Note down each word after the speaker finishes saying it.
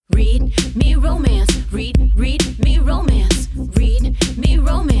Read me romance. Read me romance. Read me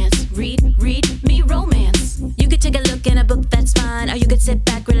romance. Read me romance. You could take a look in a book, that's fine. Or you could sit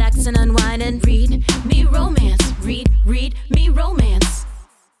back, relax, and unwind and read me romance. Read me romance.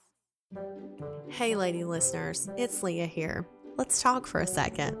 Hey, lady listeners, it's Leah here. Let's talk for a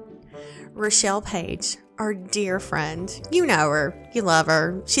second. Rochelle Page, our dear friend, you know her, you love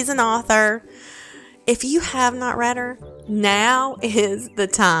her. She's an author. If you have not read her, now is the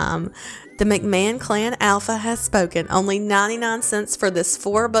time. The McMahon Clan Alpha has spoken. Only 99 cents for this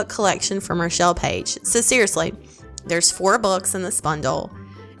 4-book collection from Rochelle Page. So seriously, there's 4 books in this bundle.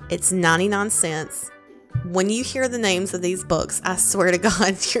 It's 99 cents. When you hear the names of these books, I swear to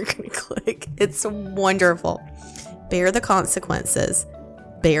God, you're going to click. It's wonderful. Bear the consequences.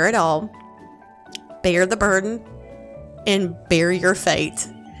 Bear it all. Bear the burden. And bear your fate.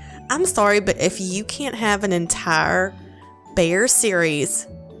 I'm sorry, but if you can't have an entire bear series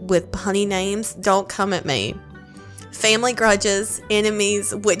with punny names, don't come at me. Family grudges,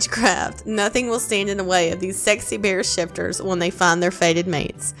 enemies, witchcraft, nothing will stand in the way of these sexy bear shifters when they find their fated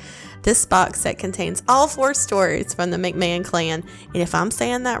mates. This box set contains all 4 stories from the McMahon clan, and if I'm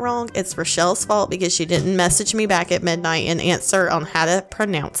saying that wrong, it's Rochelle's fault because she didn't message me back at midnight and answer on how to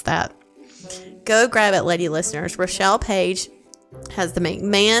pronounce that. Go grab it, lady listeners. Rochelle Page has the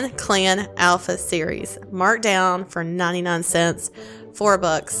McMahon Clan Alpha series marked down for 99 cents, 4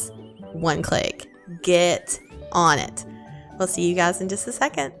 books, 1 click. Get on it. We'll see you guys in just a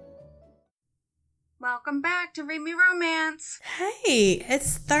second. Welcome back to Read Me Romance. Hey,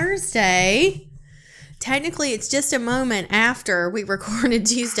 it's Thursday. Technically, it's just a moment after we recorded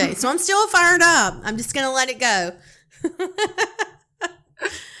Tuesday, so I'm still fired up. I'm just going to let it go.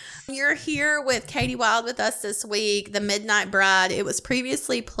 You're here with Katie Wilde with us this week, The Midnight Bride. It was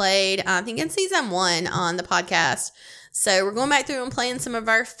previously played, I think, in season 1 on the podcast. So we're going back through and playing some of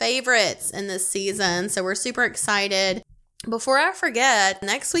our favorites in this season. So we're super excited. Before I forget,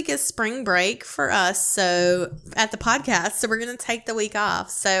 next week is spring break for us. So at the podcast, so we're going to take the week off.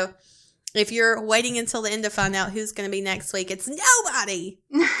 So if you're waiting until the end to find out who's going to be next week, it's nobody.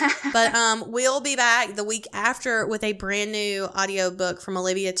 But we'll be back the week after with a brand new audiobook from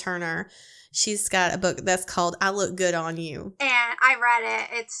Olivia Turner. She's got a book that's called I Look Good on You. And I read it.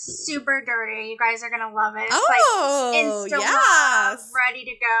 It's super dirty. You guys are going to love it. It's like instant yes. love, ready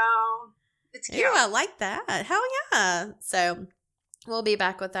to go. It's cute. Ew, I like that. Hell yeah. So we'll be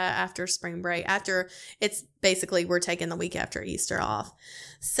back with that after spring break. After it's basically we're taking the week after Easter off.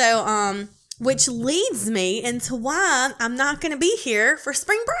 So, which leads me into why I'm not going to be here for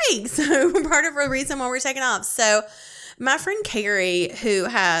spring break. So part of the reason why we're taking off. So my friend Carrie, who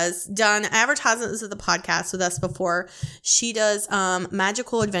has done advertisements of the podcast with us before, she does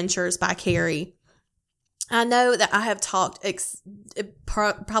Magical Adventures by Carrie. I know that I have talked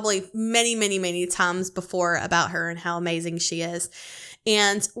probably many times before about her and how amazing she is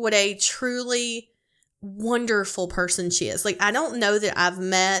and what a truly wonderful person she is. Like, I don't know that I've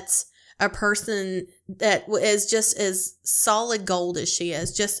met a person that is just as solid gold as she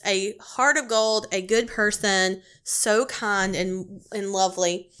is. Just a heart of gold, a good person, so kind and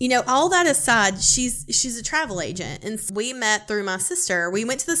lovely. You know, all that aside, she's a travel agent. And we met through my sister. We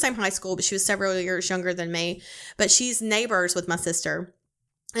went to the same high school, but she was several years younger than me. But she's neighbors with my sister.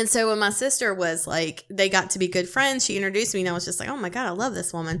 And so when my sister was like, they got to be good friends, she introduced me and I was just like, oh my God, I love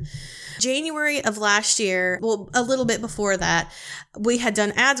this woman. January of last year, well, a little bit before that, we had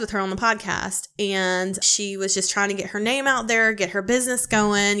done ads with her on the podcast and she was just trying to get her name out there, get her business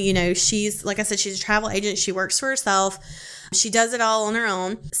going. You know, she's, like I said, she's a travel agent. She works for herself. She does it all on her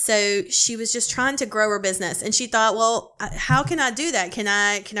own. So she was just trying to grow her business. And she thought, well, how can I do that? Can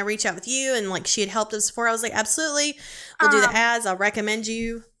I reach out with you? And like she had helped us before. I was like, absolutely. We'll do the ads. I'll recommend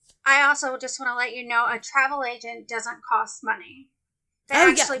you. I also just want to let you know a travel agent doesn't cost money. They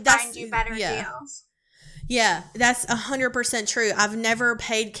actually find you better deals. Yeah, that's 100% true. I've never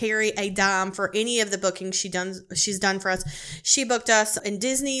paid Carrie a dime for any of the bookings she's done for us. She booked us in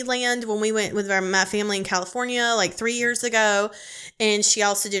Disneyland when we went with my family in California like 3 years ago. And she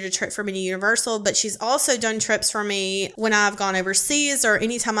also did a trip for me to Universal. But she's also done trips for me when I've gone overseas or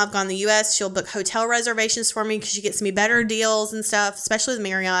anytime I've gone to the U.S. She'll book hotel reservations for me because she gets me better deals and stuff, especially with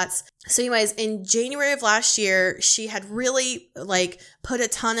Marriott's. So anyways, in January of last year, she had really like put a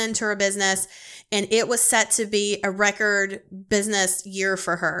ton into her business. And it was set to be a record business year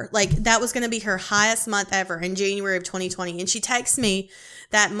for her. Like that was going to be her highest month ever in January of 2020. And she texted me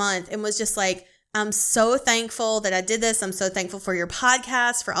that month and was just like, I'm so thankful that I did this. I'm so thankful for your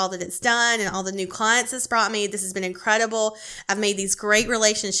podcast, for all that it's done and all the new clients it's brought me. This has been incredible. I've made these great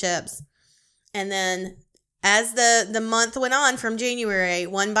relationships. And then as the month went on from January,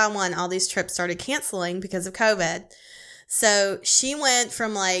 one by one, all these trips started canceling because of COVID. So she went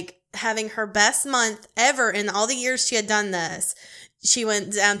from like having her best month ever in all the years she had done this. She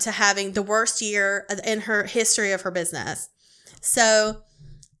went down to having the worst year in her history of her business. So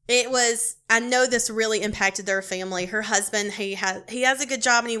I know this really impacted their family. Her husband, he has a good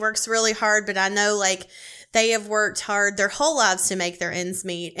job and he works really hard, but I know like they have worked hard their whole lives to make their ends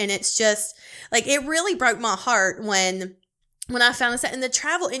meet. And it's just like, it really broke my heart when I found this out. In the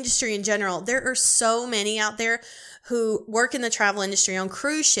travel industry in general, there are so many out there who work in the travel industry on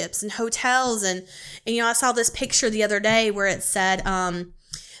cruise ships and hotels. And I saw this picture the other day where it said,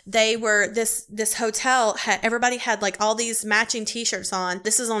 they were this hotel everybody had like all these matching t-shirts on.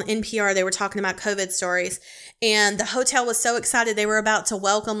 This is on NPR. They were talking about COVID stories, and the hotel was so excited. They were about to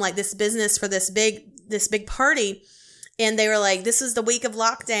welcome like this business for this big party. And they were like, this is the week of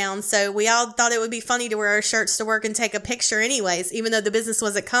lockdown. So we all thought it would be funny to wear our shirts to work and take a picture anyways, even though the business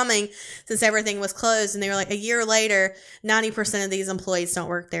wasn't coming since everything was closed. And they were like, a year later, 90% of these employees don't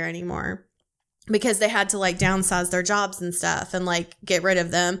work there anymore, because they had to like downsize their jobs and stuff and like get rid of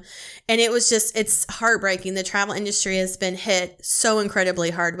them. And it's heartbreaking. The travel industry has been hit so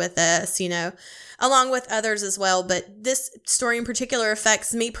incredibly hard with this, along with others as well. But this story in particular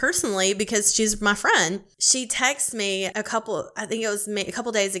affects me personally because she's my friend. She texted me a couple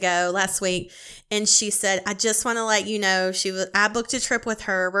days ago, last week, and she said, I just want to let you know, I booked a trip with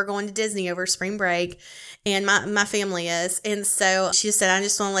her. We're going to Disney over spring break. And my family is. And so she said, I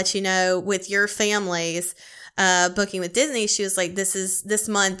just want to let you know, with your families booking with Disney, she was like, this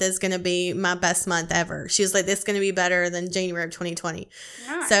month is going to be my best month ever. She was like, this is going to be better than January of 2020.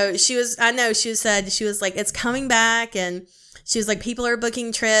 Nice. So she was like, it's coming back. And she was like, people are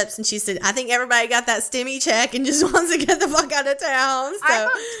booking trips. And she said, I think everybody got that stimmy check and just wants to get the fuck out of town. So I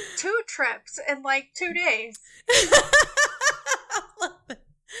booked 2 trips in like 2 days. I love it.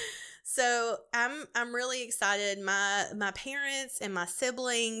 So I'm really excited. My parents and my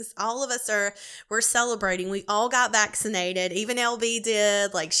siblings, all of us we're celebrating. We all got vaccinated. Even LB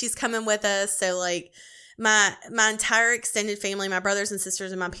did. Like, she's coming with us. So like my entire extended family, my brothers and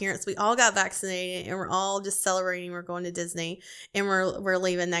sisters and my parents, we all got vaccinated, and we're all just celebrating. We're going to Disney, and we're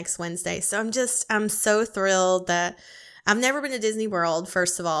leaving next Wednesday. So I'm so thrilled that I've never been to Disney World,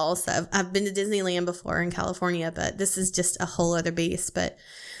 first of all. So I've been to Disneyland before in California, but this is just a whole other beast. But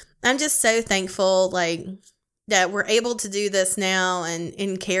I'm just so thankful, like, that we're able to do this now.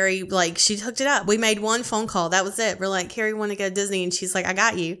 And Carrie, like, she hooked it up. We made one phone call. That was it. We're like, Carrie, want to go to Disney? And she's like, I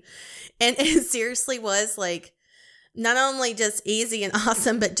got you. And it seriously was, like, not only just easy and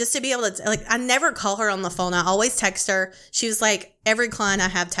awesome, but just to be able to, like, I never call her on the phone. I always text her. She was like, every client I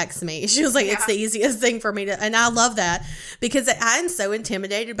have texts me. She was like, It's the easiest thing for me to, and I love that, because I'm so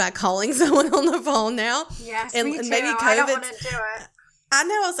intimidated by calling someone on the phone now. Yes, and me too. Maybe COVID. I don't want to do it. I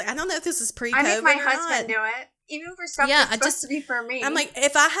know. I was like, I don't know if this is pre-COVID. I make my or husband not. do it, even for stuff that's supposed to be for me. I'm like,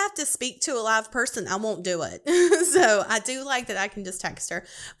 if I have to speak to a live person, I won't do it. So I do like that I can just text her.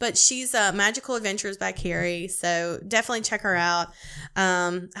 But she's Magical Adventures by Carrie, so definitely check her out.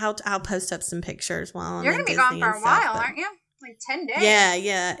 I'll post up some pictures while I'm You're gonna be Disney gone for a while, aren't you? Like 10 days.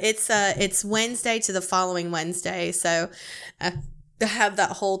 Yeah. It's Wednesday to the following Wednesday, so I have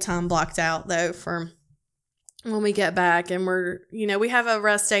that whole time blocked out though for when we get back, and we have a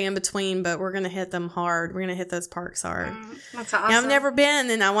rest day in between, but we're going to hit them hard. We're going to hit those parks hard. That's awesome. I've never been,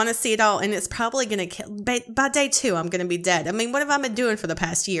 and I want to see it all, and it's probably going to kill. By day 2, I'm going to be dead. I mean, what have I been doing for the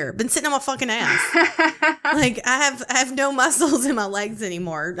past year? Been sitting on my fucking ass. Like, I have no muscles in my legs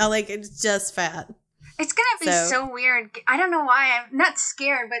anymore. It's just fat. It's going to be so weird. I don't know why. I'm not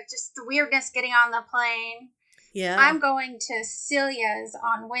scared, but just the weirdness getting on the plane. Yeah. I'm going to Celia's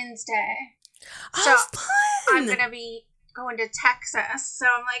on Wednesday. Oh, fun! I'm going to be going to Texas. So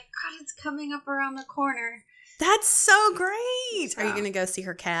I'm like, God, it's coming up around the corner. That's so great. Are you going to go see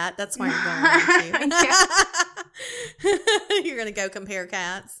her cat? That's why you're going to. You're going to go compare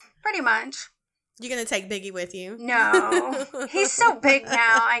cats? Pretty much. You're going to take Biggie with you? No. He's so big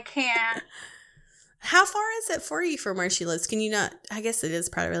now, I can't. How far is it for you from where she lives? Can you not? I guess it is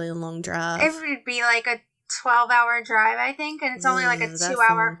probably really a long drive. It would be like a 12-hour drive, I think. And it's only like a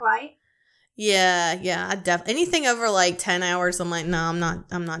 2-hour flight. Yeah, anything over like 10 hours, I'm like, no, I'm not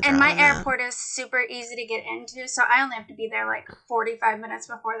driving. And my airport is super easy to get into, so I only have to be there like 45 minutes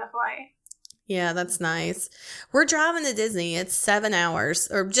before the flight. Yeah, that's nice. We're driving to Disney. It's 7 hours,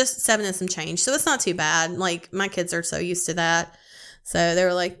 or just 7 and some change, so it's not too bad. Like, my kids are so used to that, so they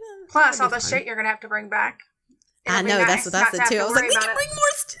were like, plus all the shit you're gonna have to bring back. I know, that's it too. I was like, we can bring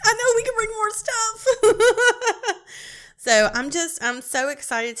more. I know we can bring more stuff. So I'm so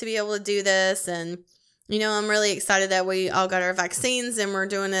excited to be able to do this, and I'm really excited that we all got our vaccines and we're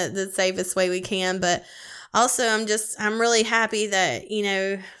doing it the safest way we can. But also, I'm really happy that,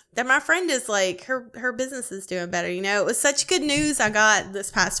 that my friend is like, her business is doing better. It was such good news I got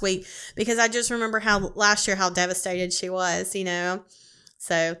this past week because I just remember last year how devastated she was,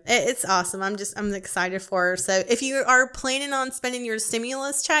 So it's awesome. I'm excited for her. So if you are planning on spending your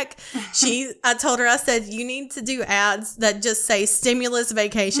stimulus check, I told her, I said, you need to do ads that just say stimulus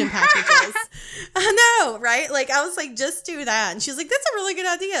vacation packages. I know, right? Like, I was like, just do that. And she was like, that's a really good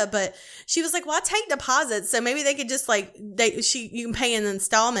idea. But she was like, well, I take deposits. So maybe they could just you can pay in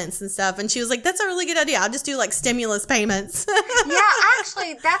installments and stuff. And she was like, that's a really good idea. I'll just do like stimulus payments. Yeah,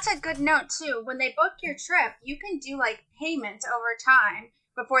 actually, that's a good note too. When they book your trip, you can do like payments over time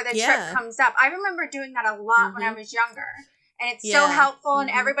before the trip comes up. I remember doing that a lot when I was younger. And it's so helpful,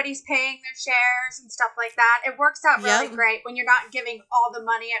 and everybody's paying their shares and stuff like that. It works out really great when you're not giving all the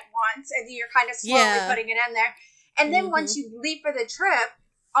money at once, and you're kind of slowly putting it in there. And then once you leave for the trip,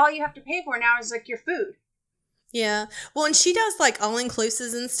 all you have to pay for now is like your food. Yeah. Well, and she does like all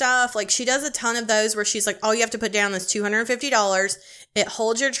inclusives and stuff. Like she does a ton of those where she's like, all you have to put down is $250. It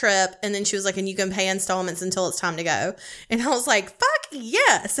holds your trip. And then she was like, and you can pay installments until it's time to go. And I was like, fuck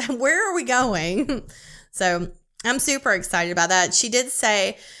yes. Where are we going? So I'm super excited about that. She did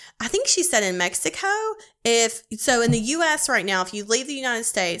say, I think she said in Mexico, in the US right now, if you leave the United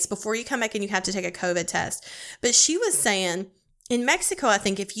States, before you come back in, you have to take a COVID test. But she was saying in Mexico, I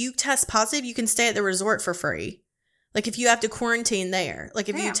think if you test positive, you can stay at the resort for free. Like if you have to quarantine there, like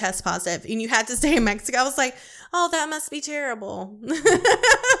if you test positive and you have to stay in Mexico, I was like, oh, that must be terrible.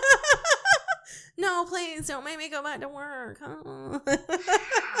 No, please don't make me go back to work. All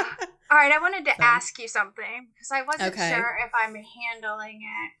right, I wanted to ask you something because I wasn't sure if I'm handling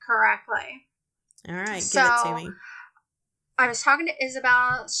it correctly. All right, give it to me. I was talking to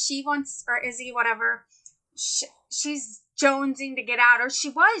Isabel. She wants, or Izzy, whatever. She's jonesing to get out, or she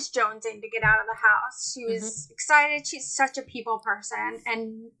was jonesing to get out of the house. She was excited. She's such a people person,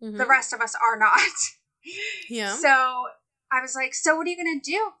 and the rest of us are not. Yeah. So I was like, so what are you going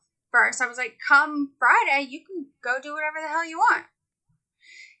to do first? I was like, come Friday, you can go do whatever the hell you want.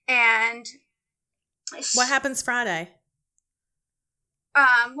 And what happens Friday?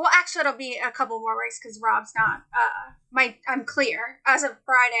 Well, actually, it'll be a couple more weeks because Rob's not. I'm clear as of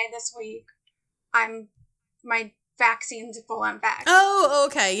Friday this week. My vaccine's full effect. Oh,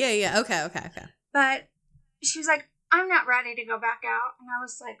 okay, yeah, okay. But she was like, I'm not ready to go back out, and I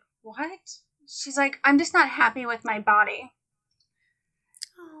was like, what? She's like, I'm just not happy with my body.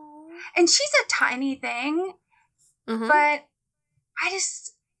 Oh. And she's a tiny thing, but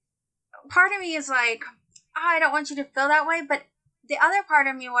part of me is like, I don't want you to feel that way, but the other part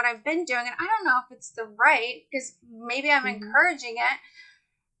of me, what I've been doing, and I don't know if it's the right, because maybe I'm encouraging it,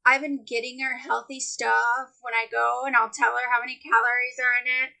 I've been getting her healthy stuff when I go, and I'll tell her how many calories are in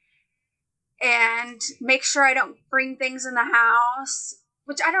it, and make sure I don't bring things in the house,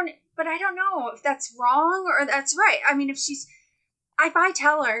 but I don't know if that's wrong or that's right. I mean, if I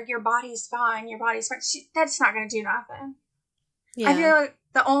tell her your body's fine, that's not going to do nothing. Yeah. I feel like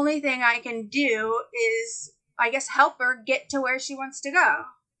the only thing I can do is, I guess, help her get to where she wants to go.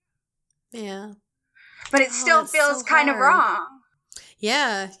 Yeah. But it still feels kind of wrong.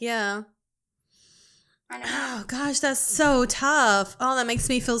 Yeah. I know. Oh, gosh, that's so tough. Oh, that makes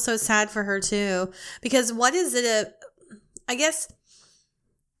me feel so sad for her, too. Because what's the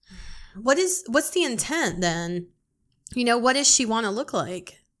intent, then? What does she want to look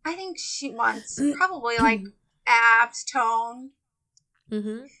like? I think she wants probably, like, abs, tone.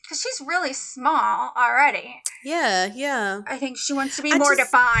 Because she's really small already. Yeah. I think she wants to be more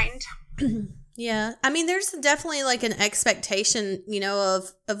defined. Yeah. I mean, there's definitely like an expectation,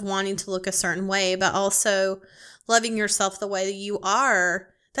 of wanting to look a certain way, but also loving yourself the way that you are.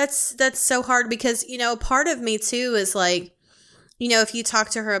 That's so hard because, part of me too is like, if you talk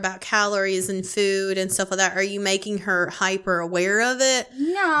to her about calories and food and stuff like that, are you making her hyper aware of it?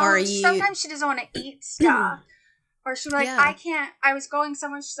 No. Sometimes she doesn't want to eat stuff. Or she's like, I can't, I was going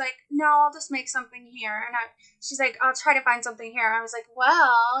somewhere. She's like, no, I'll just make something here. And she's like, I'll try to find something here. I was like,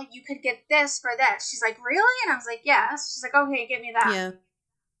 well, you could get this for this. She's like, really? And I was like, yes. She's like, okay, give me that.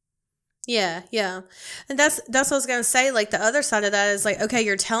 Yeah. And that's what I was going to say. Like the other side of that is like, okay,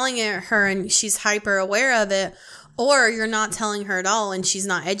 you're telling her and she's hyper aware of it. Or you're not telling her at all and she's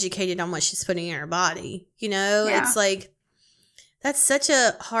not educated on what she's putting in her body. It's like, that's such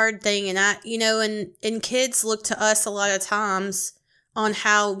a hard thing. And and kids look to us a lot of times on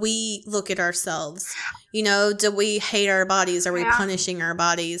how we look at ourselves. Do we hate our bodies? Are we punishing our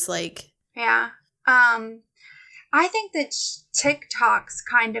bodies? Like, yeah. I think that TikTok's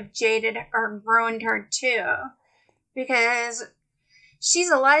kind of jaded or ruined her too, because she's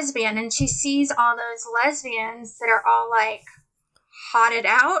a lesbian and she sees all those lesbians that are all like hotted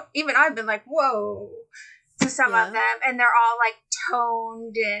out. Even I've been like, whoa, to some of them, and they're all like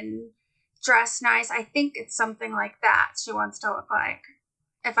toned and dressed nice. I think it's something like that she wants to look like,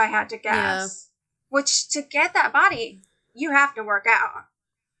 if I had to guess. Yeah. Which, to get that body, you have to work out.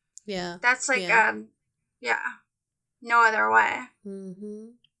 Yeah. That's like, no other way. Mm-hmm.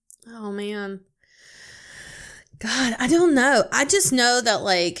 Oh, man. God, I don't know. I just know that,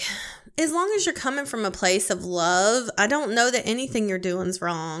 like, as long as you're coming from a place of love, I don't know that anything you're doing is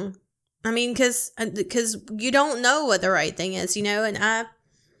wrong. I mean, because you don't know what the right thing is, you know? And I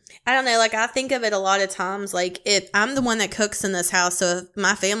don't know, like, I think of it a lot of times, like, if I'm the one that cooks in this house, so if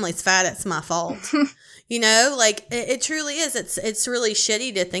my family's fat, it's my fault. You know, like, it truly is. It's really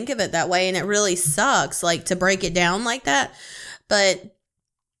shitty to think of it that way, and it really sucks, like, to break it down like that. But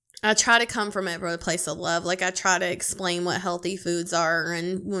I try to come from a place of love. Like, I try to explain what healthy foods are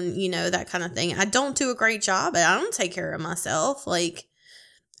and, when you know, that kind of thing. I don't do a great job, and I don't take care of myself. Like,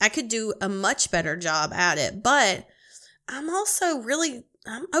 I could do a much better job at it, but I'm also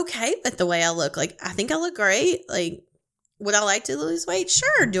I'm okay with the way I look. Like, I think I look great. Like, would I like to lose weight?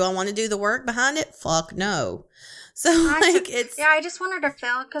 Sure. Do I want to do the work behind it? Fuck no. So, I just want her to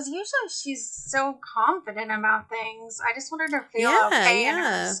feel, because usually she's so confident about things. I just want her to feel okay in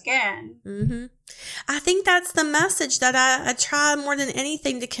her skin. Mm-hmm. I think that's the message that I try more than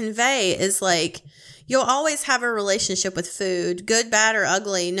anything to convey is, like, you'll always have a relationship with food, good, bad, or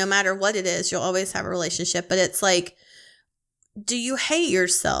ugly. No matter what it is, you'll always have a relationship. But it's like, do you hate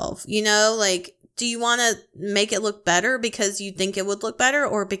yourself? You know, like, do you want to make it look better because you think it would look better,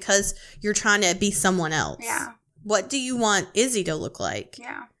 or because you're trying to be someone else? Yeah. What do you want Izzy to look like?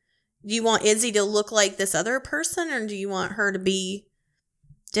 Yeah. Do you want Izzy to look like this other person, or do you want her to be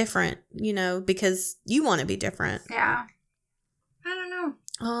different, you know, because you want to be different? Yeah. I don't know.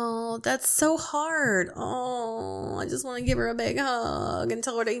 Oh, that's so hard. Oh, I just want to give her a big hug and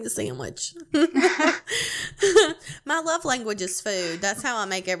tell her to eat a sandwich. My love language is food. That's how I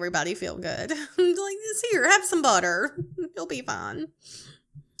make everybody feel good. Like, this here, have some butter. You'll be fine.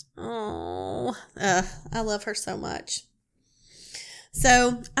 Oh, I love her so much.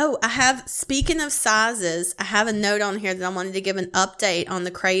 So, speaking of sizes, I have a note on here that I wanted to give an update on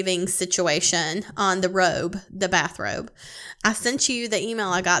the craving situation on the robe, the bathrobe. I sent you the email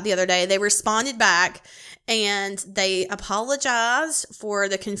I got the other day. They responded back and they apologized for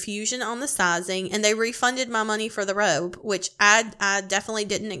the confusion on the sizing, and they refunded my money for the robe, which I definitely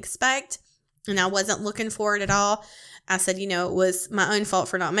didn't expect, and I wasn't looking for it at all. I said, you know, it was my own fault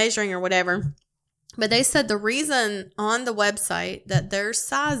for not measuring or whatever. But they said the reason on the website that their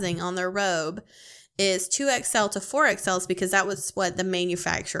sizing on their robe is 2XL to 4XL is because that was what the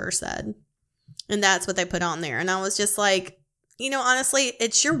manufacturer said. And that's what they put on there. And I was just like, you know, honestly,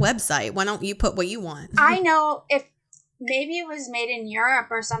 it's your website. Why don't you put what you want? I know if maybe it was made in Europe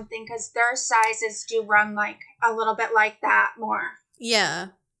or something, because their sizes do run like a little bit like that more. Yeah.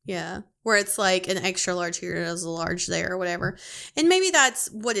 Yeah. Where it's like an extra large here is a large there or whatever. And maybe that's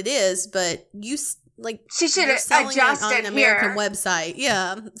what it is, but she should adjust on it an American here. website.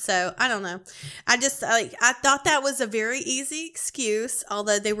 Yeah. So I don't know. I just I thought that was a very easy excuse,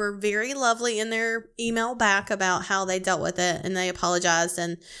 although they were very lovely in their email back about how they dealt with it, and they apologized,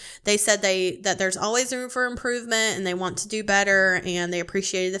 and they said that there's always room for improvement and they want to do better, and they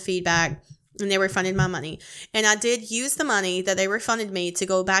appreciated the feedback. And they refunded my money. And I did use the money that they refunded me to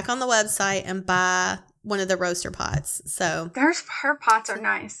go back on the website and buy one of the roaster pots. So her pots are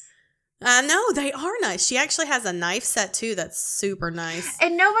nice. I know, they are nice. She actually has a knife set too that's super nice.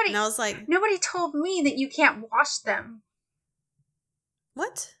 And I was like, nobody told me that you can't wash them.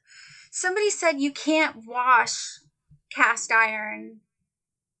 What? Somebody said you can't wash cast iron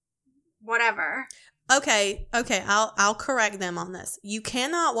whatever. Okay, I'll correct them on this. You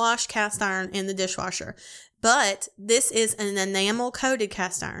cannot wash cast iron in the dishwasher, but this is an enamel coated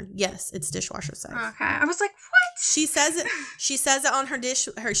cast iron. Yes, it's dishwasher safe. Okay, I was like, what? She says it. She says it on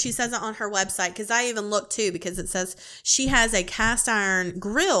she says it on her website, because I even looked too, because it says she has a cast iron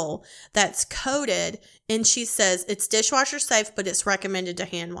grill that's coated, and she says it's dishwasher safe, but it's recommended to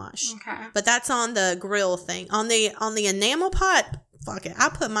hand wash. Okay, but that's on the grill thing. On the enamel pot. Fuck it. I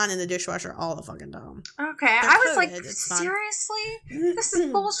put mine in the dishwasher all the fucking time. Okay. I was like, seriously? This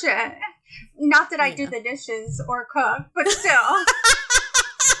is bullshit. Not that I do the dishes or cook, but still.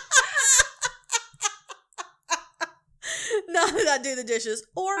 Not that I do the dishes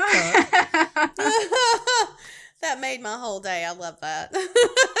or cook. That made my whole day. I love that.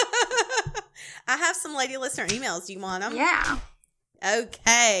 I have some lady listener emails. Do you want them? Yeah.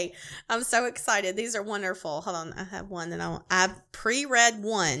 Okay. I'm so excited. These are wonderful. Hold on. I have one that I pre-read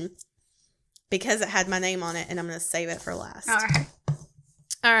one because it had my name on it, and I'm going to save it for last. All right.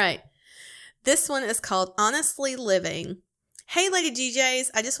 All right. This one is called Honestly Living. Hey, Lady DJs.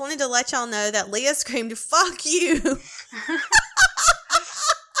 I just wanted to let y'all know that Leah screamed, "Fuck you." I don't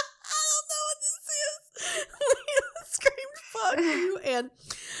know what this is. Leah screamed, "Fuck you." And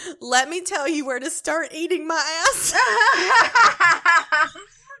let me tell you where to start eating my ass.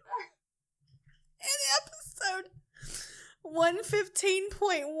 In episode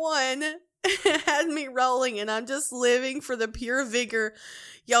 115.1 had me rolling, and I'm just living for the pure vigor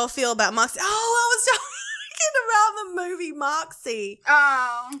y'all feel about Moxie. Oh, I was talking about the movie Moxie.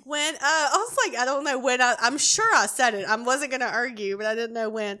 Oh. When I was like, I don't know when. I'm sure I said it. I wasn't going to argue, but I didn't know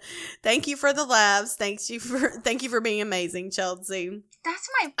when. Thank you for the laughs. Thank you for being amazing, Chelsea.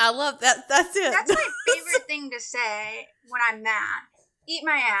 I love that. That's it. That's my favorite thing to say when I'm mad. Eat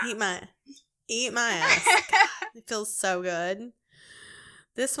my ass. Eat my ass. God, it feels so good.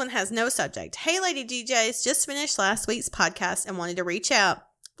 This one has no subject. Hey, Lady DJs, just finished last week's podcast and wanted to reach out.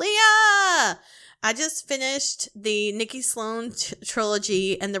 Leah! I just finished the Nikki Sloan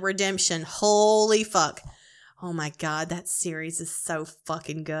trilogy and the Redemption. Holy fuck. Oh my God, that series is so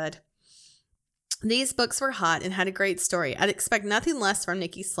fucking good. These books were hot and had a great story. I'd expect nothing less from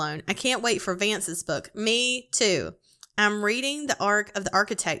Nikki Sloan. I can't wait for Vance's book. Me too. I'm reading The Arc of the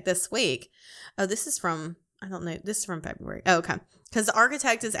Architect this week. Oh, this is from, I don't know, this is from February. Oh, okay. Because The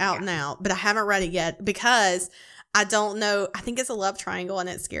Architect is out now, but I haven't read it yet because I don't know. I think it's a love triangle and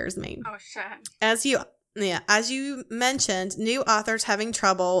it scares me. Oh, shit. As you mentioned, new authors having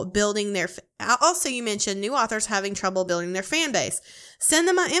trouble building their, also you mentioned new authors having trouble building their fan base. Send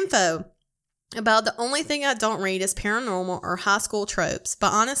them my info. About the only thing I don't read is paranormal or high school tropes.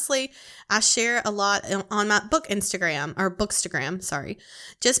 But honestly, I share a lot on my bookstagram, sorry.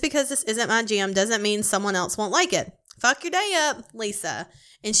 Just because this isn't my jam doesn't mean someone else won't like it. Fuck your day up, Lisa.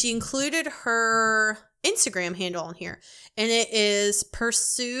 And she included her Instagram handle on here. And it is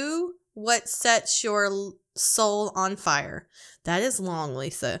pursue what sets your soul on fire. That is long,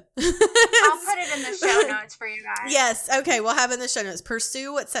 Lisa. I'll put it in the show notes for you guys. Yes. Okay. We'll have it in the show notes.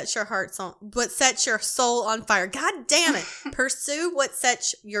 Pursue what sets your soul on fire. God damn it. Pursue what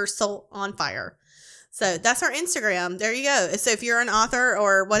sets your soul on fire. So that's our Instagram. There you go. So if you're an author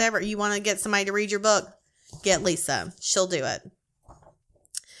or whatever, you want to get somebody to read your book, get Lisa. She'll do it.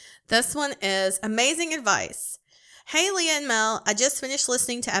 This one is amazing advice. Hey, Leah and Mel. I just finished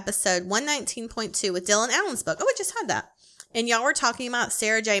listening to episode 119.2 with Dylan Allen's book. Oh, we just had that. And y'all were talking about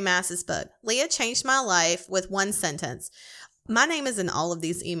Sarah J. Maas's book. Leah changed my life with one sentence. My name is in all of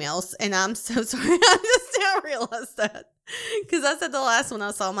these emails, and I'm so sorry. I just now realized that. Because I said the last one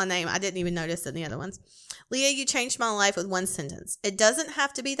I saw my name. I didn't even notice it in the other ones. Leah, you changed my life with one sentence. It doesn't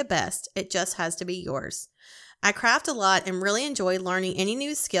have to be the best. It just has to be yours. I craft a lot and really enjoy learning any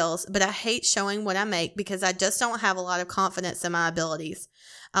new skills, but I hate showing what I make because I just don't have a lot of confidence in my abilities.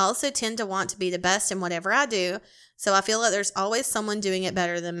 I also tend to want to be the best in whatever I do, so I feel like there's always someone doing it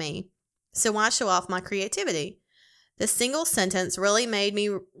better than me. So why show off my creativity? The single sentence really made me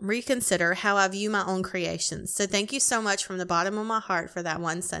reconsider how I view my own creations. So thank you so much from the bottom of my heart for that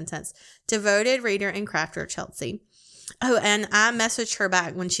one sentence. Devoted reader and crafter, Chelsea. Oh, and I messaged her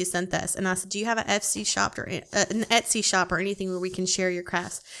back when she sent this, and I said, do you have an Etsy shop or anything where we can share your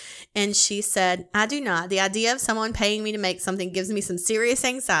crafts? And she said, I do not. The idea of someone paying me to make something gives me some serious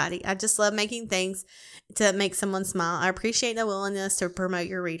anxiety. I just love making things to make someone smile. I appreciate the willingness to promote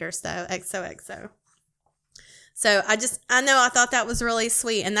your readers, though. XOXO. So I thought that was really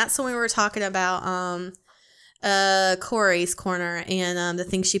sweet. And that's when we were talking about Corey's Corner and the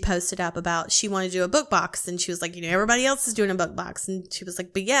thing she posted up about she wanted to do a book box, and she was like, everybody else is doing a book box, and she was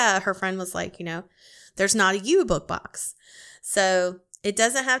like, but yeah, her friend was like, there's not a you book box. So it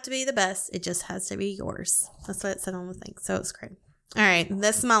doesn't have to be the best, it just has to be yours. That's what it said on the thing. So it's great. All right,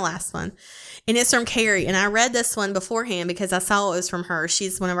 this is my last one, and it's from Carrie, and I read this one beforehand because I saw it was from her.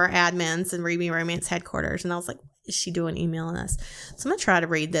 She's one of our admins in Read Me Romance headquarters, and I was like, what is she doing emailing us? So I'm gonna try to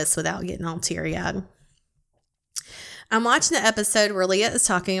read this without getting all teary-eyed. I'm watching the episode where Leah is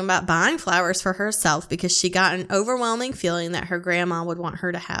talking about buying flowers for herself because she got an overwhelming feeling that her grandma would want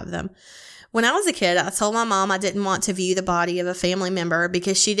her to have them. When I was a kid, I told my mom I didn't want to view the body of a family member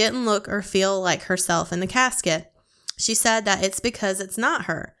because she didn't look or feel like herself in the casket. She said that it's because it's not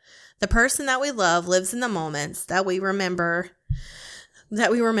her. The person that we love lives in the moments that we remember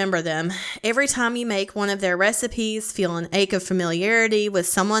them. Every time you make one of their recipes, feel an ache of familiarity with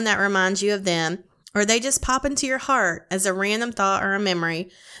someone that reminds you of them, or they just pop into your heart as a random thought or a memory,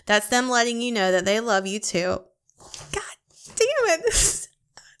 that's them letting you know that they love you too. God damn it.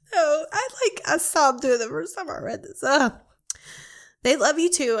 No, I sobbed through the first time I read this. They love you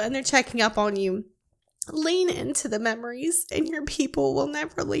too, and they're checking up on you. Lean into the memories, and your people will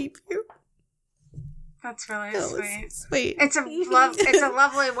never leave you. That's really sweet. It's a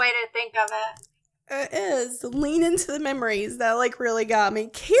lovely way to think of it. It is. Lean into the memories. That really got me.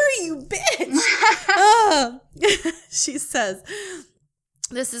 Carrie, you bitch. She says,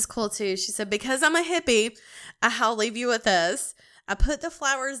 this is cool too. She said, because I'm a hippie, I'll leave you with this. I put the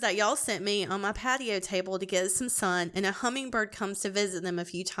flowers that y'all sent me on my patio table to get some sun, and a hummingbird comes to visit them a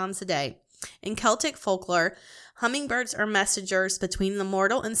few times a day. In Celtic folklore, hummingbirds are messengers between the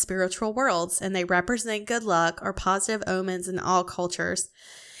mortal and spiritual worlds, and they represent good luck or positive omens in all cultures.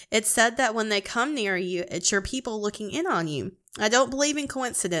 It's said that when they come near you, it's your people looking in on you. I don't believe in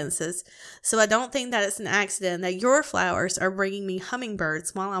coincidences, so I don't think that it's an accident that your flowers are bringing me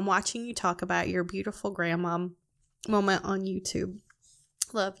hummingbirds while I'm watching you talk about your beautiful grandma moment on YouTube.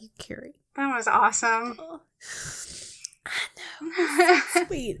 Love you, Carrie. That was awesome. Oh, I know. So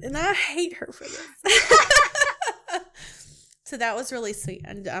sweet. And I hate her for this. So that was really sweet.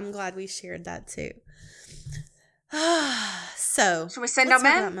 And I'm glad we shared that too. So should we send them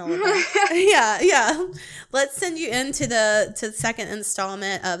in? Yeah. Let's send you into the second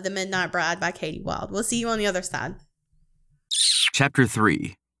installment of The Midnight Bride by Katie Wilde. We'll see you on the other side. Chapter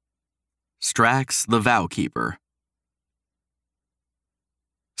 3. Strax the Vow-Keeper.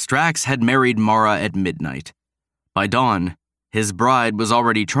 Strax had married Mara at midnight. By dawn, his bride was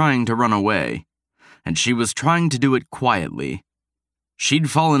already trying to run away, and she was trying to do it quietly. She'd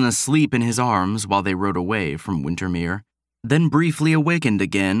fallen asleep in his arms while they rode away from Wintermere, then briefly awakened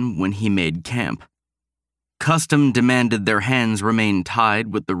again when he made camp. Custom demanded their hands remain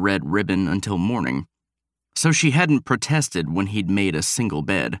tied with the red ribbon until morning, so she hadn't protested when he'd made a single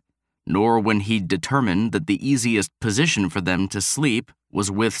bed, nor when he'd determined that the easiest position for them to sleep was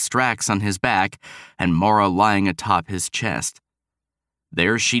with Strax on his back and Mara lying atop his chest.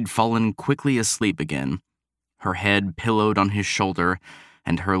 There she'd fallen quickly asleep again, her head pillowed on his shoulder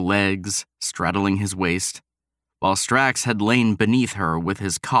and her legs straddling his waist, while Strax had lain beneath her with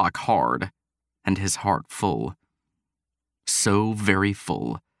his cock hard and his heart full. So very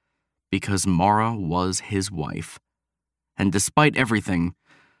full, because Mara was his wife. And despite everything,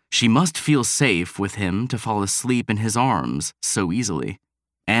 she must feel safe with him to fall asleep in his arms so easily.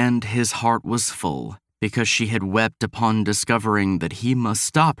 And his heart was full, because she had wept upon discovering that he must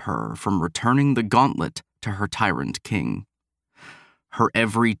stop her from returning the gauntlet to her tyrant king. Her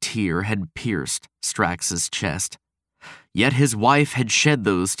every tear had pierced Strax's chest, yet his wife had shed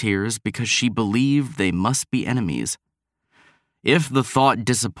those tears because she believed they must be enemies. If the thought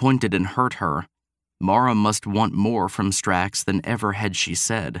disappointed and hurt her, Mara must want more from Strax than ever had she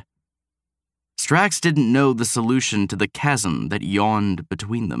said. Strax didn't know the solution to the chasm that yawned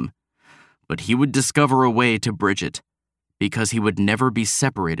between them, but he would discover a way to bridge it, because he would never be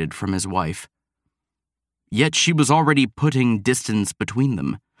separated from his wife. Yet she was already putting distance between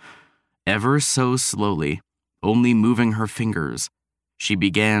them. Ever so slowly, only moving her fingers, she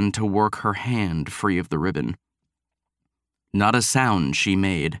began to work her hand free of the ribbon. Not a sound she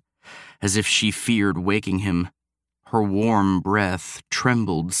made, as if she feared waking him. Her warm breath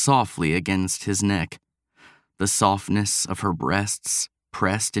trembled softly against his neck, the softness of her breasts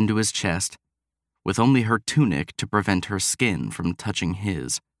pressed into his chest, with only her tunic to prevent her skin from touching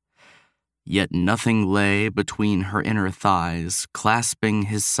his. Yet nothing lay between her inner thighs, clasping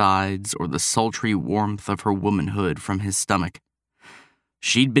his sides or the sultry warmth of her womanhood from his stomach.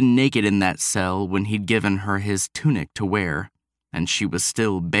 She'd been naked in that cell when he'd given her his tunic to wear, and she was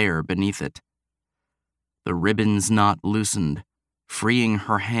still bare beneath it. The ribbon's knot loosened, freeing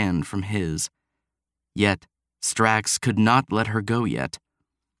her hand from his. Yet Strax could not let her go yet.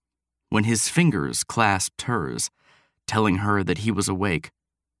 When his fingers clasped hers, telling her that he was awake,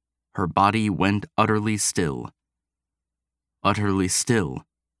 her body went utterly still,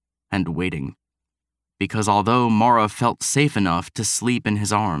 and waiting. Because although Mara felt safe enough to sleep in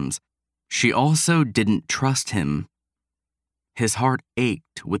his arms, she also didn't trust him. His heart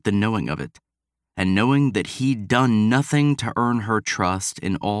ached with the knowing of it, and knowing that he'd done nothing to earn her trust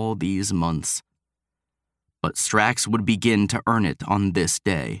in all these months. But Strax would begin to earn it on this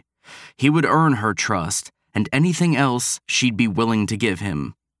day. He would earn her trust, and anything else she'd be willing to give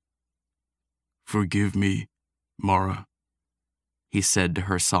him. "Forgive me, Mara," he said to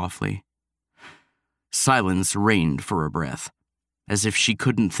her softly. Silence reigned for a breath, as if she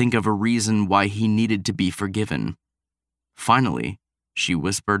couldn't think of a reason why he needed to be forgiven. Finally, she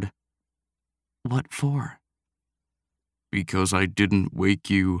whispered, What for? Because I didn't wake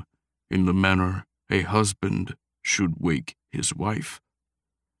you in the manner a husband should wake his wife.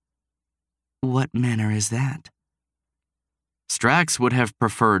 What manner is that? Strax would have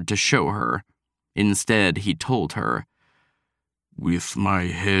preferred to show her. Instead, he told her, With my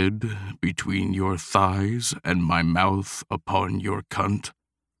head between your thighs and my mouth upon your cunt.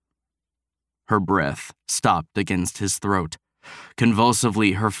 Her breath stopped against his throat.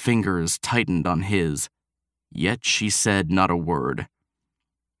 Convulsively, her fingers tightened on his. Yet she said not a word.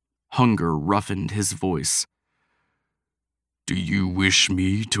 Hunger roughened his voice. Do you wish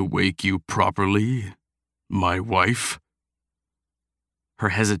me to wake you properly, my wife? Her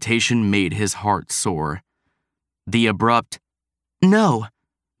hesitation made his heart sore. The abrupt, no,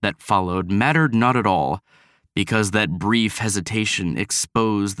 that followed mattered not at all, because that brief hesitation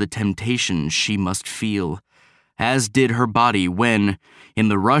exposed the temptation she must feel, as did her body when, in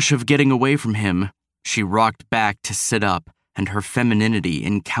the rush of getting away from him, she rocked back to sit up, and her femininity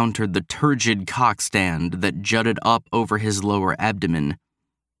encountered the turgid cockstand that jutted up over his lower abdomen.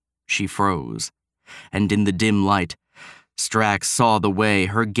 She froze, and in the dim light, Strax saw the way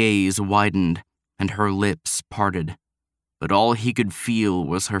her gaze widened and her lips parted, but all he could feel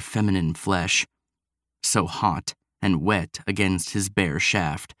was her feminine flesh, so hot and wet against his bare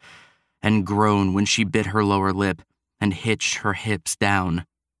shaft, and groan when she bit her lower lip and hitched her hips down,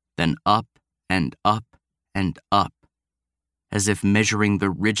 then up and up and up, as if measuring the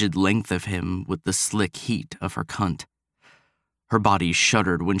rigid length of him with the slick heat of her cunt. Her body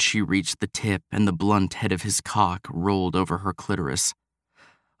shuddered when she reached the tip and the blunt head of his cock rolled over her clitoris.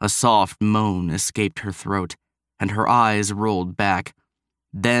 A soft moan escaped her throat, and her eyes rolled back.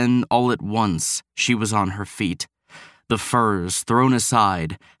 Then, all at once, she was on her feet, the furs thrown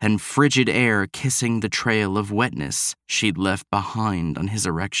aside and frigid air kissing the trail of wetness she'd left behind on his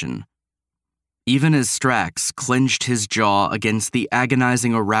erection. Even as Strax clenched his jaw against the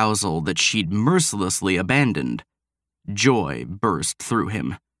agonizing arousal that she'd mercilessly abandoned, joy burst through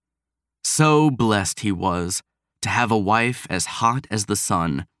him. So blessed he was to have a wife as hot as the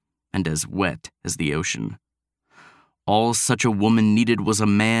sun and as wet as the ocean. All such a woman needed was a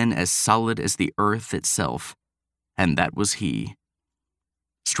man as solid as the earth itself, and that was he.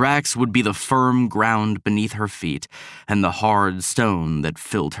 Strax would be the firm ground beneath her feet and the hard stone that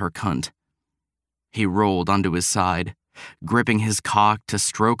filled her cunt. He rolled onto his side, gripping his cock to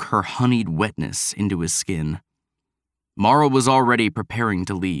stroke her honeyed wetness into his skin. Mara was already preparing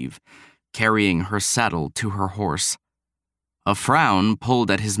to leave, carrying her saddle to her horse. A frown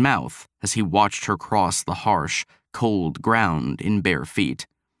pulled at his mouth as he watched her cross the harsh, cold ground in bare feet.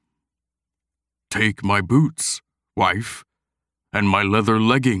 Take my boots, wife, and my leather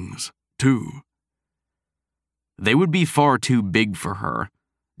leggings, too. They would be far too big for her,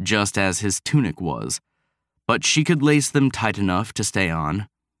 just as his tunic was, but she could lace them tight enough to stay on.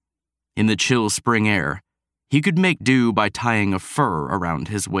 In the chill spring air, he could make do by tying a fur around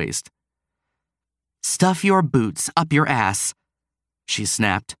his waist. Stuff your boots up your ass, she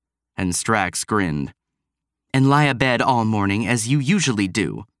snapped, and Strax grinned. And lie abed all morning as you usually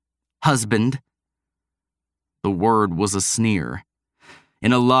do, husband. The word was a sneer.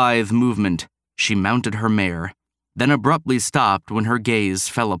 In a lithe movement, she mounted her mare, then abruptly stopped when her gaze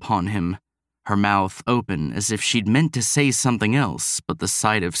fell upon him, her mouth open as if she'd meant to say something else, but the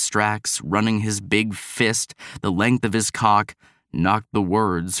sight of Strax running his big fist the length of his cock knocked the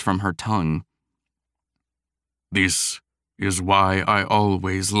words from her tongue. This is why I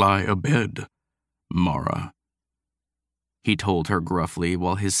always lie abed, Mara, he told her gruffly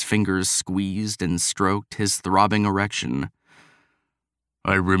while his fingers squeezed and stroked his throbbing erection.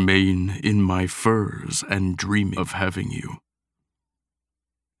 I remain in my furs and dream of having you.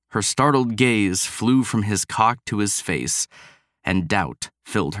 Her startled gaze flew from his cock to his face, and doubt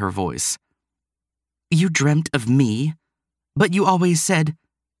filled her voice. You dreamt of me? But you always said,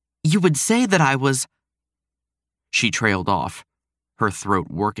 you would say that I was... She trailed off, her throat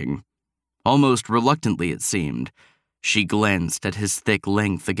working. Almost reluctantly, it seemed. She glanced at his thick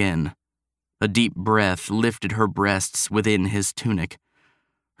length again. A deep breath lifted her breasts within his tunic,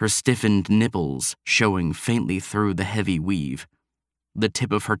 her stiffened nipples showing faintly through the heavy weave. The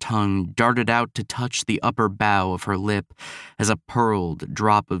tip of her tongue darted out to touch the upper bow of her lip as a pearled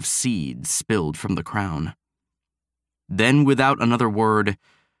drop of seed spilled from the crown. Then, without another word,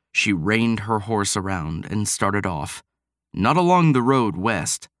 she reined her horse around and started off, not along the road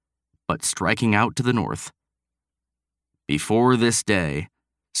west, but striking out to the north. Before this day,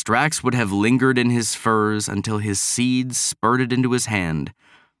 Strax would have lingered in his furs until his seed spurted into his hand,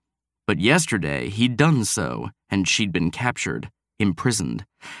 but yesterday he'd done so, and she'd been captured, imprisoned,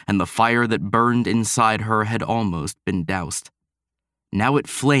 and the fire that burned inside her had almost been doused. Now it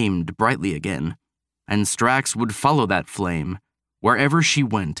flamed brightly again, and Strax would follow that flame wherever she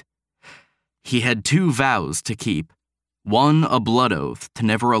went. He had 2 vows to keep. One, a blood oath to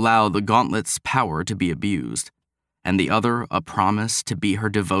never allow the gauntlet's power to be abused, and the other, a promise to be her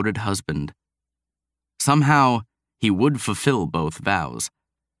devoted husband. Somehow, he would fulfill both vows,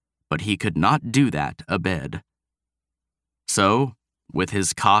 but he could not do that abed. So, with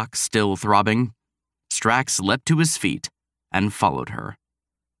his cock still throbbing, Strax leapt to his feet and followed her.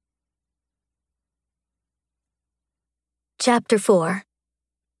 Chapter 4.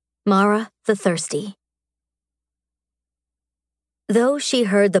 Mara the Thirsty. Though she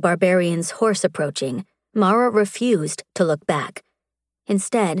heard the barbarian's horse approaching, Mara refused to look back.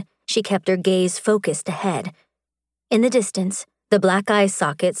 Instead, she kept her gaze focused ahead. In the distance, the black eye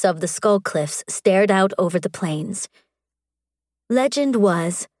sockets of the skull cliffs stared out over the plains. Legend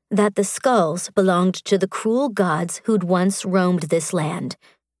was that the skulls belonged to the cruel gods who'd once roamed this land,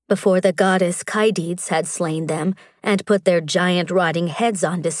 before the goddess Kaidids had slain them and put their giant rotting heads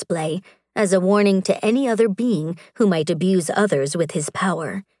on display as a warning to any other being who might abuse others with his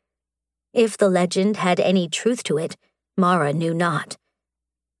power. If the legend had any truth to it, Mara knew not.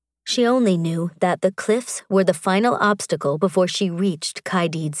 She only knew that the cliffs were the final obstacle before she reached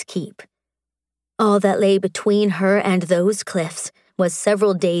Kaidids' keep. All that lay between her and those cliffs was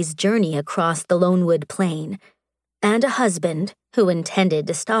several days' journey across the Lonewood Plain, and a husband who intended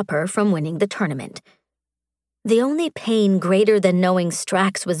to stop her from winning the tournament. The only pain greater than knowing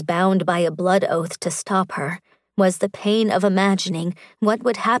Strax was bound by a blood oath to stop her was the pain of imagining what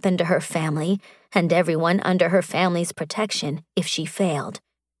would happen to her family and everyone under her family's protection if she failed.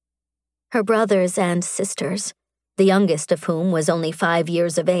 Her brothers and sisters, the youngest of whom was only 5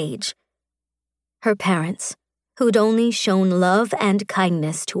 years of age. Her parents, who'd only shown love and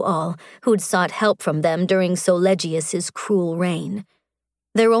kindness to all who'd sought help from them during Solegius's cruel reign.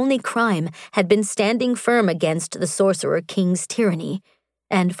 Their only crime had been standing firm against the Sorcerer King's tyranny,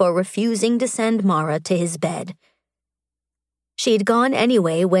 and for refusing to send Mara to his bed. She'd gone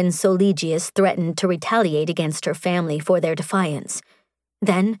anyway when Solegius threatened to retaliate against her family for their defiance.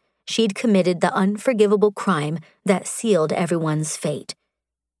 Then, she'd committed the unforgivable crime that sealed everyone's fate.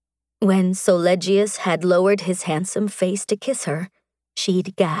 When Solegius had lowered his handsome face to kiss her,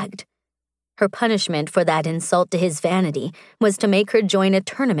 she'd gagged. Her punishment for that insult to his vanity was to make her join a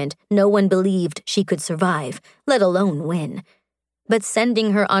tournament no one believed she could survive, let alone win. But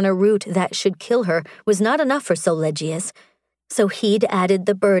sending her on a route that should kill her was not enough for Solegius, so he'd added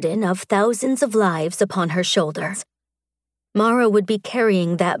the burden of thousands of lives upon her shoulders. Mara would be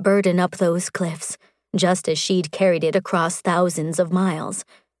carrying that burden up those cliffs, just as she'd carried it across thousands of miles.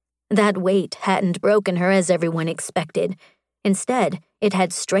 That weight hadn't broken her as everyone expected. Instead, it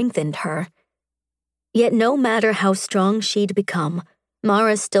had strengthened her. Yet no matter how strong she'd become,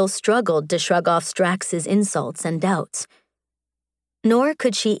 Mara still struggled to shrug off Strax's insults and doubts. Nor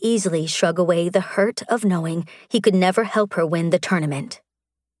could she easily shrug away the hurt of knowing he could never help her win the tournament.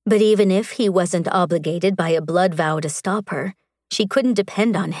 But even if he wasn't obligated by a blood vow to stop her, she couldn't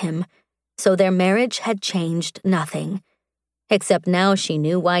depend on him, so their marriage had changed nothing. Except now she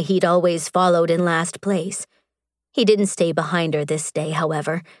knew why he'd always followed in last place. He didn't stay behind her this day,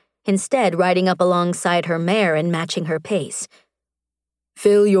 however, instead riding up alongside her mare and matching her pace.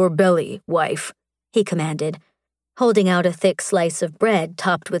 "Fill your belly, wife," he commanded, holding out a thick slice of bread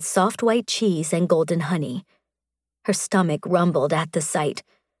topped with soft white cheese and golden honey. Her stomach rumbled at the sight,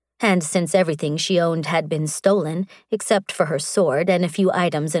 and since everything she owned had been stolen, except for her sword and a few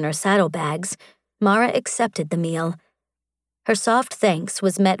items in her saddlebags, Mara accepted the meal. Her soft thanks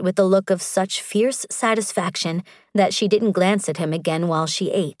was met with a look of such fierce satisfaction that she didn't glance at him again while she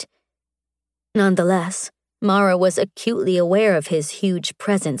ate. Nonetheless, Mara was acutely aware of his huge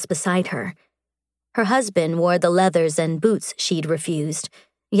presence beside her. Her husband wore the leathers and boots she'd refused,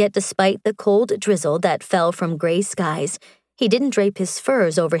 yet despite the cold drizzle that fell from gray skies, he didn't drape his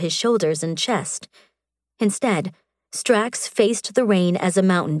furs over his shoulders and chest. Instead, Strax faced the rain as a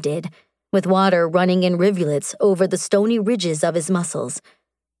mountain did, with water running in rivulets over the stony ridges of his muscles,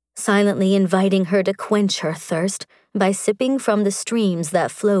 silently inviting her to quench her thirst by sipping from the streams that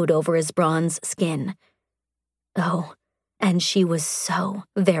flowed over his bronze skin. Oh, and she was so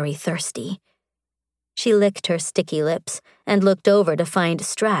very thirsty. She licked her sticky lips and looked over to find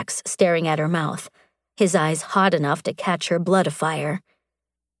Strax staring at her mouth, his eyes hot enough to catch her blood afire.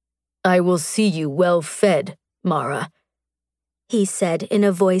 "I will see you well fed, Mara," he said in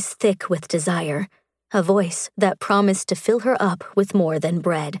a voice thick with desire, a voice that promised to fill her up with more than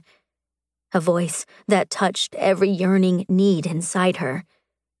bread. a voice that touched every yearning need inside her.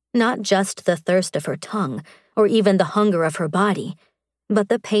 Not just the thirst of her tongue, or even the hunger of her body, but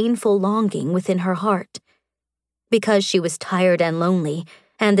the painful longing within her heart. Because she was tired and lonely,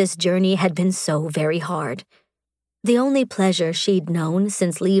 and this journey had been so very hard. The only pleasure she'd known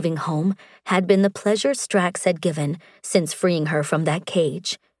since leaving home had been the pleasure Strax had given since freeing her from that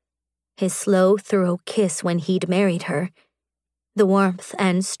cage. His slow, thorough kiss when he'd married her. The warmth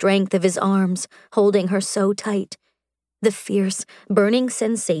and strength of his arms holding her so tight. The fierce, burning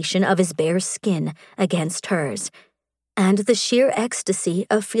sensation of his bare skin against hers, and the sheer ecstasy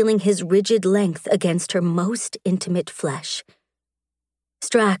of feeling his rigid length against her most intimate flesh.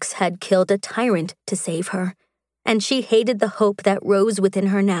 Strax had killed a tyrant to save her, and she hated the hope that rose within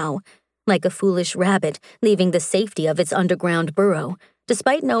her now, like a foolish rabbit leaving the safety of its underground burrow,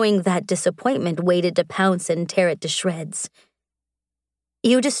 despite knowing that disappointment waited to pounce and tear it to shreds.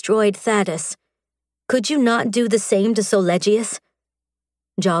 You destroyed Thaddeus. Could you not do the same to Solegius?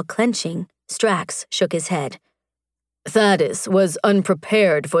 Jaw clenching, Strax shook his head. Thaddeus was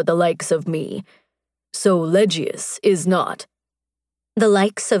unprepared for the likes of me. Solegius is not. The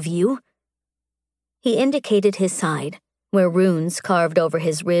likes of you? He indicated his side, where runes carved over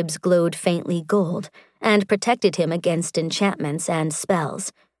his ribs glowed faintly gold and protected him against enchantments and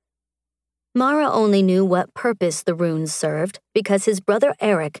spells. Mara only knew what purpose the runes served because his brother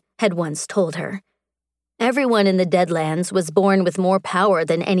Eric had once told her. Everyone in the Deadlands was born with more power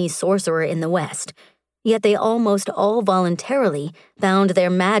than any sorcerer in the West, yet they almost all voluntarily bound their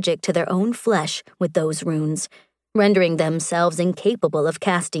magic to their own flesh with those runes, rendering themselves incapable of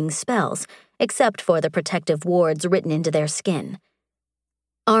casting spells, except for the protective wards written into their skin.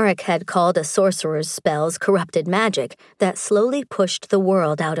 Auric had called a sorcerer's spells corrupted magic that slowly pushed the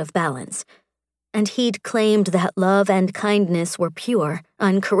world out of balance, and he'd claimed that love and kindness were pure,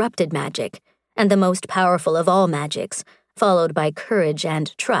 uncorrupted magic, and the most powerful of all magics, followed by courage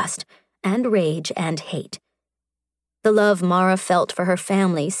and trust, and rage and hate. The love Mara felt for her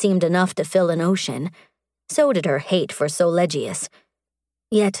family seemed enough to fill an ocean. So did her hate for Solegius.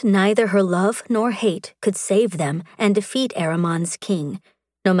 Yet neither her love nor hate could save them and defeat Aramon's king,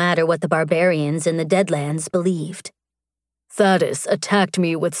 no matter what the barbarians in the Deadlands believed. Thaddeus attacked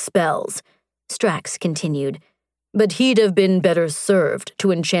me with spells, Strax continued, but he'd have been better served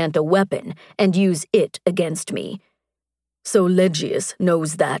to enchant a weapon and use it against me. Solegius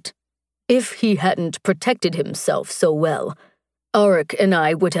knows that. If he hadn't protected himself so well, Auric and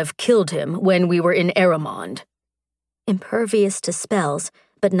I would have killed him when we were in Aramond. Impervious to spells,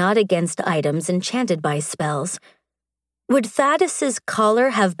 but not against items enchanted by spells. Would Thaddeus's collar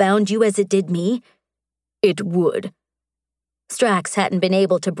have bound you as it did me? It would. Strax hadn't been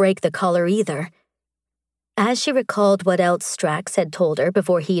able to break the collar either. As she recalled what else Strax had told her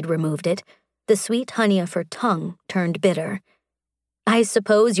before he'd removed it, the sweet honey of her tongue turned bitter. I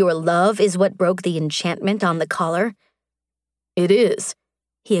suppose your love is what broke the enchantment on the collar? It is,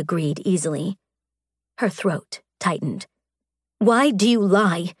 he agreed easily. Her throat tightened. Why do you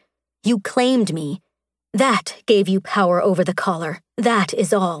lie? You claimed me. That gave you power over the collar. That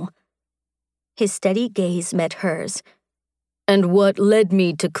is all. His steady gaze met hers. And what led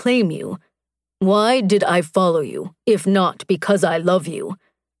me to claim you? Why did I follow you, if not because I love you?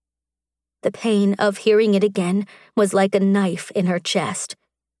 The pain of hearing it again was like a knife in her chest.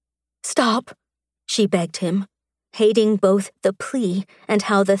 Stop, she begged him, hating both the plea and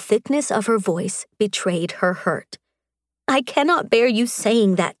how the thickness of her voice betrayed her hurt. I cannot bear you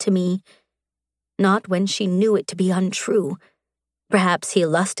saying that to me. Not when she knew it to be untrue. Perhaps he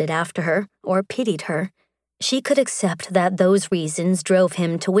lusted after her or pitied her. She could accept that those reasons drove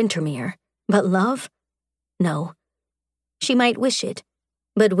him to Wintermere, but love? No. She might wish it,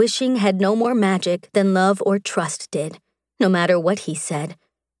 but wishing had no more magic than love or trust did, no matter what he said.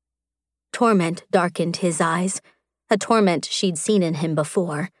 Torment darkened his eyes, a torment she'd seen in him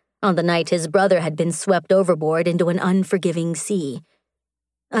before, on the night his brother had been swept overboard into an unforgiving sea.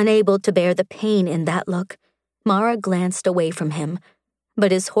 Unable to bear the pain in that look, Mara glanced away from him,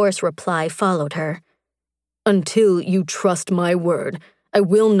 but his hoarse reply followed her. Until you trust my word, I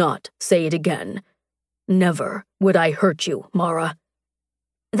will not say it again. Never would I hurt you, Mara.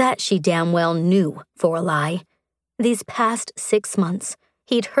 That she damn well knew for a lie. These past 6 months,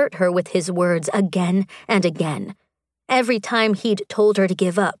 he'd hurt her with his words again and again. Every time he'd told her to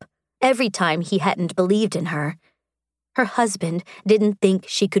give up, every time he hadn't believed in her. Her husband didn't think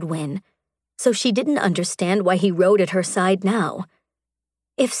she could win, so she didn't understand why he rode at her side now.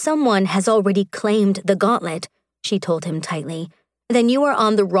 If someone has already claimed the gauntlet, she told him tightly, then you are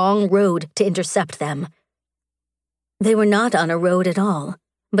on the wrong road to intercept them. They were not on a road at all.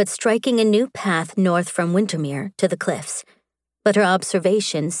 but striking a new path north from Wintermere to the cliffs. But her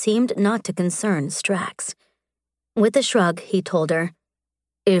observation seemed not to concern Strax. With a shrug, he told her,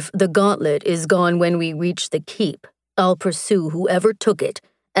 "If the gauntlet is gone when we reach the keep, I'll pursue whoever took it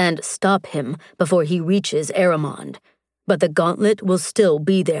and stop him before he reaches Aramond. But the gauntlet will still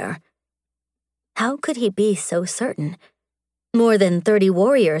be there." How could he be so certain? "More than 30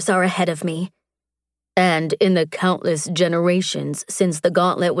 warriors are ahead of me." "And in the countless generations since the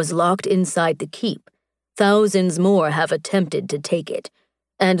gauntlet was locked inside the keep, thousands more have attempted to take it,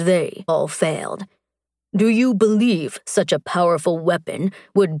 and they all failed. Do you believe such a powerful weapon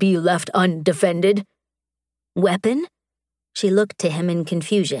would be left undefended?" "Weapon?" She looked to him in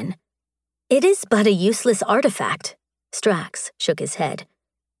confusion. "It is but a useless artifact." Strax shook his head.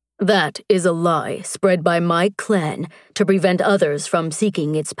 "That is a lie spread by my clan to prevent others from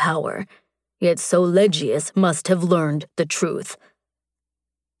seeking its power. Yet Solegius must have learned the truth."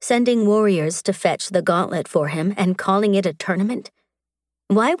 Sending warriors to fetch the gauntlet for him and calling it a tournament?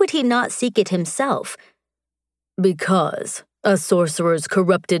 Why would he not seek it himself? "Because a sorcerer's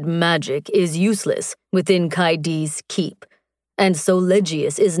corrupted magic is useless within Kaidi's keep, and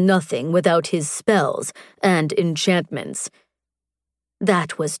Solegius is nothing without his spells and enchantments."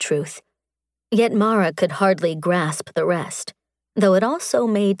 That was truth. Yet Mara could hardly grasp the rest, though it also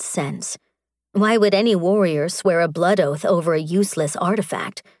made sense. Why would any warrior swear a blood oath over a useless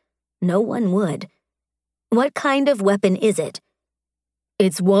artifact? No one would. What kind of weapon is it?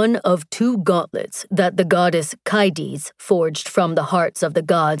 "It's one of 2 gauntlets that the goddess Kaidi's forged from the hearts of the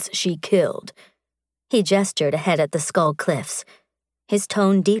gods she killed." He gestured ahead at the Skull Cliffs. His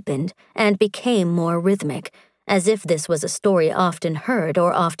tone deepened and became more rhythmic, as if this was a story often heard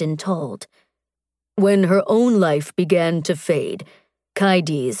or often told. "When her own life began to fade,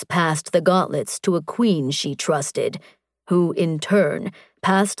 Kaidi's passed the gauntlets to a queen she trusted, who, in turn,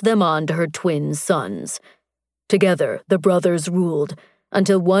 passed them on to her twin sons. Together, the brothers ruled,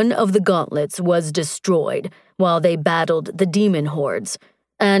 until one of the gauntlets was destroyed while they battled the demon hordes,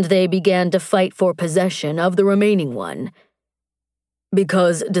 and they began to fight for possession of the remaining one.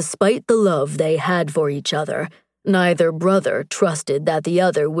 Because despite the love they had for each other, neither brother trusted that the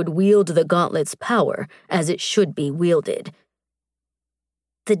other would wield the gauntlet's power as it should be wielded."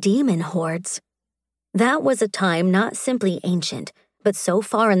 The demon hordes. That was a time not simply ancient, but so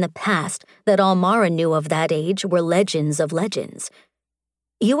far in the past that all Mara knew of that age were legends of legends.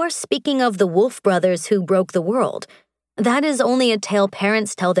 You are speaking of the Wolf brothers who broke the world. That is only a tale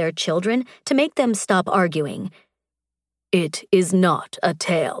parents tell their children to make them stop arguing. "It is not a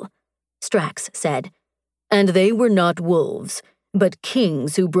tale," Strax said. "And they were not wolves, but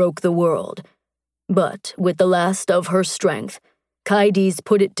kings who broke the world. But with the last of her strength, Kaidi's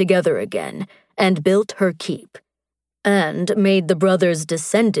put it together again and built her keep, and made the brothers'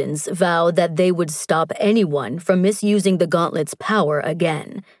 descendants vow that they would stop anyone from misusing the gauntlet's power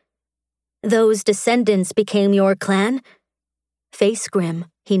again." "Those descendants became your clan?" Face grim,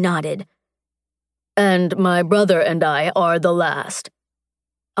 he nodded. "And my brother and I are the last."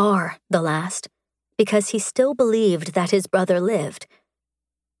 Are the last, because he still believed that his brother lived.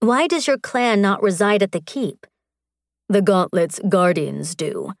 "Why does your clan not reside at the keep?" "The gauntlet's guardians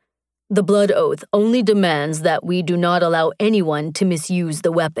do. The blood oath only demands that we do not allow anyone to misuse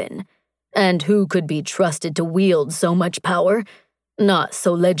the weapon. And who could be trusted to wield so much power? Not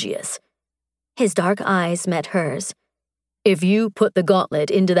Solegius." His dark eyes met hers. "If you put the gauntlet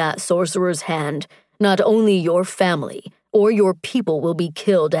into that sorcerer's hand, not only your family or your people will be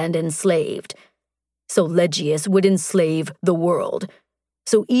killed and enslaved. Solegius would enslave the world.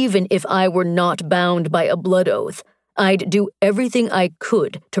 So even if I were not bound by a blood oath, I'd do everything I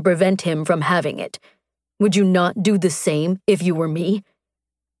could to prevent him from having it. Would you not do the same if you were me?"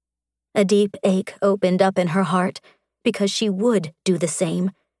 A deep ache opened up in her heart, because she would do the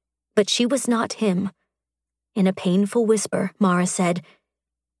same. But she was not him. In a painful whisper, Mara said,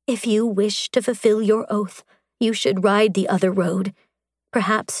 "If you wish to fulfill your oath, you should ride the other road.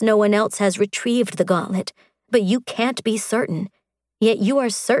 Perhaps no one else has retrieved the gauntlet, but you can't be certain. Yet you are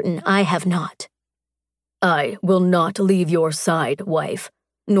certain I have not." "I will not leave your side, wife,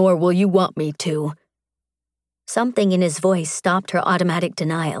 nor will you want me to." Something in his voice stopped her automatic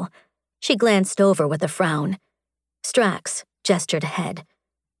denial. She glanced over with a frown. Strax gestured ahead.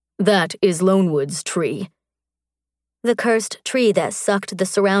 "That is Lonewood's tree." The cursed tree that sucked the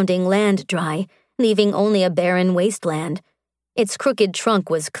surrounding land dry, leaving only a barren wasteland. Its crooked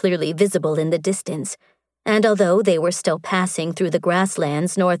trunk was clearly visible in the distance, and although they were still passing through the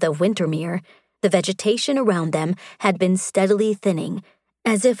grasslands north of Wintermere, the vegetation around them had been steadily thinning,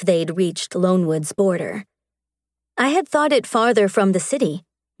 as if they'd reached Lonewood's border. "I had thought it farther from the city,"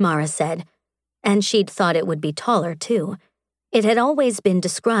 Mara said, and she'd thought it would be taller, too. It had always been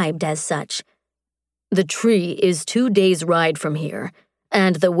described as such. The tree is 2 days' ride from here,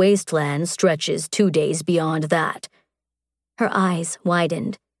 and the wasteland stretches 2 days beyond that. Her eyes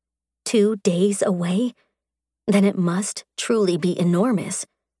widened. 2 days away? Then it must truly be enormous.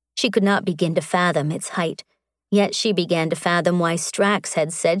 She could not begin to fathom its height, yet she began to fathom why Strax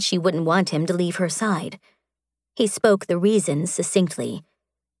had said she wouldn't want him to leave her side. He spoke the reasons succinctly.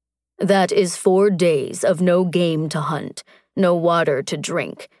 That is 4 days of no game to hunt, no water to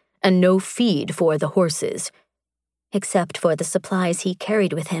drink, and no feed for the horses. Except for the supplies he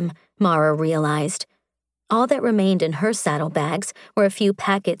carried with him, Mara realized. All that remained in her saddlebags were a few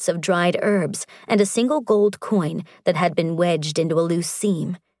packets of dried herbs and a single gold coin that had been wedged into a loose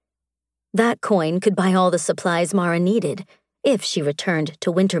seam. That coin could buy all the supplies Mara needed, if she returned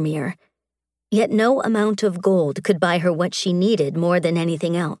to Wintermere. Yet no amount of gold could buy her what she needed more than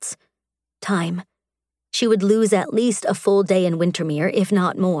anything else. Time. She would lose at least a full day in Wintermere, if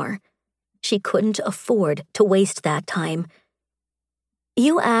not more. She couldn't afford to waste that time.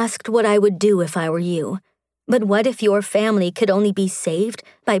 You asked what I would do if I were you, but what if your family could only be saved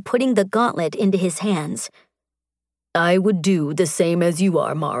by putting the gauntlet into his hands? I would do the same as you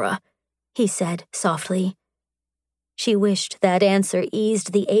are, Mara, he said softly. She wished that answer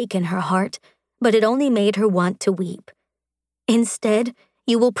eased the ache in her heart, but it only made her want to weep. Instead,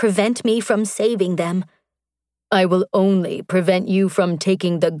 you will prevent me from saving them. I will only prevent you from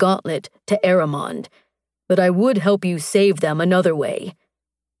taking the gauntlet to Eramond, but I would help you save them another way.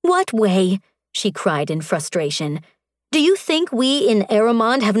 What way? She cried in frustration. Do you think we in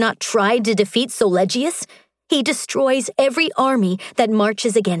Eramond have not tried to defeat Solegius? He destroys every army that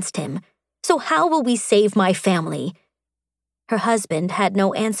marches against him. So how will we save my family? Her husband had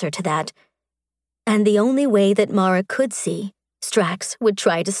no answer to that. And the only way that Mara could see, Strax would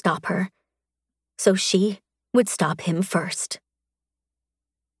try to stop her. So she would stop him first.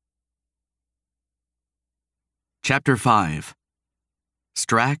 Chapter 5.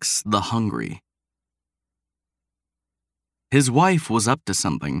 Strax the Hungry. His wife was up to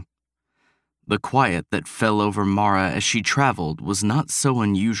something. The quiet that fell over Mara as she traveled was not so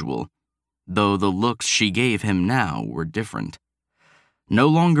unusual, though the looks she gave him now were different. No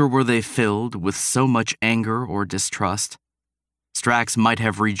longer were they filled with so much anger or distrust. Strax might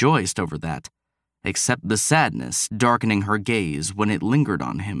have rejoiced over that, except the sadness darkening her gaze when it lingered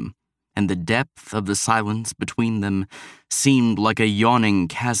on him, and the depth of the silence between them seemed like a yawning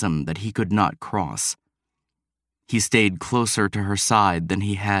chasm that he could not cross. He stayed closer to her side than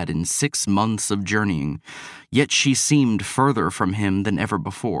he had in 6 months of journeying, yet she seemed further from him than ever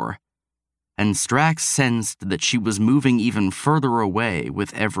before, and Strax sensed that she was moving even further away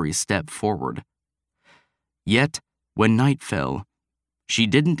with every step forward. Yet, when night fell, she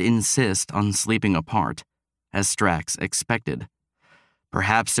didn't insist on sleeping apart, as Strax expected.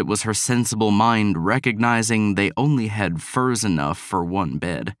 Perhaps it was her sensible mind recognizing they only had furs enough for one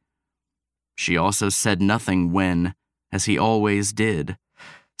bed. She also said nothing when, as he always did,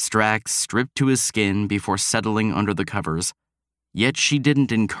 Strax stripped to his skin before settling under the covers, yet she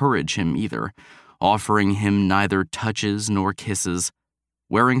didn't encourage him either, offering him neither touches nor kisses.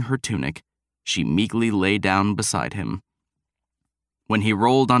 Wearing her tunic, she meekly lay down beside him. When he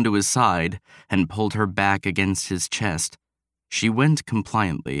rolled onto his side and pulled her back against his chest, she went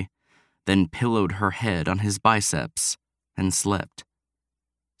compliantly, then pillowed her head on his biceps and slept.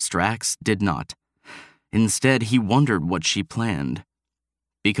 Strax did not. Instead, he wondered what she planned.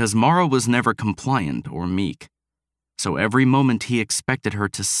 Because Mara was never compliant or meek, so every moment he expected her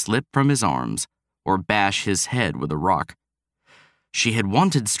to slip from his arms or bash his head with a rock. She had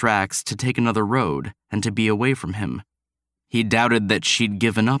wanted Strax to take another road and to be away from him. He doubted that she'd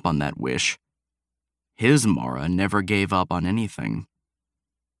given up on that wish. His Mara never gave up on anything.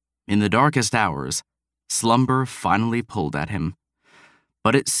 In the darkest hours, slumber finally pulled at him,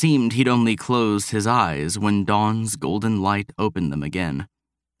 but it seemed he'd only closed his eyes when dawn's golden light opened them again,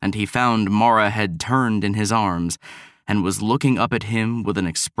 and he found Mara had turned in his arms and was looking up at him with an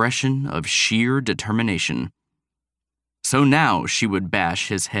expression of sheer determination. So now she would bash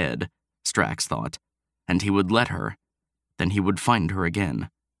his head, Strax thought, and he would let her. Then he would find her again.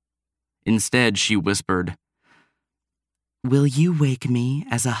 Instead, she whispered, "Will you wake me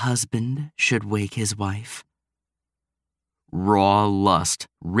as a husband should wake his wife?" Raw lust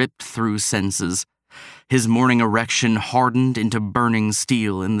ripped through senses. His morning erection hardened into burning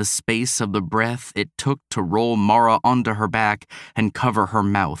steel in the space of the breath it took to roll Mara onto her back and cover her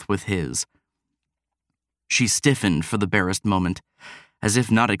mouth with his. She stiffened for the barest moment, as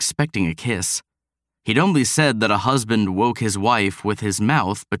if not expecting a kiss. He'd only said that a husband woke his wife with his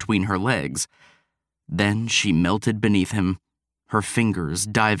mouth between her legs. Then she melted beneath him, her fingers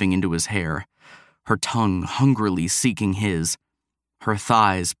diving into his hair, her tongue hungrily seeking his, her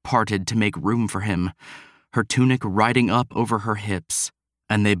thighs parted to make room for him, her tunic riding up over her hips,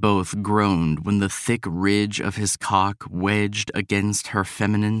 and they both groaned when the thick ridge of his cock wedged against her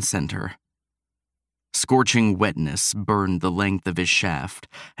feminine center. Scorching wetness burned the length of his shaft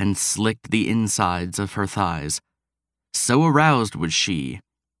and slicked the insides of her thighs. So aroused was she,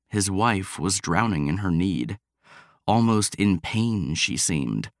 his wife was drowning in her need. Almost in pain she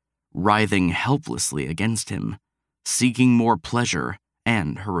seemed, writhing helplessly against him, seeking more pleasure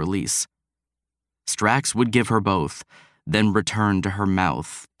and her release. Strax would give her both, then return to her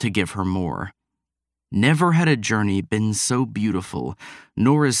mouth to give her more. Never had a journey been so beautiful,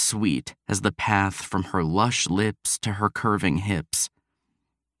 nor as sweet as the path from her lush lips to her curving hips.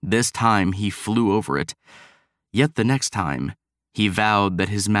 This time he flew over it, yet the next time he vowed that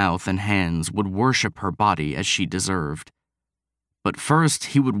his mouth and hands would worship her body as she deserved. But first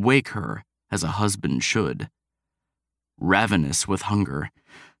he would wake her as a husband should. Ravenous with hunger,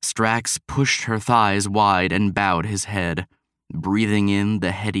 Strax pushed her thighs wide and bowed his head, breathing in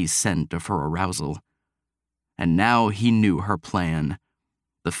the heady scent of her arousal. And now he knew her plan.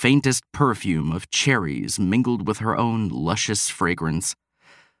 The faintest perfume of cherries mingled with her own luscious fragrance.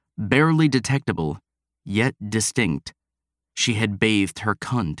 Barely detectable, yet distinct, she had bathed her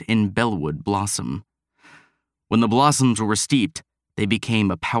cunt in bellwood blossom. When the blossoms were steeped, they became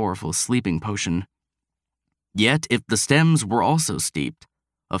a powerful sleeping potion. Yet if the stems were also steeped,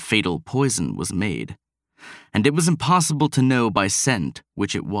 a fatal poison was made, and it was impossible to know by scent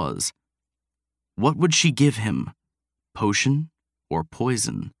which it was. What would she give him? Potion or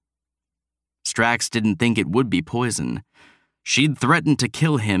poison? Strax didn't think it would be poison. She'd threatened to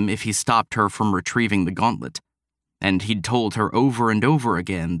kill him if he stopped her from retrieving the gauntlet, and he'd told her over and over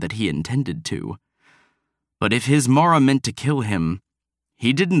again that he intended to. But if his Mara meant to kill him,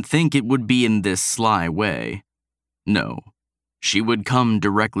 he didn't think it would be in this sly way. No, she would come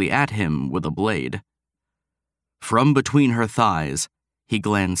directly at him with a blade. From between her thighs, he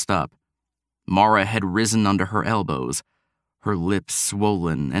glanced up. Mara had risen under her elbows, her lips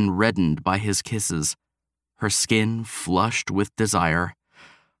swollen and reddened by his kisses, her skin flushed with desire,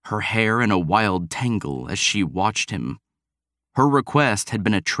 her hair in a wild tangle as she watched him. Her request had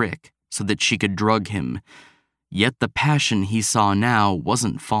been a trick so that she could drug him, yet the passion he saw now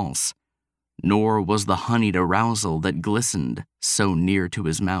wasn't false, nor was the honeyed arousal that glistened so near to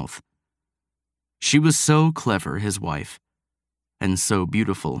his mouth. She was so clever, his wife, and so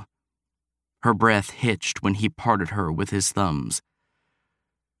beautiful. Her breath hitched when he parted her with his thumbs.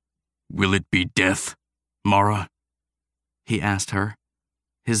 "Will it be death, Mara?" he asked her,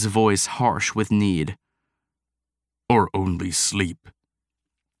 his voice harsh with need. "Or only sleep?"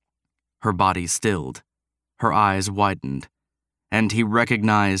 Her body stilled, her eyes widened, and he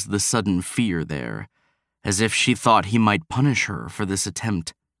recognized the sudden fear there, as if she thought he might punish her for this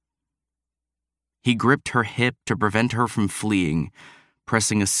attempt. He gripped her hip to prevent her from fleeing,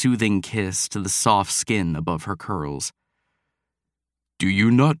 pressing a soothing kiss to the soft skin above her curls. "Do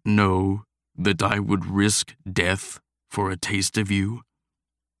you not know that I would risk death for a taste of you?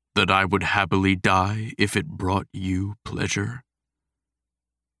 That I would happily die if it brought you pleasure?"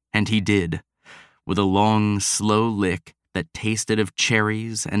 And he did, with a long, slow lick that tasted of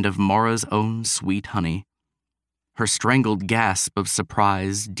cherries and of Mara's own sweet honey. Her strangled gasp of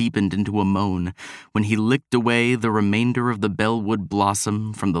surprise deepened into a moan when he licked away the remainder of the bellwood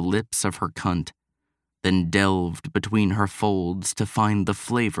blossom from the lips of her cunt, then delved between her folds to find the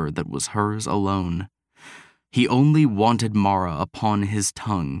flavor that was hers alone. He only wanted Mara upon his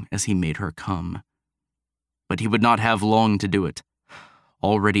tongue as he made her come. But he would not have long to do it.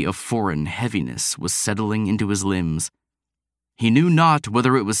 Already a foreign heaviness was settling into his limbs. He knew not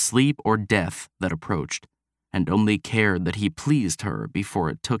whether it was sleep or death that approached, and only cared that he pleased her before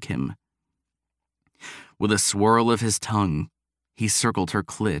it took him. With a swirl of his tongue, he circled her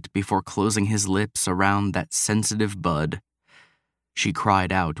clit before closing his lips around that sensitive bud. She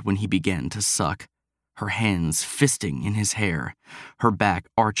cried out when he began to suck, her hands fisting in his hair, her back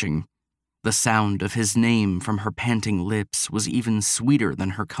arching. The sound of his name from her panting lips was even sweeter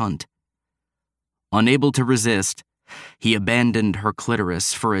than her cunt. Unable to resist, he abandoned her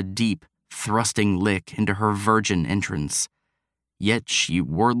clitoris for a deep, thrusting lick into her virgin entrance. Yet she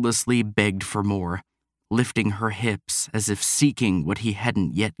wordlessly begged for more, lifting her hips as if seeking what he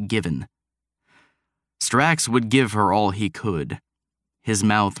hadn't yet given. Strax would give her all he could. His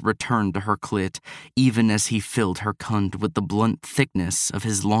mouth returned to her clit, even as he filled her cunt with the blunt thickness of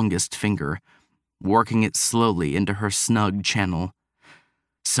his longest finger, working it slowly into her snug channel.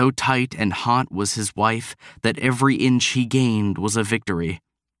 So tight and hot was his wife that every inch he gained was a victory,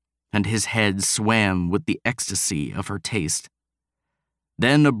 and his head swam with the ecstasy of her taste.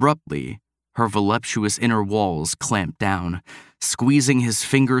 Then abruptly, her voluptuous inner walls clamped down, squeezing his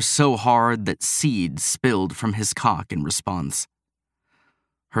fingers so hard that seed spilled from his cock in response.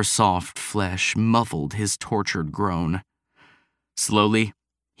 Her soft flesh muffled his tortured groan. Slowly,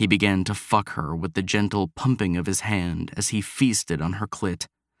 he began to fuck her with the gentle pumping of his hand as he feasted on her clit.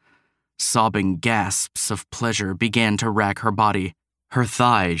 Sobbing gasps of pleasure began to rack her body. Her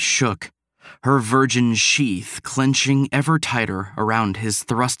thighs shook, her virgin sheath clenching ever tighter around his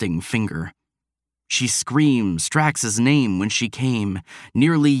thrusting finger. She screamed Strax's name when she came,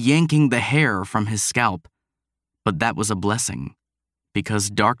 nearly yanking the hair from his scalp. But that was a blessing, because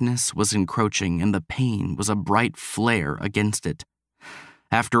darkness was encroaching and the pain was a bright flare against it.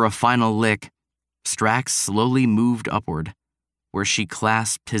 After a final lick, Strax slowly moved upward, where she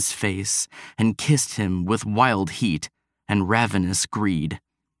clasped his face and kissed him with wild heat and ravenous greed.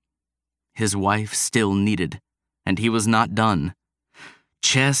 His wife still needed, and he was not done.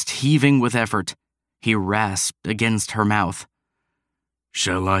 Chest heaving with effort, he rasped against her mouth.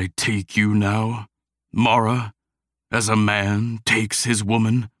 "Shall I take you now, Mara, as a man takes his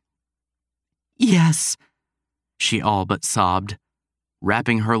woman?" "Yes," she all but sobbed,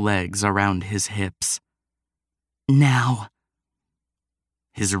 wrapping her legs around his hips. "Now."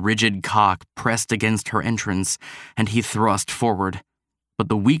 His rigid cock pressed against her entrance, and he thrust forward, but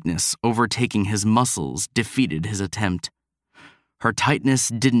the weakness overtaking his muscles defeated his attempt. Her tightness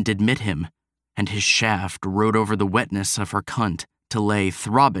didn't admit him, and his shaft rode over the wetness of her cunt to lay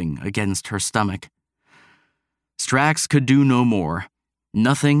throbbing against her stomach. Strax could do no more,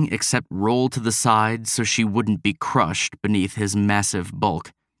 nothing except roll to the side so she wouldn't be crushed beneath his massive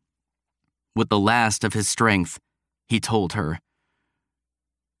bulk. With the last of his strength, he told her,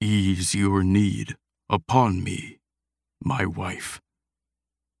 "Ease your need upon me, my wife."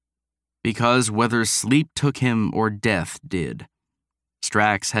 Because whether sleep took him or death did,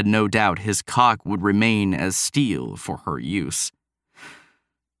 Strax had no doubt his cock would remain as steel for her use.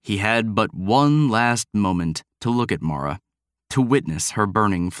 He had but one last moment to look at Mara, to witness her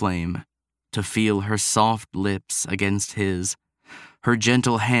burning flame, to feel her soft lips against his, her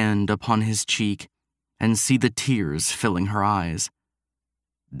gentle hand upon his cheek, and see the tears filling her eyes.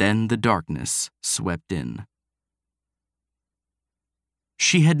 Then the darkness swept in.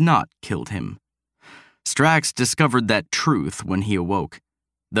 She had not killed him. Strax discovered that truth when he awoke,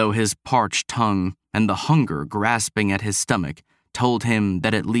 though his parched tongue and the hunger grasping at his stomach told him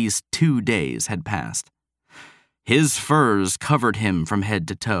that at least 2 days had passed. His furs covered him from head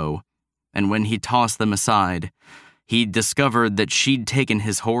to toe, and when he tossed them aside, he discovered that she'd taken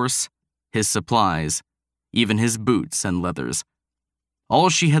his horse, his supplies, even his boots and leathers. All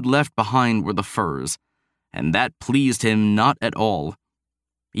she had left behind were the furs, and that pleased him not at all.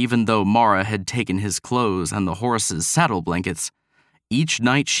 Even though Mara had taken his clothes and the horse's saddle blankets, each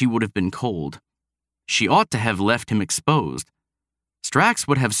night she would have been cold. She ought to have left him exposed. Strax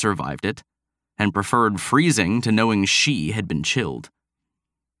would have survived it, and preferred freezing to knowing she had been chilled.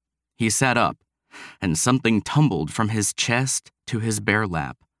 He sat up, and something tumbled from his chest to his bare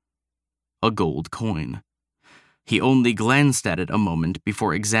lap. A gold coin. He only glanced at it a moment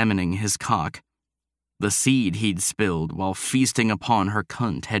before examining his cock. The seed he'd spilled while feasting upon her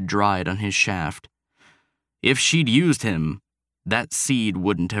cunt had dried on his shaft. If she'd used him, that seed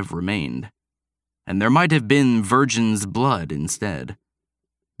wouldn't have remained, and there might have been virgin's blood instead.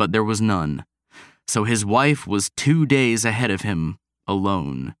 But there was none, so his wife was 2 days ahead of him,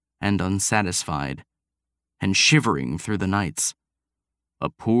 alone and unsatisfied, and shivering through the nights. A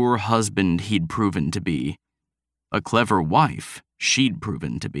poor husband he'd proven to be. A clever wife she'd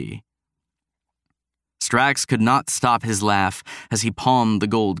proven to be. Strax could not stop his laugh as he palmed the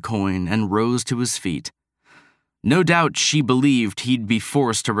gold coin and rose to his feet. No doubt she believed he'd be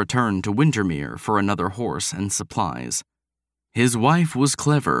forced to return to Wintermere for another horse and supplies. His wife was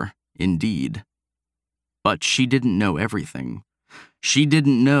clever, indeed. But she didn't know everything. She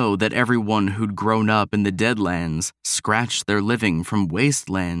didn't know that everyone who'd grown up in the Deadlands scratched their living from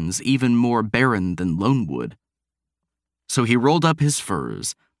wastelands even more barren than Lonewood. So he rolled up his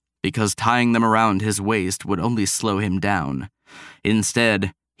furs, because tying them around his waist would only slow him down.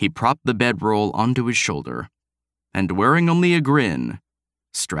 Instead, he propped the bedroll onto his shoulder, and wearing only a grin,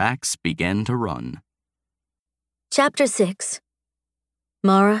 Strax began to run. Chapter 6.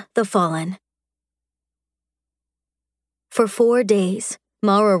 Mara the Fallen. For 4 days,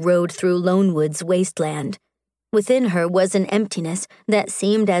 Mara rode through Lonewood's wasteland. Within her was an emptiness that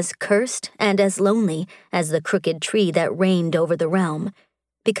seemed as cursed and as lonely as the crooked tree that reigned over the realm,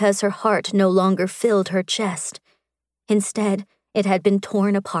 because her heart no longer filled her chest. Instead, it had been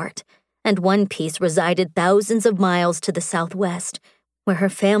torn apart, and one piece resided thousands of miles to the southwest, where her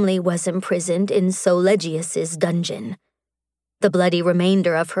family was imprisoned in Solegius's dungeon. The bloody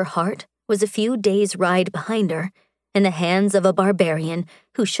remainder of her heart was a few days' ride behind her, in the hands of a barbarian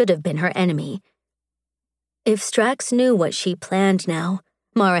who should have been her enemy. If Strax knew what she planned now,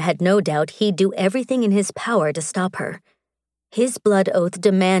 Mara had no doubt he'd do everything in his power to stop her. His blood oath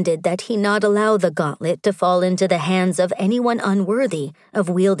demanded that he not allow the gauntlet to fall into the hands of anyone unworthy of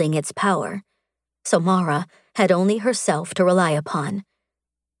wielding its power, so Mara had only herself to rely upon.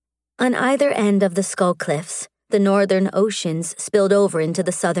 On either end of the Skull Cliffs, the northern oceans spilled over into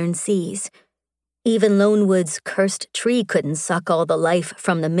the southern seas. Even Lonewood's cursed tree couldn't suck all the life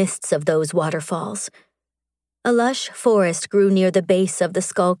from the mists of those waterfalls. A lush forest grew near the base of the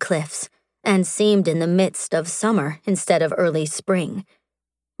Skull Cliffs and seemed in the midst of summer instead of early spring.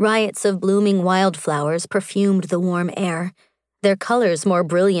 Riots of blooming wildflowers perfumed the warm air, their colors more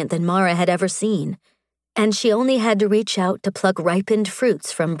brilliant than Mara had ever seen, and she only had to reach out to pluck ripened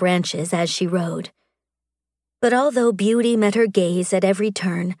fruits from branches as she rode. But although beauty met her gaze at every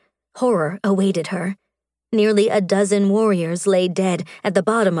turn, horror awaited her. Nearly a dozen warriors lay dead at the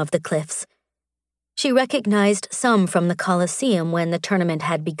bottom of the cliffs. She recognized some from the Colosseum when the tournament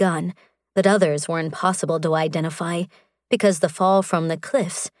had begun, but others were impossible to identify because the fall from the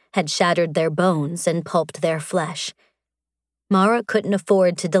cliffs had shattered their bones and pulped their flesh. Mara couldn't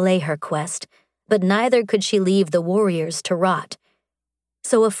afford to delay her quest, but neither could she leave the warriors to rot.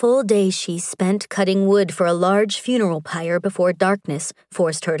 So a full day she spent cutting wood for a large funeral pyre before darkness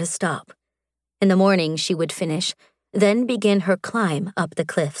forced her to stop. In the morning she would finish, then begin her climb up the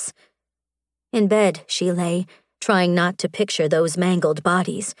cliffs. In bed she lay, trying not to picture those mangled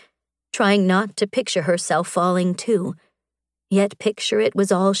bodies, trying not to picture herself falling too. Yet picture it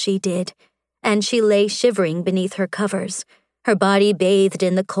was all she did, and she lay shivering beneath her covers, her body bathed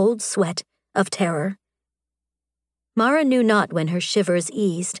in the cold sweat of terror. Mara knew not when her shivers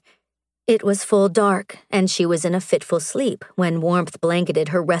eased. It was full dark, and she was in a fitful sleep when warmth blanketed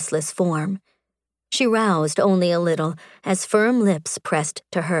her restless form. She roused only a little as firm lips pressed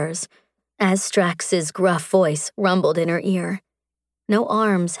to hers, as Strax's gruff voice rumbled in her ear. No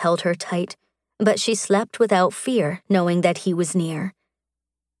arms held her tight, but she slept without fear, knowing that he was near.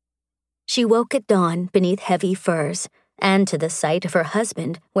 She woke at dawn beneath heavy furs, and to the sight of her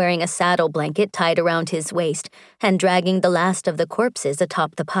husband wearing a saddle blanket tied around his waist and dragging the last of the corpses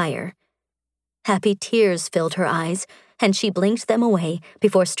atop the pyre. Happy tears filled her eyes, and she blinked them away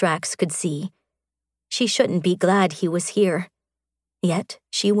before Strax could see. She shouldn't be glad he was here. Yet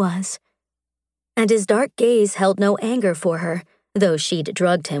she was. And his dark gaze held no anger for her, though she'd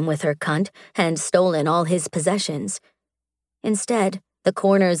drugged him with her cunt and stolen all his possessions. Instead, the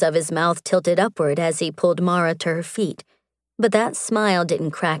corners of his mouth tilted upward as he pulled Mara to her feet, but that smile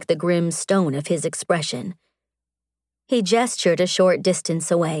didn't crack the grim stone of his expression. He gestured a short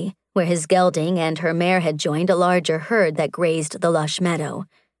distance away, where his gelding and her mare had joined a larger herd that grazed the lush meadow.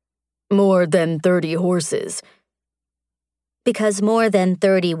 "More than 30 horses." Because more than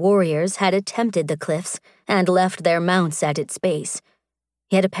 30 warriors had attempted the cliffs and left their mounts at its base.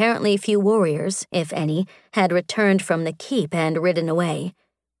 Yet apparently few warriors, if any, had returned from the keep and ridden away.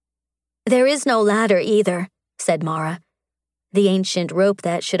 "There is no ladder either," said Mara. The ancient rope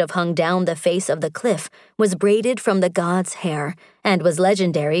that should have hung down the face of the cliff was braided from the god's hair and was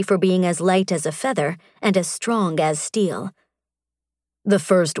legendary for being as light as a feather and as strong as steel. "The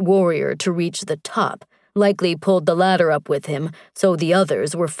first warrior to reach the top likely pulled the ladder up with him, so the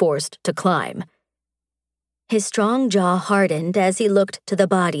others were forced to climb." His strong jaw hardened as he looked to the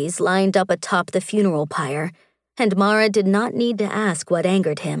bodies lined up atop the funeral pyre, and Mara did not need to ask what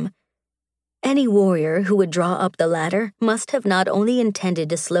angered him. Any warrior who would draw up the ladder must have not only intended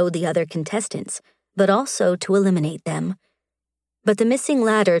to slow the other contestants, but also to eliminate them. But the missing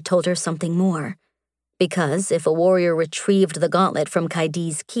ladder told her something more, because if a warrior retrieved the gauntlet from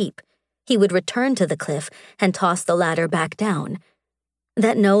Kaidi's keep, he would return to the cliff and toss the ladder back down.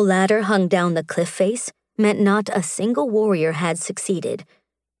 That no ladder hung down the cliff face meant not a single warrior had succeeded.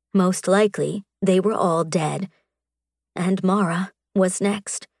 Most likely, they were all dead. And Mara was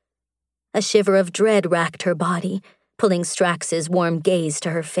next. A shiver of dread racked her body, pulling Strax's warm gaze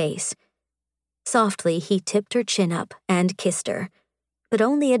to her face. Softly, he tipped her chin up and kissed her, but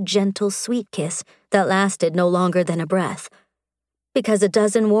only a gentle, sweet kiss that lasted no longer than a breath. Because a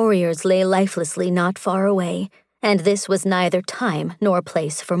dozen warriors lay lifelessly not far away, and this was neither time nor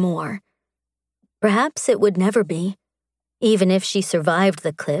place for more. Perhaps it would never be. Even if she survived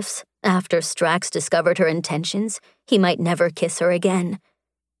the cliffs, after Strax discovered her intentions, he might never kiss her again.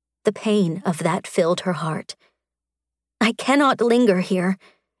 The pain of that filled her heart. I cannot linger here.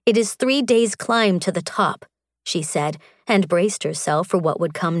 It is 3 days' climb to the top, she said, and braced herself for what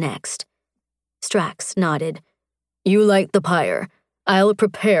would come next. Strax nodded. You light the pyre. I'll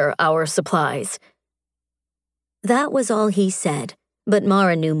prepare our supplies. That was all he said, but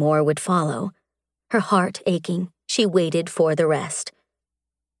Mara knew more would follow. Her heart aching, she waited for the rest.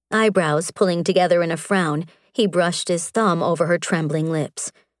 Eyebrows pulling together in a frown, he brushed his thumb over her trembling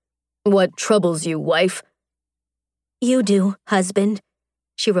lips. What troubles you, wife? You do, husband,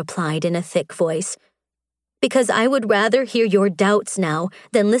 she replied in a thick voice. Because I would rather hear your doubts now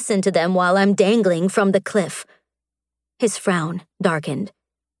than listen to them while I'm dangling from the cliff. His frown darkened.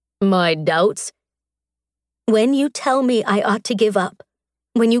 My doubts? When you tell me I ought to give up,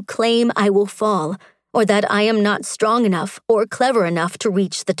 when you claim I will fall, or that I am not strong enough or clever enough to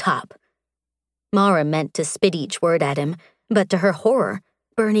reach the top. Mara meant to spit each word at him, but to her horror,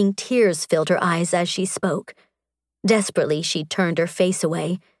 burning tears filled her eyes as she spoke. Desperately, she turned her face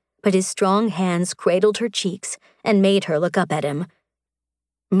away, but his strong hands cradled her cheeks and made her look up at him.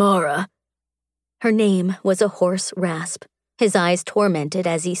 Mara. Her name was a hoarse rasp, his eyes tormented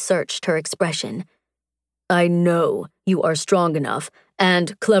as he searched her expression. I know you are strong enough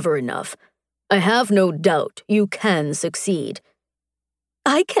and clever enough. I have no doubt you can succeed.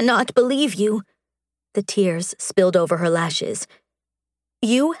 I cannot believe you. The tears spilled over her lashes.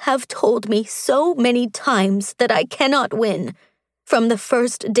 You have told me so many times that I cannot win. From the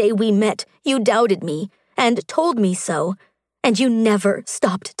first day we met, you doubted me and told me so, and you never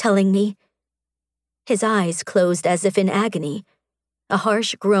stopped telling me. His eyes closed as if in agony. A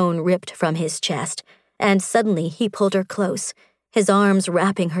harsh groan ripped from his chest, and suddenly he pulled her close, his arms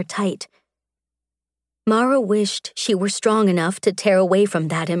wrapping her tight. Mara wished she were strong enough to tear away from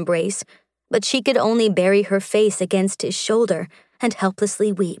that embrace, but she could only bury her face against his shoulder and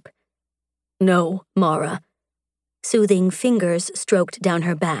helplessly weep. No, Mara. Soothing fingers stroked down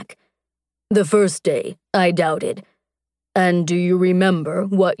her back. The first day, I doubted. And do you remember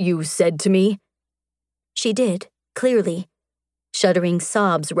what you said to me? She did, clearly. Shuddering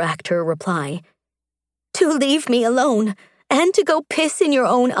sobs racked her reply. To leave me alone, and to go piss in your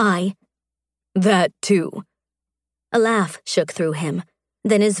own eye. That too. A laugh shook through him.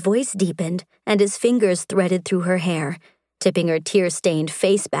 Then his voice deepened, and his fingers threaded through her hair, tipping her tear-stained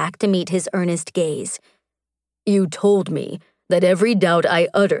face back to meet his earnest gaze. You told me that every doubt I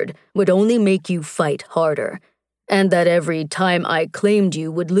uttered would only make you fight harder, and that every time I claimed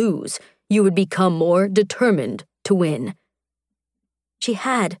you would lose, you would become more determined to win. She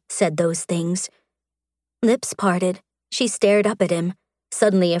had said those things. Lips parted, she stared up at him,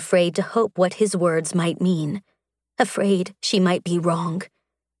 suddenly afraid to hope what his words might mean. Afraid she might be wrong.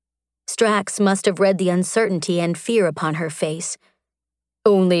 Strax must have read the uncertainty and fear upon her face.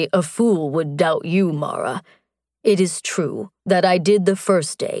 Only a fool would doubt you, Mara. It is true that I did the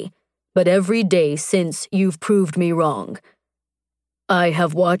first day, but every day since you've proved me wrong. I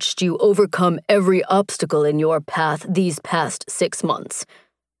have watched you overcome every obstacle in your path these past 6 months.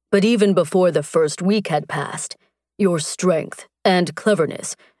 But even before the first week had passed, your strength and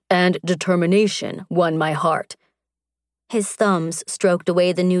cleverness and determination won my heart. His thumbs stroked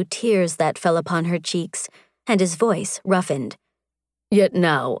away the new tears that fell upon her cheeks, and his voice roughened. Yet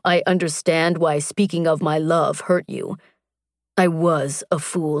now I understand why speaking of my love hurt you. I was a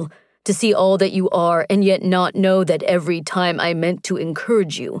fool to see all that you are and yet not know that every time I meant to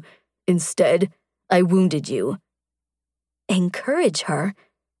encourage you, instead, I wounded you. Encourage her?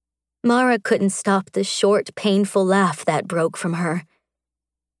 Mara couldn't stop the short, painful laugh that broke from her.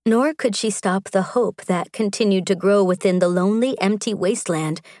 Nor could she stop the hope that continued to grow within the lonely, empty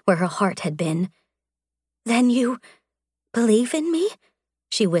wasteland where her heart had been. Then you believe in me?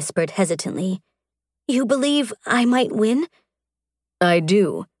 She whispered hesitantly. You believe I might win? I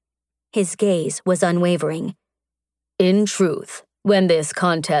do. His gaze was unwavering. In truth, when this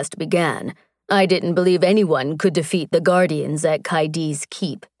contest began, I didn't believe anyone could defeat the Guardians at Kaidi's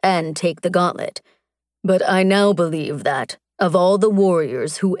Keep and take the gauntlet. But I now believe that, of all the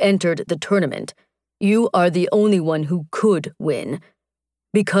warriors who entered the tournament, you are the only one who could win,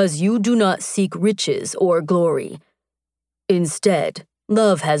 because you do not seek riches or glory. Instead,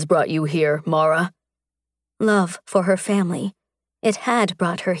 love has brought you here, Mara. Love for her family. It had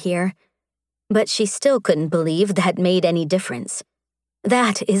brought her here, but she still couldn't believe that made any difference.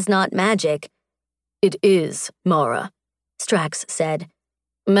 That is not magic. It is, Mara, Strax said.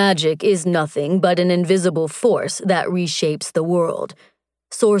 Magic is nothing but an invisible force that reshapes the world.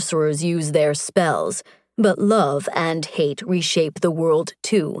 Sorcerers use their spells, but love and hate reshape the world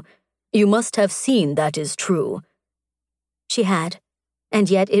too. You must have seen that is true." She had, and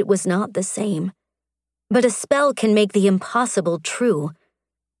yet it was not the same. But a spell can make the impossible true.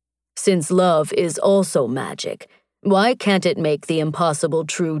 "Since love is also magic, why can't it make the impossible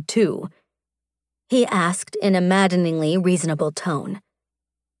true too?" He asked in a maddeningly reasonable tone.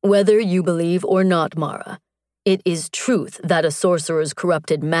 "Whether you believe or not, Mara, it is truth that a sorcerer's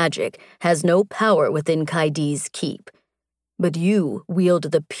corrupted magic has no power within Kaidi's keep. But you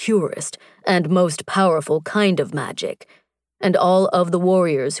wield the purest and most powerful kind of magic, and all of the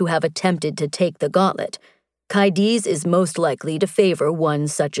warriors who have attempted to take the gauntlet, Kaidi's is most likely to favor one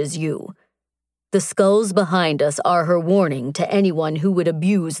such as you. The skulls behind us are her warning to anyone who would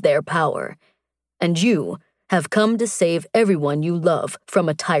abuse their power, and you have come to save everyone you love from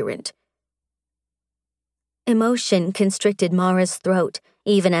a tyrant." Emotion constricted Mara's throat,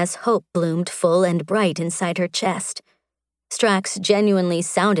 even as hope bloomed full and bright inside her chest. Strax genuinely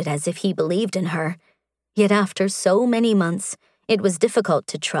sounded as if he believed in her. Yet after so many months, it was difficult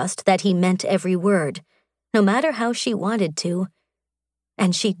to trust that he meant every word, no matter how she wanted to.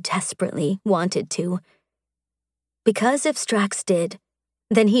 And she desperately wanted to. Because if Strax did,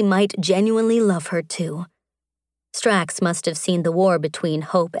 then he might genuinely love her too. Strax must have seen the war between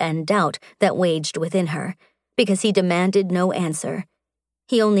hope and doubt that waged within her, because he demanded no answer.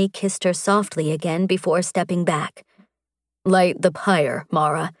 He only kissed her softly again before stepping back. "Light the pyre,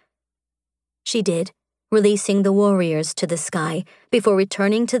 Mara." She did, releasing the warriors to the sky before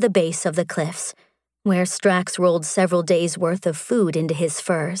returning to the base of the cliffs, where Strax rolled several days' worth of food into his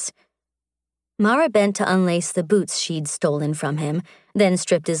furs. Mara bent to unlace the boots she'd stolen from him, then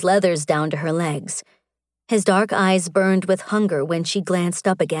stripped his leathers down to her legs. His dark eyes burned with hunger when she glanced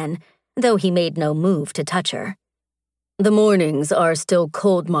up again, though he made no move to touch her. "The mornings are still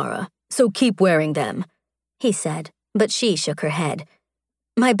cold, Mara, so keep wearing them," he said, but she shook her head.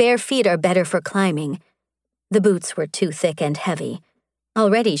 "My bare feet are better for climbing." The boots were too thick and heavy.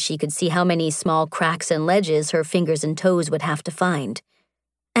 Already she could see how many small cracks and ledges her fingers and toes would have to find.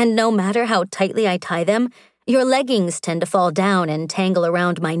 "And no matter how tightly I tie them, your leggings tend to fall down and tangle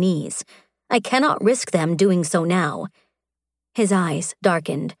around my knees. I cannot risk them doing so now." His eyes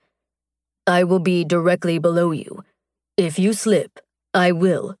darkened. "I will be directly below you. If you slip, I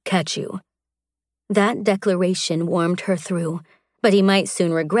will catch you." That declaration warmed her through, but he might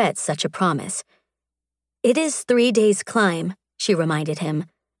soon regret such a promise. "It is 3 days' climb," she reminded him,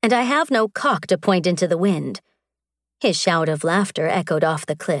 "and I have no cock to point into the wind." His shout of laughter echoed off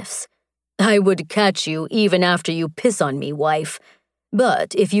the cliffs. "I would catch you even after you piss on me, wife.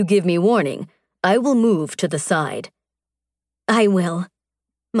 But if you give me warning, I will move to the side." "I will,"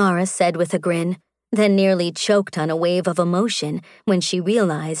 Mara said with a grin, then nearly choked on a wave of emotion when she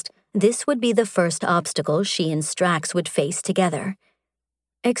realized this would be the first obstacle she and Strax would face together.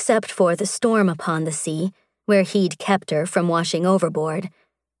 Except for the storm upon the sea, where he'd kept her from washing overboard,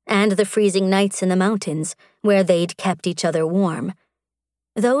 and the freezing nights in the mountains, where they'd kept each other warm.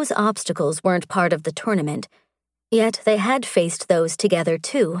 Those obstacles weren't part of the tournament, yet they had faced those together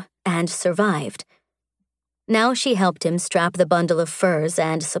too, and survived. Now she helped him strap the bundle of furs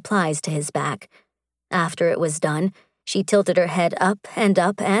and supplies to his back. After it was done, she tilted her head up and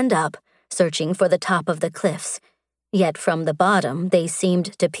up and up, searching for the top of the cliffs, yet from the bottom they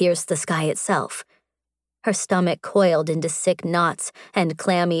seemed to pierce the sky itself. Her stomach coiled into sick knots, and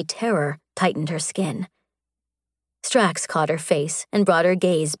clammy terror tightened her skin. Strax caught her face and brought her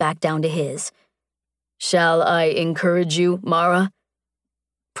gaze back down to his. "Shall I encourage you, Mara?"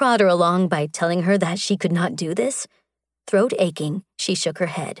 Prod her along by telling her that she could not do this? Throat aching, she shook her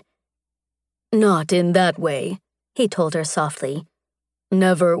head. "Not in that way," he told her softly.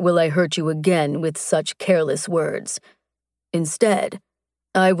 "Never will I hurt you again with such careless words. Instead,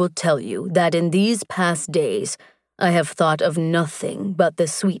 I will tell you that in these past days, I have thought of nothing but the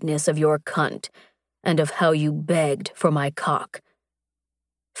sweetness of your cunt, and of how you begged for my cock."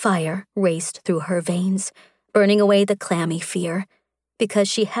 Fire raced through her veins, burning away the clammy fear, because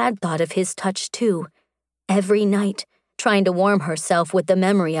she had thought of his touch too, every night, trying to warm herself with the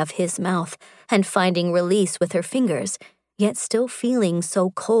memory of his mouth and finding release with her fingers, yet still feeling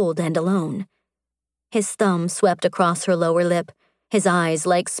so cold and alone. His thumb swept across her lower lip, his eyes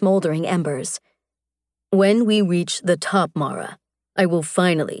like smoldering embers. "When we reach the top, Mara, I will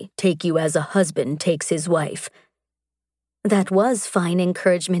finally take you as a husband takes his wife." That was fine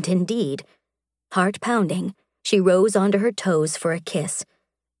encouragement indeed. Heart pounding, she rose onto her toes for a kiss,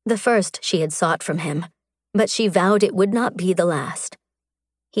 the first she had sought from him, but she vowed it would not be the last.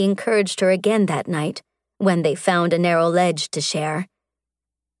 He encouraged her again that night, when they found a narrow ledge to share.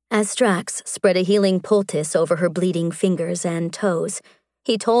 As Strax spread a healing poultice over her bleeding fingers and toes,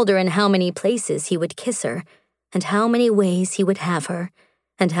 he told her in how many places he would kiss her, and how many ways he would have her,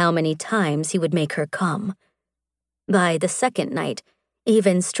 and how many times he would make her come. By the second night,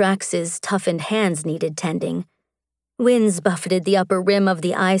 even Strax's toughened hands needed tending. Winds buffeted the upper rim of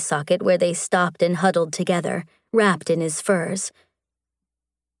the eye socket where they stopped and huddled together, wrapped in his furs.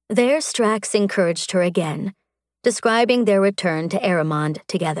 There Strax encouraged her again, describing their return to Aramond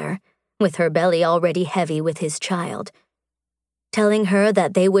together, with her belly already heavy with his child, telling her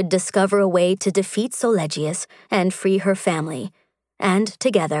that they would discover a way to defeat Solegius and free her family, and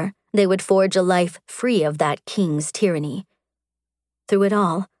together they would forge a life free of that king's tyranny. Through it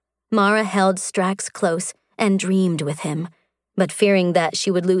all, Mara held Strax close and dreamed with him, but fearing that she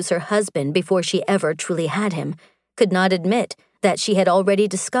would lose her husband before she ever truly had him, could not admit that she had already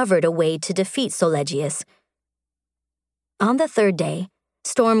discovered a way to defeat Solegius. On the third day,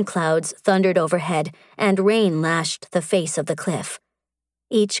 storm clouds thundered overhead and rain lashed the face of the cliff.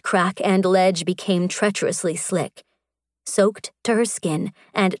 Each crack and ledge became treacherously slick. Soaked to her skin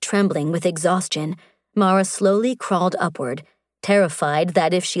and trembling with exhaustion, Mara slowly crawled upward, terrified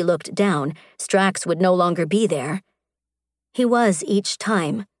that if she looked down, Strax would no longer be there. He was each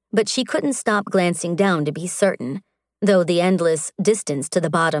time, but she couldn't stop glancing down to be certain, though the endless distance to the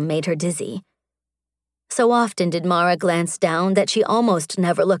bottom made her dizzy. So often did Mara glance down that she almost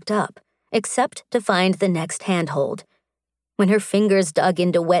never looked up, except to find the next handhold. When her fingers dug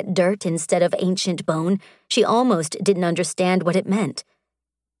into wet dirt instead of ancient bone, she almost didn't understand what it meant.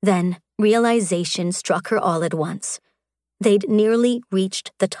 Then realization struck her all at once. They'd nearly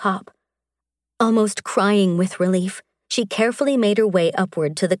reached the top. Almost crying with relief, she carefully made her way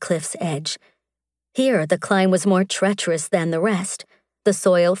upward to the cliff's edge. Here the climb was more treacherous than the rest, the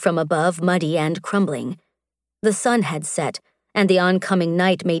soil from above muddy and crumbling. The sun had set, and the oncoming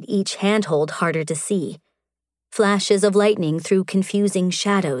night made each handhold harder to see. Flashes of lightning threw confusing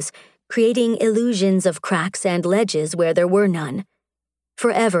shadows, creating illusions of cracks and ledges where there were none.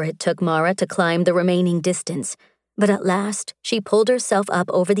 Forever it took Mara to climb the remaining distance, but at last she pulled herself up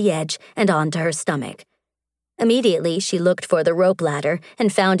over the edge and onto her stomach. Immediately she looked for the rope ladder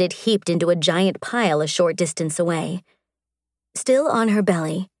and found it heaped into a giant pile a short distance away. Still on her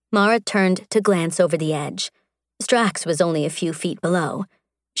belly, Mara turned to glance over the edge. Strax was only a few feet below.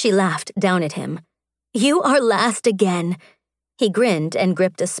 She laughed down at him. "You are last again." He grinned and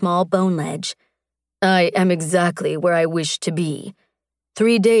gripped a small bone ledge. "I am exactly where I wish to be.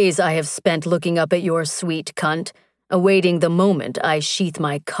 3 days I have spent looking up at your sweet cunt, awaiting the moment I sheath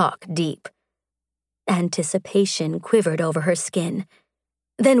my cock deep." Anticipation quivered over her skin.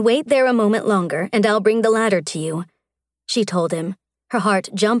 "Then wait there a moment longer, and I'll bring the ladder to you," she told him, her heart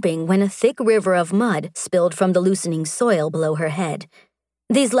jumping when a thick river of mud spilled from the loosening soil below her head.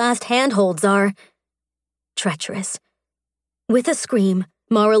 "These last handholds are treacherous." With a scream,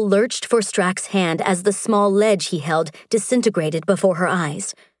 Mara lurched for Strax's hand as the small ledge he held disintegrated before her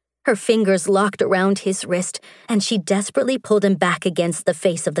eyes. Her fingers locked around his wrist, and she desperately pulled him back against the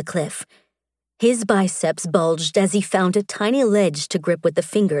face of the cliff. His biceps bulged as he found a tiny ledge to grip with the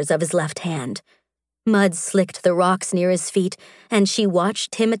fingers of his left hand. Mud slicked the rocks near his feet, and she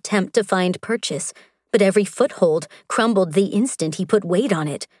watched him attempt to find purchase, but every foothold crumbled the instant he put weight on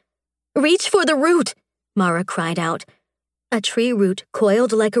it. "Reach for the root!" Mara cried out. A tree root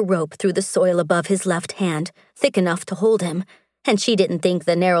coiled like a rope through the soil above his left hand, thick enough to hold him, and she didn't think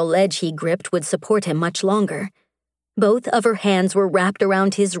the narrow ledge he gripped would support him much longer. Both of her hands were wrapped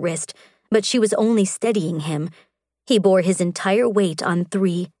around his wrist, but she was only steadying him. He bore his entire weight on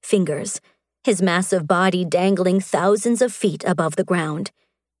 3 fingers, his massive body dangling thousands of feet above the ground.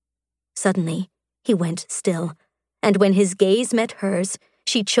 Suddenly, he went still, and when his gaze met hers,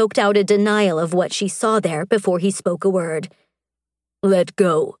 she choked out a denial of what she saw there before he spoke a word. "Let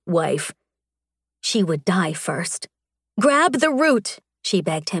go, wife." She would die first. "Grab the root," she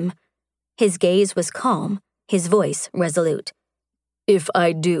begged him. His gaze was calm, his voice resolute. "If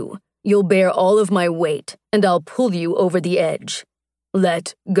I do, you'll bear all of my weight, and I'll pull you over the edge.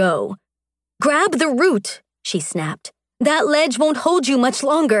 Let go." "Grab the root," she snapped. "That ledge won't hold you much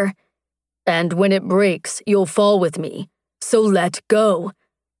longer." "And when it breaks, you'll fall with me. So let go."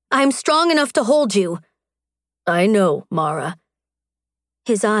 "I'm strong enough to hold you." "I know, Mara."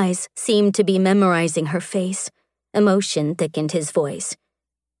 His eyes seemed to be memorizing her face. Emotion thickened his voice.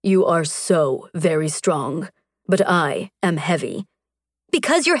 "You are so very strong, but I am heavy."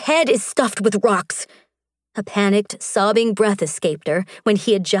 "Because your head is stuffed with rocks." A panicked, sobbing breath escaped her when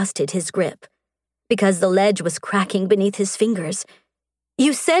he adjusted his grip. Because the ledge was cracking beneath his fingers.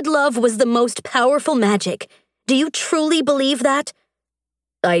 "You said love was the most powerful magic. Do you truly believe that?"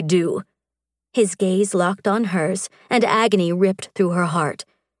 I do. His gaze locked on hers, and agony ripped through her heart,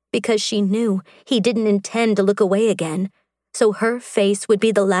 because she knew he didn't intend to look away again, so her face would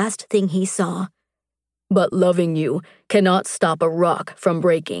be the last thing he saw. But loving you cannot stop a rock from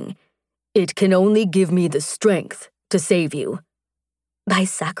breaking. It can only give me the strength to save you. By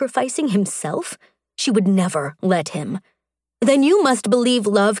sacrificing himself? She would never let him. Then you must believe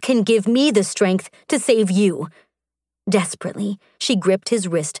love can give me the strength to save you. Desperately, she gripped his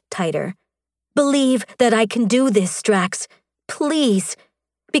wrist tighter. Believe that I can do this, Strax. Please.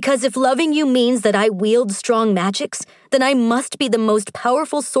 Because if loving you means that I wield strong magics, then I must be the most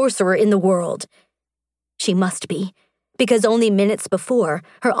powerful sorcerer in the world. She must be, because only minutes before,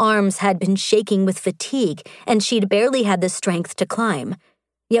 her arms had been shaking with fatigue and she'd barely had the strength to climb.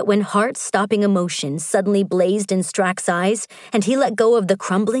 Yet when heart-stopping emotion suddenly blazed in Strax's eyes and he let go of the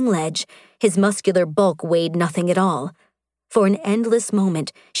crumbling ledge, his muscular bulk weighed nothing at all. For an endless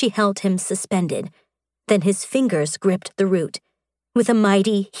moment, she held him suspended. Then his fingers gripped the root. With a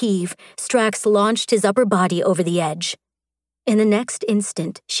mighty heave, Strax launched his upper body over the edge. In the next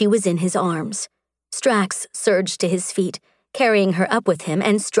instant, she was in his arms. Strax surged to his feet, carrying her up with him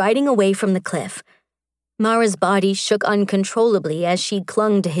and striding away from the cliff. Mara's body shook uncontrollably as she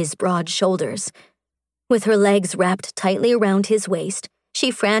clung to his broad shoulders. With her legs wrapped tightly around his waist,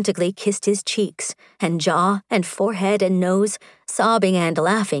 she frantically kissed his cheeks and jaw and forehead and nose, sobbing and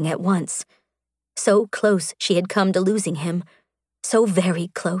laughing at once. So close she had come to losing him. So very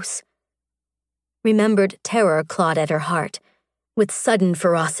close. Remembered terror clawed at her heart. With sudden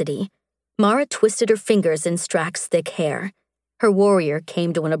ferocity, Mara twisted her fingers in Strax's thick hair. Her warrior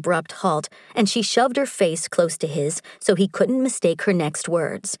came to an abrupt halt, and she shoved her face close to his so he couldn't mistake her next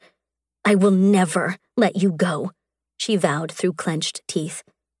words. I will never let you go, she vowed through clenched teeth.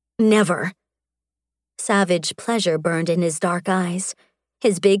 Never. Savage pleasure burned in his dark eyes.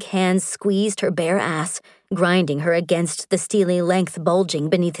 His big hands squeezed her bare ass, grinding her against the steely length bulging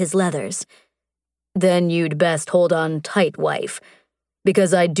beneath his leathers. Then you'd best hold on tight, wife,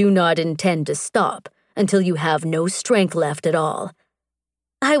 because I do not intend to stop until you have no strength left at all.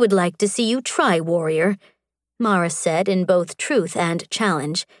 I would like to see you try, warrior, Mara said in both truth and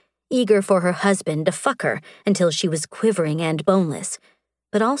challenge, eager for her husband to fuck her until she was quivering and boneless,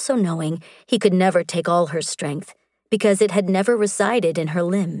 but also knowing he could never take all her strength because it had never resided in her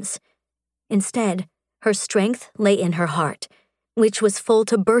limbs. Instead, her strength lay in her heart, which was full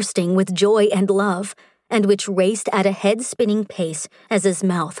to bursting with joy and love, and which raced at a head-spinning pace as his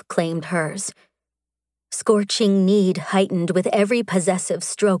mouth claimed hers. Scorching need heightened with every possessive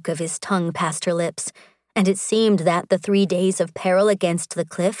stroke of his tongue past her lips, and it seemed that the 3 days of peril against the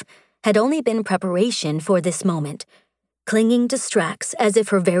cliff had only been preparation for this moment, clinging to Strax as if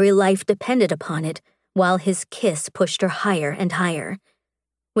her very life depended upon it, while his kiss pushed her higher and higher.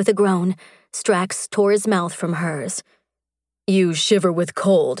 With a groan, Strax tore his mouth from hers. You shiver with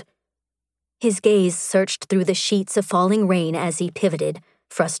cold. His gaze searched through the sheets of falling rain as he pivoted,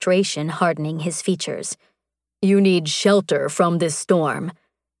 frustration hardening his features. You need shelter from this storm.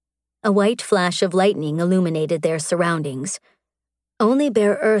 A white flash of lightning illuminated their surroundings. Only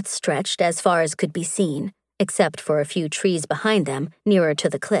bare earth stretched as far as could be seen, except for a few trees behind them, nearer to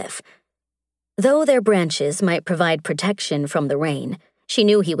the cliff. Though their branches might provide protection from the rain, she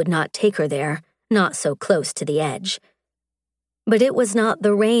knew he would not take her there, not so close to the edge. But it was not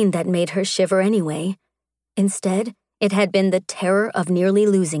the rain that made her shiver anyway. Instead, it had been the terror of nearly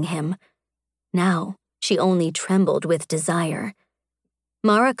losing him. Now, she only trembled with desire.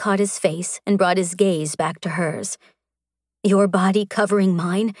 Mara caught his face and brought his gaze back to hers. Your body covering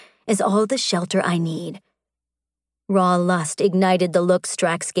mine is all the shelter I need. Raw lust ignited the look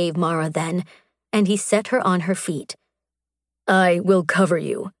Strax gave Mara then, and he set her on her feet. I will cover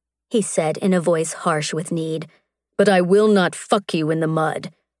you, he said in a voice harsh with need, but I will not fuck you in the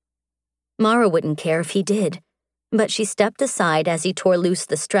mud. Mara wouldn't care if he did, but she stepped aside as he tore loose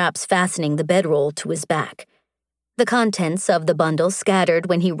the straps fastening the bedroll to his back. The contents of the bundle scattered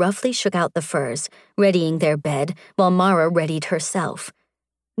when he roughly shook out the furs, readying their bed while Mara readied herself.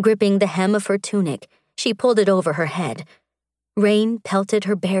 Gripping the hem of her tunic, she pulled it over her head. Rain pelted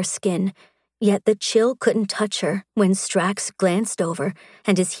her bare skin, yet the chill couldn't touch her when Strax glanced over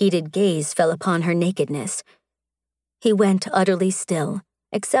and his heated gaze fell upon her nakedness. He went utterly still,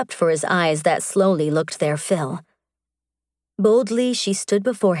 except for his eyes that slowly looked their fill. Boldly she stood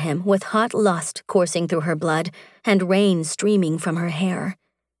before him with hot lust coursing through her blood and rain streaming from her hair.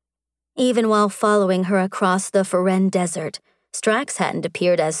 Even while following her across the Firen desert, Strax hadn't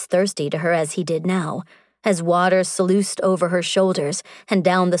appeared as thirsty to her as he did now, as water sluiced over her shoulders and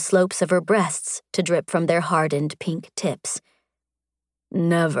down the slopes of her breasts to drip from their hardened pink tips.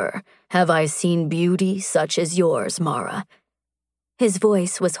 Never have I seen beauty such as yours, Mara. His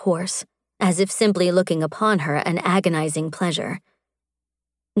voice was hoarse, as if simply looking upon her an agonizing pleasure.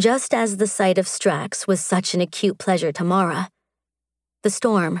 Just as the sight of Strax was such an acute pleasure to Mara. The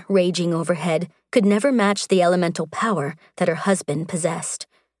storm raging overhead could never match the elemental power that her husband possessed.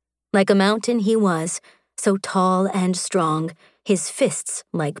 Like a mountain he was, so tall and strong, his fists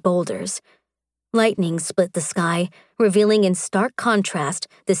like boulders. Lightning split the sky, revealing in stark contrast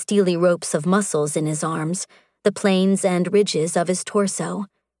the steely ropes of muscles in his arms, the planes and ridges of his torso.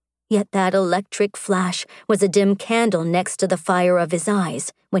 Yet that electric flash was a dim candle next to the fire of his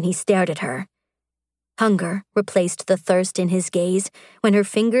eyes when he stared at her. Hunger replaced the thirst in his gaze when her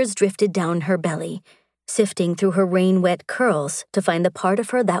fingers drifted down her belly, sifting through her rain-wet curls to find the part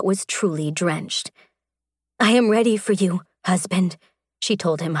of her that was truly drenched. "I am ready for you, husband," she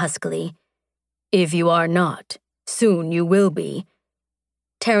told him huskily. If you are not, soon you will be.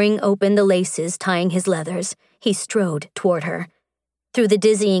 Tearing open the laces tying his leathers, he strode toward her. Through the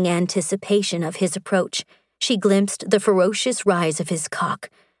dizzying anticipation of his approach, she glimpsed the ferocious rise of his cock,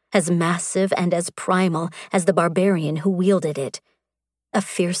 as massive and as primal as the barbarian who wielded it. A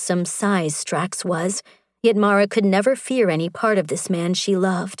fearsome size Strax was, yet Mara could never fear any part of this man she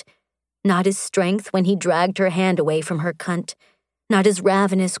loved. Not his strength when he dragged her hand away from her cunt. Not his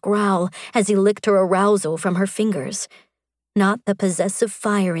ravenous growl as he licked her arousal from her fingers. Not the possessive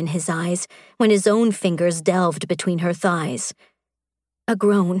fire in his eyes when his own fingers delved between her thighs. A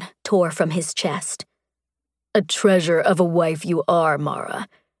groan tore from his chest. A treasure of a wife you are, Mara.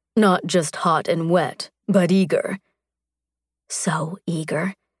 Not just hot and wet, but eager. So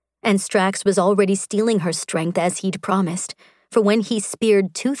eager. And Strax was already stealing her strength as he'd promised, for when he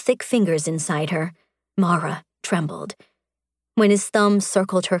speared 2 thick fingers inside her, Mara trembled. When his thumb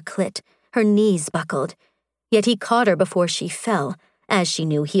circled her clit, her knees buckled, yet he caught her before she fell, as she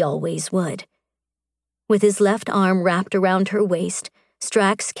knew he always would. With his left arm wrapped around her waist,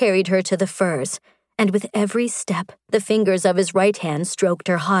 Strax carried her to the furs, and with every step, the fingers of his right hand stroked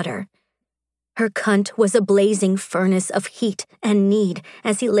her hotter. Her cunt was a blazing furnace of heat and need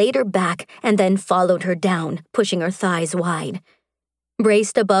as he laid her back and then followed her down, pushing her thighs wide.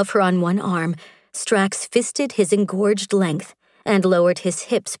 Braced above her on one arm, Strax fisted his engorged length and lowered his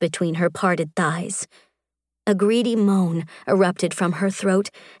hips between her parted thighs. A greedy moan erupted from her throat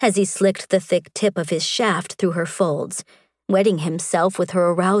as he slicked the thick tip of his shaft through her folds, wetting himself with her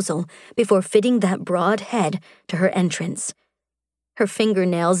arousal before fitting that broad head to her entrance. Her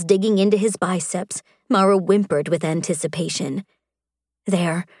fingernails digging into his biceps, Mara whimpered with anticipation.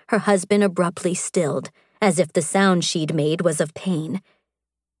 There, her husband abruptly stilled, as if the sound she'd made was of pain.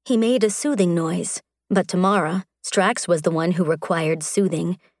 He made a soothing noise, but to Mara, Strax was the one who required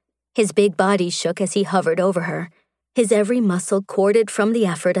soothing. His big body shook as he hovered over her, his every muscle corded from the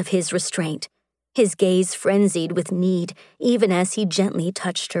effort of his restraint, his gaze frenzied with need even as he gently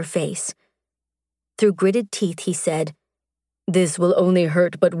touched her face. Through gritted teeth he said, "This will only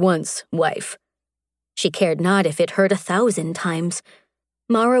hurt but once, wife." She cared not if it hurt 1,000 times.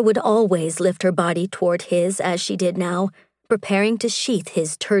 Mara would always lift her body toward his as she did now, preparing to sheath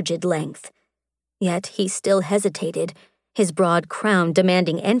his turgid length. Yet he still hesitated, his broad crown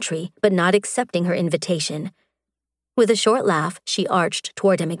demanding entry but not accepting her invitation. With a short laugh, she arched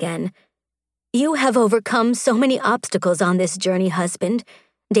toward him again. "You have overcome so many obstacles on this journey, husband.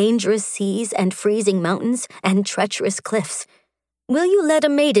 Dangerous seas and freezing mountains and treacherous cliffs. Will you let a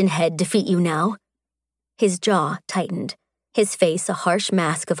maidenhead defeat you now?" His jaw tightened, his face a harsh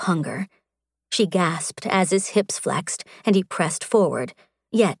mask of hunger. She gasped as his hips flexed and he pressed forward,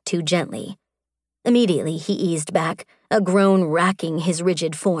 yet too gently. Immediately he eased back, a groan racking his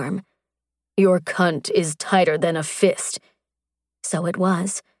rigid form. "Your cunt is tighter than a fist." So it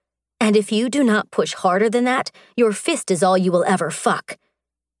was. "And if you do not push harder than that, your fist is all you will ever fuck."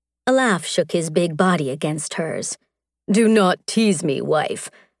 A laugh shook his big body against hers. "Do not tease me, wife.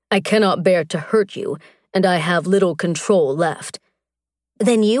 I cannot bear to hurt you, and I have little control left."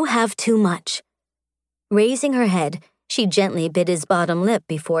 "Then you have too much." Raising her head, she gently bit his bottom lip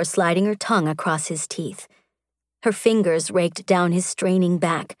before sliding her tongue across his teeth. Her fingers raked down his straining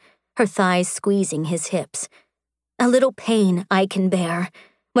back, her thighs squeezing his hips. "A little pain I can bear.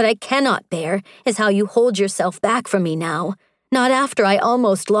 What I cannot bear is how you hold yourself back from me now, not after I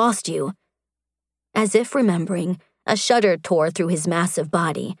almost lost you." As if remembering, a shudder tore through his massive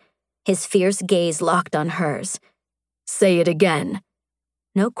body. His fierce gaze locked on hers. "Say it again."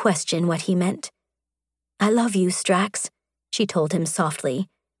 No question what he meant. "I love you, Strax," she told him softly.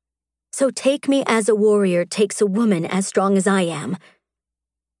 "So take me as a warrior takes a woman as strong as I am."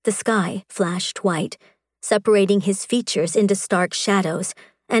 The sky flashed white, separating his features into stark shadows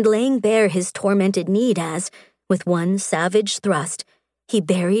and laying bare his tormented need as, with one savage thrust, he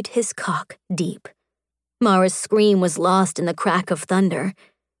buried his cock deep. Mara's scream was lost in the crack of thunder.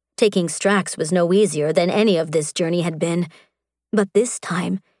 Taking Strax was no easier than any of this journey had been, but this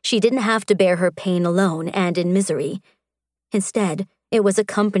time she didn't have to bear her pain alone and in misery. Instead, it was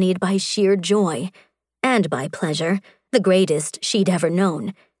accompanied by sheer joy, and by pleasure, the greatest she'd ever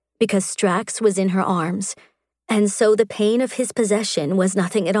known, because Strax was in her arms, and so the pain of his possession was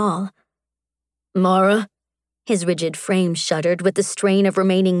nothing at all. Mara? His rigid frame shuddered with the strain of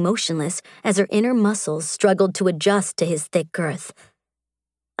remaining motionless as her inner muscles struggled to adjust to his thick girth.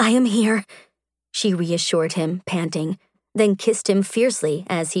 I am here, she reassured him, panting, then kissed him fiercely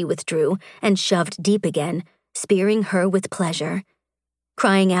as he withdrew and shoved deep again, spearing her with pleasure.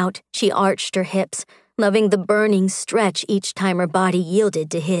 Crying out, she arched her hips, loving the burning stretch each time her body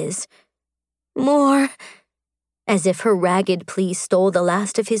yielded to his. More. As if her ragged plea stole the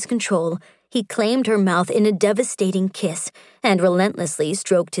last of his control, he claimed her mouth in a devastating kiss and relentlessly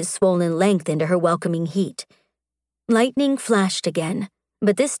stroked his swollen length into her welcoming heat. Lightning flashed again,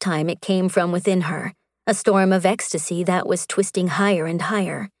 but this time it came from within her, a storm of ecstasy that was twisting higher and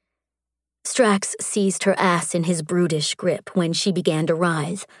higher. Strax seized her ass in his brutish grip when she began to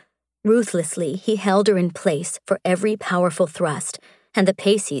writhe. Ruthlessly, he held her in place for every powerful thrust, and the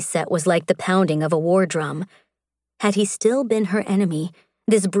pace he set was like the pounding of a war drum. Had he still been her enemy,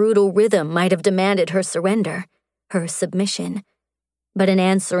 this brutal rhythm might have demanded her surrender, her submission. But an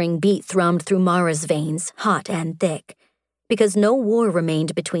answering beat thrummed through Mara's veins, hot and thick, because no war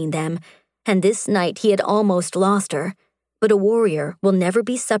remained between them, and this night he had almost lost her. But a warrior will never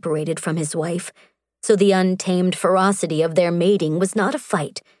be separated from his wife, so the untamed ferocity of their mating was not a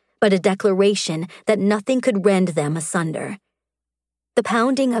fight, but a declaration that nothing could rend them asunder. The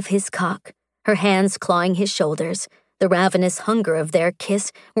pounding of his cock, her hands clawing his shoulders, the ravenous hunger of their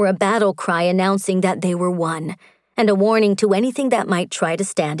kiss were a battle cry announcing that they were one, and a warning to anything that might try to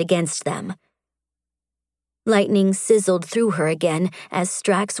stand against them. Lightning sizzled through her again as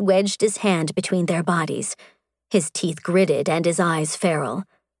Strax wedged his hand between their bodies, his teeth gritted and his eyes feral.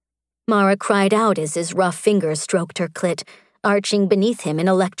 Mara cried out as his rough fingers stroked her clit, arching beneath him in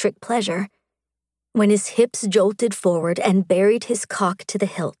electric pleasure. When his hips jolted forward and buried his cock to the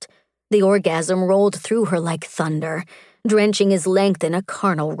hilt, the orgasm rolled through her like thunder, drenching his length in a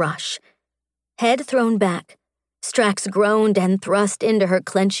carnal rush. Head thrown back, Strax groaned and thrust into her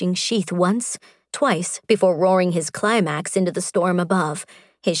clenching sheath once, twice before roaring his climax into the storm above,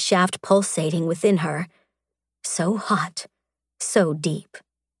 his shaft pulsating within her. So hot, so deep.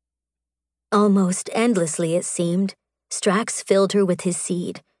 Almost endlessly, it seemed, Strax filled her with his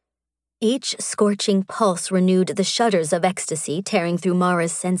seed. Each scorching pulse renewed the shudders of ecstasy tearing through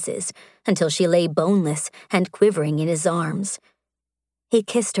Mara's senses until she lay boneless and quivering in his arms. He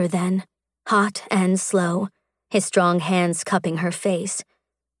kissed her then, hot and slow, his strong hands cupping her face,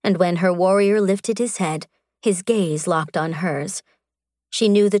 and when her warrior lifted his head, his gaze locked on hers. She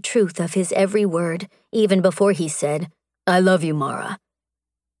knew the truth of his every word, even before he said, "I love you, Mara."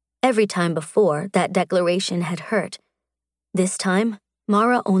 Every time before, that declaration had hurt. This time,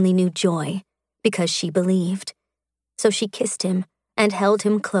 Mara only knew joy, because she believed. So she kissed him and held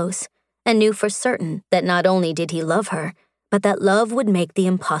him close, and knew for certain that not only did he love her, but that love would make the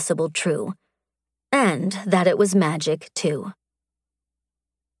impossible true. And that it was magic, too.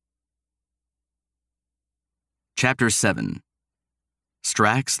 Chapter 7.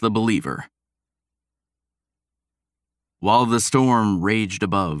 Strax the Believer. While the storm raged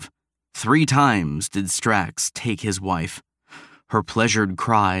above, 3 times did Strax take his wife. Her pleasured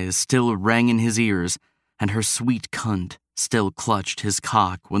cries still rang in his ears, and her sweet cunt still clutched his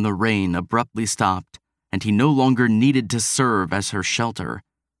cock when the rain abruptly stopped, and he no longer needed to serve as her shelter,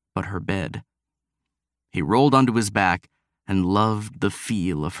 but her bed. He rolled onto his back and loved the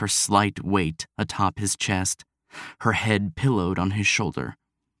feel of her slight weight atop his chest, her head pillowed on his shoulder.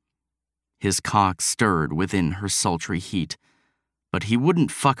 His cock stirred within her sultry heat, but he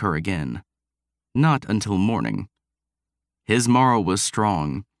wouldn't fuck her again. Not until morning. His Mara was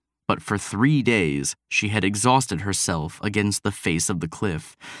strong, but for 3 days she had exhausted herself against the face of the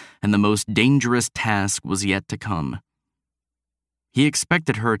cliff, and the most dangerous task was yet to come. He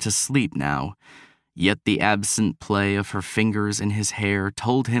expected her to sleep now, yet the absent play of her fingers in his hair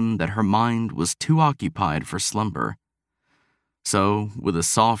told him that her mind was too occupied for slumber. So, with a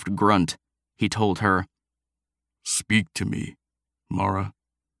soft grunt, he told her, "Speak to me, Mara."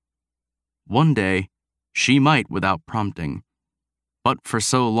 One day, she might without prompting, but for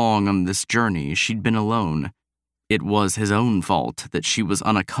so long on this journey she'd been alone. It was his own fault that she was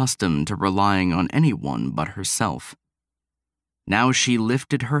unaccustomed to relying on anyone but herself. Now she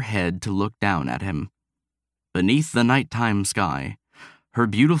lifted her head to look down at him. Beneath the nighttime sky, her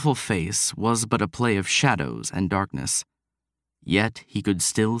beautiful face was but a play of shadows and darkness. Yet he could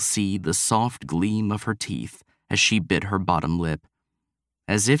still see the soft gleam of her teeth as she bit her bottom lip,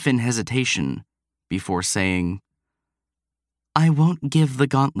 as if in hesitation, before saying, "I won't give the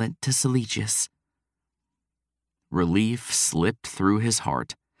gauntlet to Seleucus." Relief slipped through his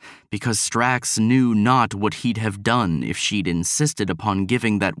heart, because Strax knew not what he'd have done if she'd insisted upon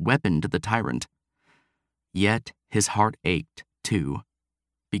giving that weapon to the tyrant. Yet his heart ached, too,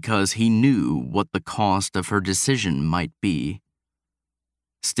 because he knew what the cost of her decision might be.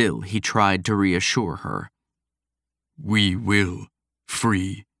 Still, he tried to reassure her. "We will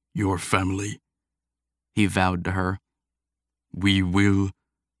free your family," he vowed to her. "We will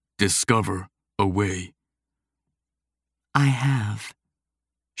discover a way." "I have,"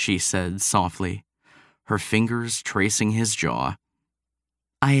 she said softly, her fingers tracing his jaw.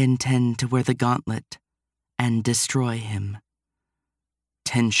 "I intend to wear the gauntlet and destroy him."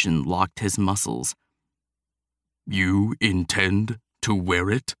 Tension locked his muscles. "You intend to wear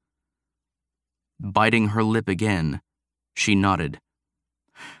it?" Biting her lip again, she nodded.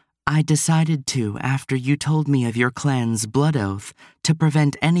 "I decided to after you told me of your clan's blood oath to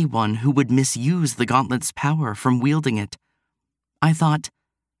prevent anyone who would misuse the gauntlet's power from wielding it. I thought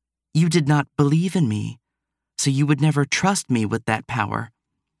you did not believe in me, so you would never trust me with that power.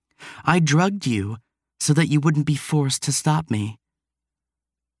 I drugged you so that you wouldn't be forced to stop me."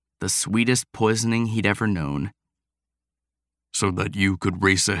 The sweetest poisoning he'd ever known. "So that you could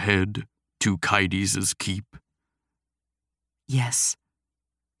race ahead to Kaides' keep?" "Yes,"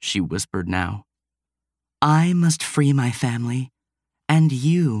 she whispered now. "I must free my family, and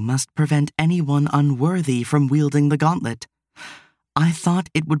you must prevent anyone unworthy from wielding the gauntlet. I thought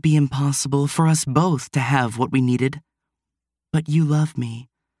it would be impossible for us both to have what we needed. But you love me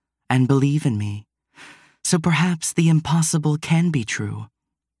and believe in me, so perhaps the impossible can be true.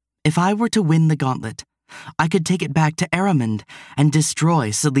 If I were to win the gauntlet, I could take it back to Eramond and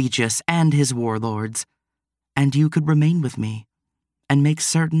destroy Seleucus and his warlords, and you could remain with me and make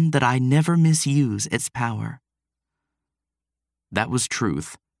certain that I never misuse its power." That was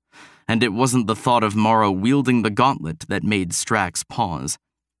truth, and it wasn't the thought of Mara wielding the gauntlet that made Strax pause,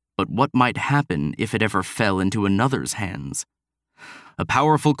 but what might happen if it ever fell into another's hands. A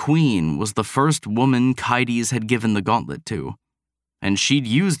powerful queen was the first woman Kaides had given the gauntlet to, and she'd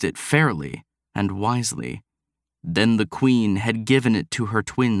used it fairly and wisely. Then the queen had given it to her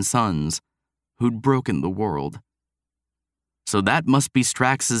twin sons, who'd broken the world. So that must be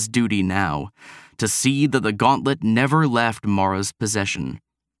Strax's duty now, to see that the gauntlet never left Mara's possession.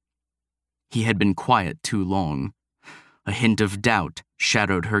 He had been quiet too long. A hint of doubt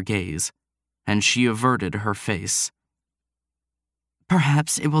shadowed her gaze, and she averted her face.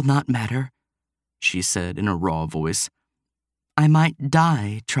 "Perhaps it will not matter," she said in a raw voice. "I might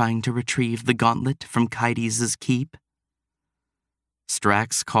die trying to retrieve the gauntlet from Kaides' keep."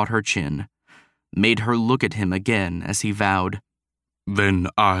 Strax caught her chin, made her look at him again as he vowed, "Then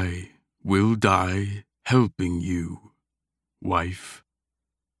I will die helping you, wife."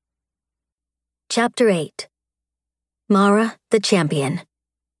 Chapter 8. Mara the Champion.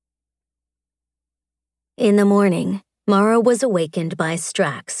 In the morning, Mara was awakened by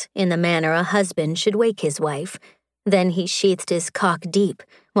Strax in the manner a husband should wake his wife. Then he sheathed his cock deep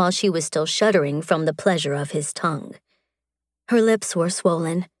while she was still shuddering from the pleasure of his tongue. Her lips were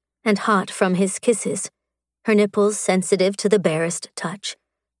swollen and hot from his kisses, her nipples sensitive to the barest touch,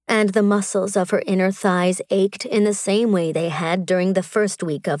 and the muscles of her inner thighs ached in the same way they had during the first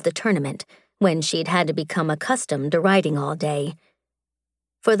week of the tournament, when she'd had to become accustomed to riding all day.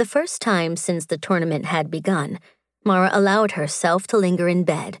 For the first time since the tournament had begun, Mara allowed herself to linger in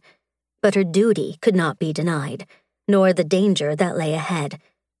bed, but her duty could not be denied, nor the danger that lay ahead.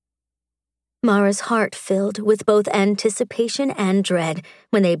 Mara's heart filled with both anticipation and dread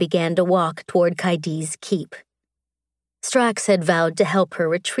when they began to walk toward Kaides' keep. Strax had vowed to help her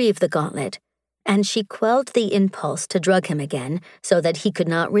retrieve the gauntlet, and she quelled the impulse to drug him again so that he could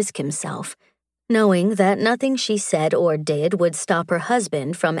not risk himself, knowing that nothing she said or did would stop her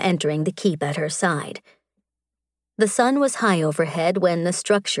husband from entering the keep at her side. The sun was high overhead when the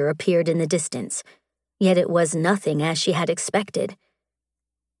structure appeared in the distance, yet it was nothing as she had expected.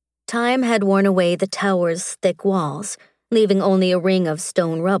 Time had worn away the tower's thick walls, leaving only a ring of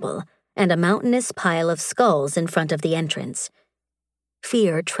stone rubble and a mountainous pile of skulls in front of the entrance.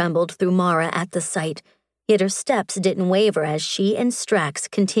 Fear trembled through Mara at the sight, yet her steps didn't waver as she and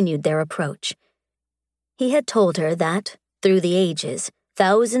Strax continued their approach. He had told her that, through the ages,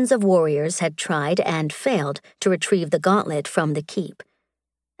 thousands of warriors had tried and failed to retrieve the gauntlet from the keep.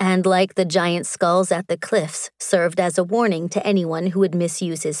 And like the giant skulls at the cliffs served as a warning to anyone who would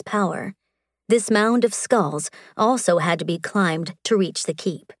misuse his power, this mound of skulls also had to be climbed to reach the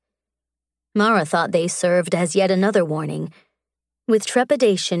keep. Mara thought they served as yet another warning. With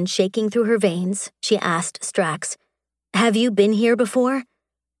trepidation shaking through her veins, she asked Strax, "Have you been here before?"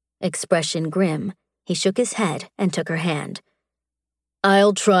 Expression grim, he shook his head and took her hand.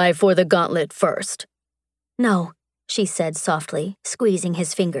 "I'll try for the gauntlet first." "No," she said softly, squeezing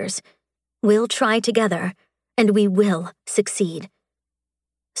his fingers. "We'll try together, and we will succeed."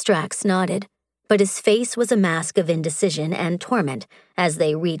 Strax nodded, but his face was a mask of indecision and torment as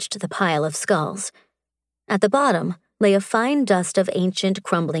they reached the pile of skulls. At the bottom lay a fine dust of ancient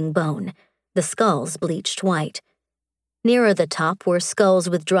crumbling bone, the skulls bleached white. Nearer the top were skulls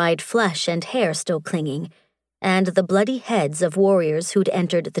with dried flesh and hair still clinging, and the bloody heads of warriors who'd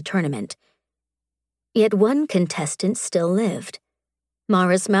entered the tournament. Yet one contestant still lived.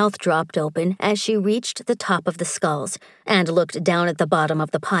 Mara's mouth dropped open as she reached the top of the skulls and looked down at the bottom of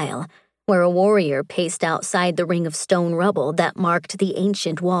the pile, where a warrior paced outside the ring of stone rubble that marked the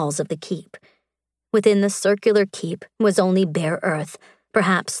ancient walls of the keep. Within the circular keep was only bare earth,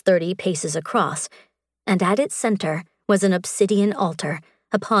 perhaps 30 paces across, and at its center was an obsidian altar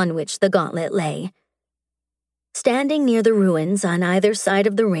upon which the gauntlet lay. Standing near the ruins on either side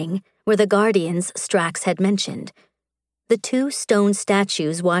of the ring were the guardians Strax had mentioned. The 2 stone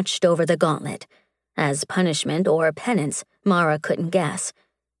statues watched over the gauntlet. As punishment or penance, Mara couldn't guess.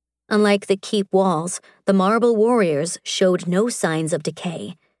 Unlike the keep walls, the marble warriors showed no signs of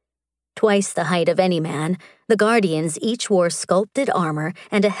decay. Twice the height of any man, the guardians each wore sculpted armor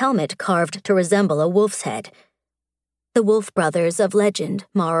and a helmet carved to resemble a wolf's head. The Wolf Brothers of legend,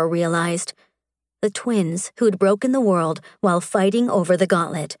 Mara realized. The twins who'd broken the world while fighting over the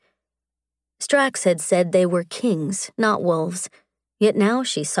gauntlet. Strax had said they were kings, not wolves, yet now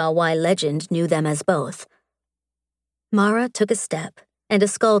she saw why legend knew them as both. Mara took a step, and a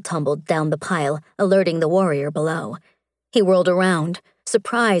skull tumbled down the pile, alerting the warrior below. He whirled around.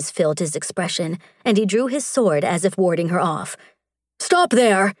 Surprise filled his expression, and he drew his sword as if warding her off. "Stop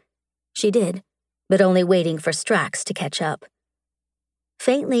there!" She did, but only waiting for Strax to catch up.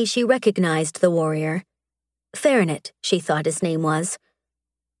 Faintly, she recognized the warrior. Farinate, she thought his name was.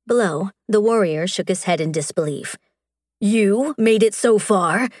 Below, the warrior shook his head in disbelief. "You made it so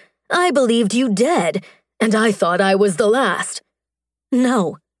far? I believed you dead, and I thought I was the last."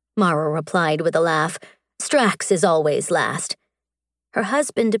 "No," Mara replied with a laugh. "Strax is always last." Her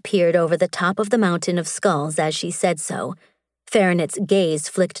husband appeared over the top of the mountain of skulls as she said so. Farinate's gaze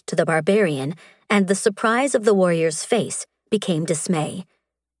flicked to the barbarian, and the surprise of the warrior's face became dismay.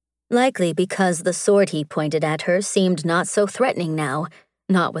 Likely because the sword he pointed at her seemed not so threatening now,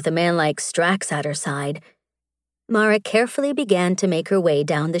 not with a man like Strax at her side. Mara carefully began to make her way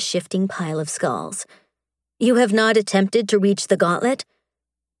down the shifting pile of skulls. "You have not attempted to reach the gauntlet?"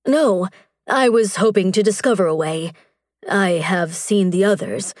 "No, I was hoping to discover a way. I have seen the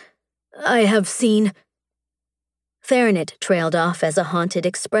others. I have seen—" Farinate trailed off as a haunted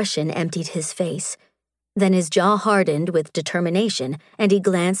expression emptied his face. Then his jaw hardened with determination, and he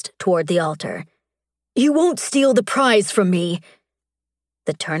glanced toward the altar. "You won't steal the prize from me!"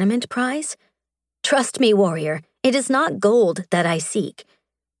 "The tournament prize? Trust me, warrior, it is not gold that I seek."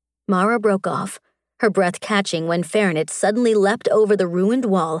 Mara broke off, her breath catching when Farinate suddenly leapt over the ruined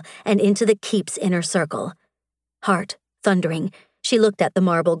wall and into the keep's inner circle. Heart thundering, she looked at the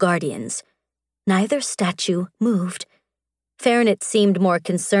marble guardians. Neither statue moved. Farinate seemed more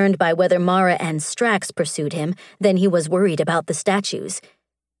concerned by whether Mara and Strax pursued him than he was worried about the statues.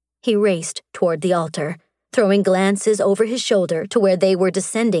 He raced toward the altar, throwing glances over his shoulder to where they were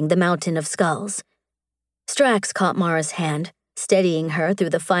descending the mountain of skulls. Strax caught Mara's hand, steadying her through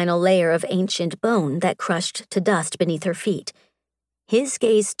the final layer of ancient bone that crushed to dust beneath her feet. His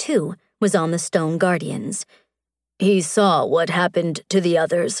gaze, too, was on the stone guardians. "He saw what happened to the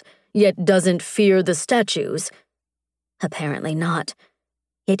others, yet doesn't fear the statues." Apparently not.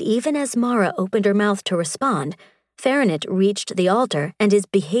 Yet even as Mara opened her mouth to respond, Farinate reached the altar and his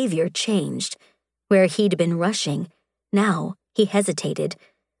behavior changed. Where he'd been rushing, now he hesitated,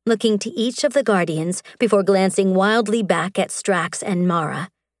 looking to each of the guardians before glancing wildly back at Strax and Mara.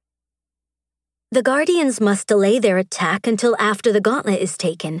 "The guardians must delay their attack until after the gauntlet is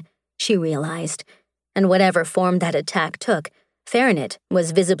taken," she realized. And whatever form that attack took, Farinate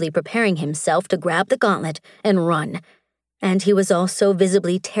was visibly preparing himself to grab the gauntlet and run. And he was also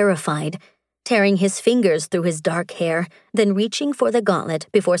visibly terrified, tearing his fingers through his dark hair, then reaching for the gauntlet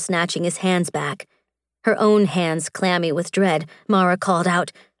before snatching his hands back. Her own hands clammy with dread, Mara called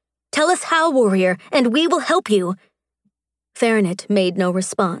out, "Tell us how, warrior, and we will help you." Faranet made no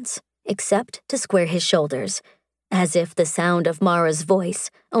response, except to square his shoulders, as if the sound of Mara's voice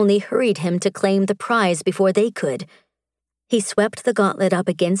only hurried him to claim the prize before they could. He swept the gauntlet up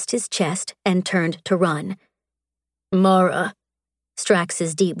against his chest and turned to run. "Mara."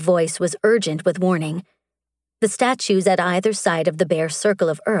 Strax's deep voice was urgent with warning. The statues at either side of the bare circle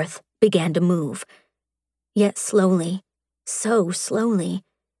of earth began to move. Yet slowly, so slowly.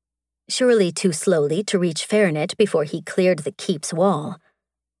 Surely too slowly to reach Faranet before he cleared the keep's wall.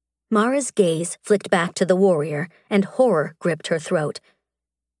 Mara's gaze flicked back to the warrior, and horror gripped her throat.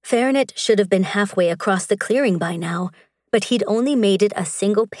 Faranet should have been halfway across the clearing by now, but he'd only made it a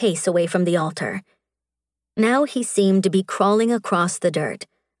single pace away from the altar. Now he seemed to be crawling across the dirt,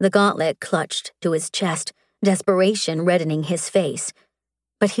 the gauntlet clutched to his chest, desperation reddening his face.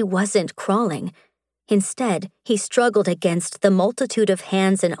 But he wasn't crawling. Instead, he struggled against the multitude of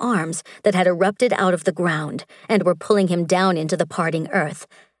hands and arms that had erupted out of the ground and were pulling him down into the parting earth,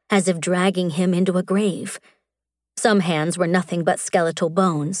 as if dragging him into a grave. Some hands were nothing but skeletal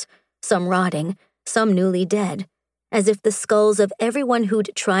bones, some rotting, some newly dead, as if the skulls of everyone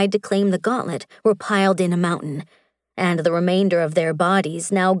who'd tried to claim the gauntlet were piled in a mountain, and the remainder of their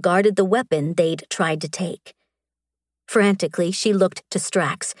bodies now guarded the weapon they'd tried to take. Frantically, she looked to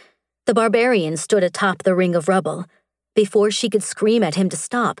Strax. The barbarian stood atop the ring of rubble. Before she could scream at him to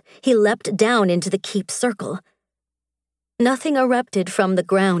stop, he leapt down into the keep circle. Nothing erupted from the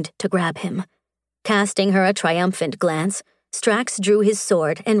ground to grab him. Casting her a triumphant glance, Strax drew his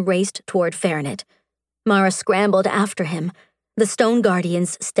sword and raced toward Faranet. Mara scrambled after him. The stone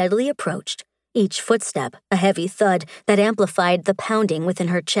guardians steadily approached, each footstep a heavy thud that amplified the pounding within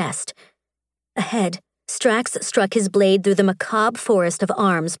her chest. Ahead, Strax struck his blade through the macabre forest of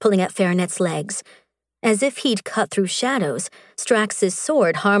arms pulling at Faranet's legs. As if he'd cut through shadows, Strax's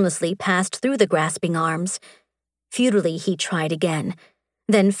sword harmlessly passed through the grasping arms. Futilely he tried again,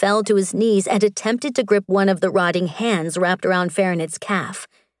 then fell to his knees and attempted to grip one of the rotting hands wrapped around Faranet's calf.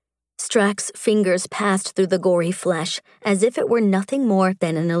 Strax's fingers passed through the gory flesh as if it were nothing more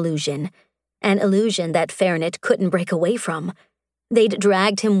than an illusion that Faranet couldn't break away from. They'd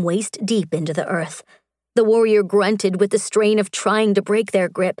dragged him waist-deep into the earth. The warrior grunted with the strain of trying to break their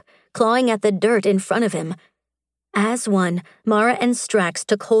grip, clawing at the dirt in front of him. As one, Mara and Strax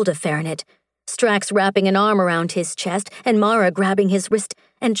took hold of Faranet, Strax wrapping an arm around his chest and Mara grabbing his wrist,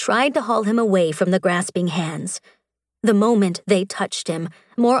 and tried to haul him away from the grasping hands. The moment they touched him,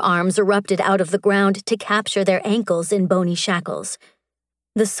 more arms erupted out of the ground to capture their ankles in bony shackles.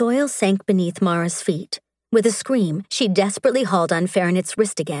 The soil sank beneath Mara's feet. With a scream, she desperately hauled on Faranet's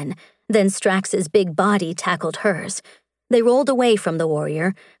wrist again, then Strax's big body tackled hers. They rolled away from the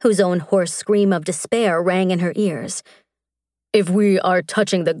warrior, whose own hoarse scream of despair rang in her ears. "If we are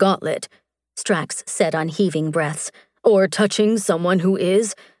touching the gauntlet," Strax said on heaving breaths, "or touching someone who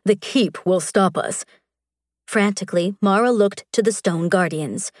is, the keep will stop us." Frantically, Mara looked to the stone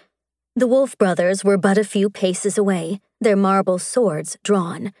guardians. The Wolf brothers were but a few paces away, their marble swords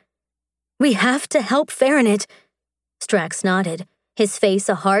drawn. "We have to help Faranet." Strax nodded, his face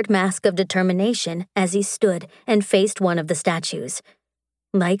a hard mask of determination as he stood and faced one of the statues.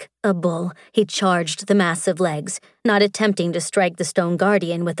 Like a bull, he charged the massive legs, not attempting to strike the stone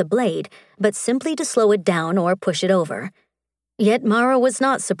guardian with a blade, but simply to slow it down or push it over. Yet Mara was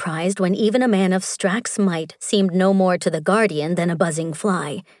not surprised when even a man of Strax's might seemed no more to the guardian than a buzzing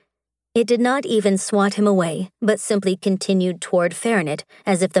fly. It did not even swat him away, but simply continued toward Faranet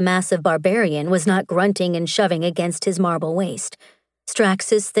as if the massive barbarian was not grunting and shoving against his marble waist,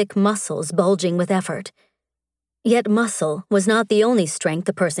 Strax's thick muscles bulging with effort. Yet muscle was not the only strength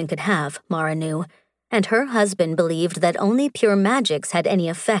a person could have, Mara knew, and her husband believed that only pure magics had any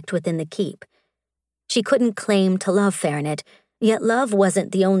effect within the keep. She couldn't claim to love Faranet, yet love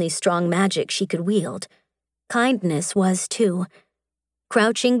wasn't the only strong magic she could wield. Kindness was, too.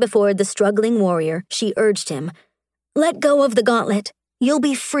 Crouching before the struggling warrior, she urged him, "Let go of the gauntlet. You'll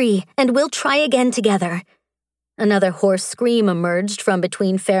be free, and we'll try again together." Another hoarse scream emerged from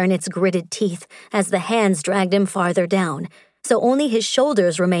between Faranet's gritted teeth as the hands dragged him farther down, so only his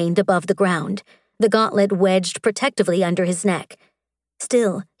shoulders remained above the ground, the gauntlet wedged protectively under his neck.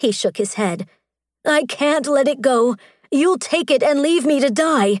 Still, he shook his head. "I can't let it go. You'll take it and leave me to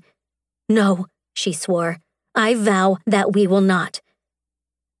die." "No," she swore. "I vow that we will not."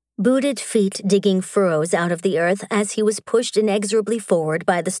 Booted feet digging furrows out of the earth as he was pushed inexorably forward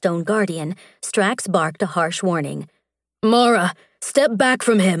by the stone guardian, Strax barked a harsh warning. "Mara, step back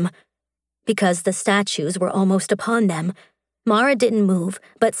from him!" Because the statues were almost upon them. Mara didn't move,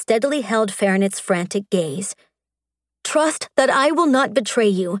 but steadily held Farinet's frantic gaze. Trust that I will not betray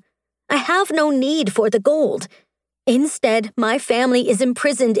you. I have no need for the gold. Instead, my family is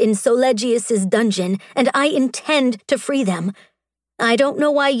imprisoned in Solegius's dungeon, and I intend to free them. I don't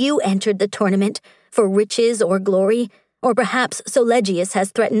know why you entered the tournament, for riches or glory, or perhaps Solegius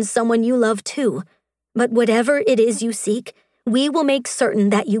has threatened someone you love too. But whatever it is you seek, we will make certain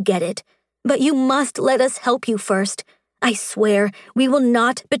that you get it. But you must let us help you first. I swear, we will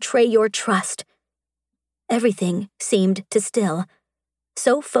not betray your trust. Everything seemed to still.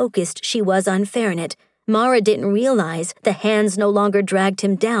 So focused she was on Farinet, Mara didn't realize the hands no longer dragged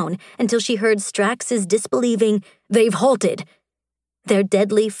him down until she heard Strax's disbelieving, "They've halted." Their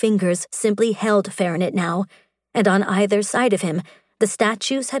deadly fingers simply held Farinet now, and on either side of him, the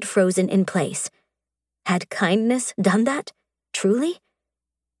statues had frozen in place. Had kindness done that? Truly?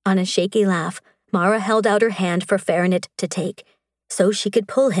 On a shaky laugh, Mara held out her hand for Farinet to take, so she could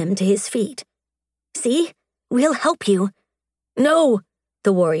pull him to his feet. "See? We'll help you." "No!"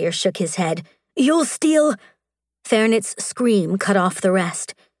 The warrior shook his head. "You'll steal—" Farinet's scream cut off the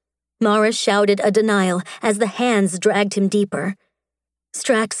rest. Mara shouted a denial as the hands dragged him deeper.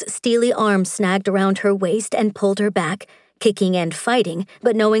 Strax's steely arm snagged around her waist and pulled her back, kicking and fighting,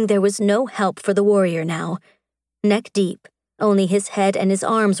 but knowing there was no help for the warrior now. Neck deep, only his head and his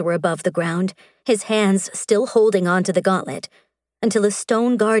arms were above the ground, his hands still holding onto the gauntlet, until a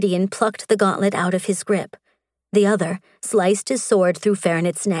stone guardian plucked the gauntlet out of his grip. The other sliced his sword through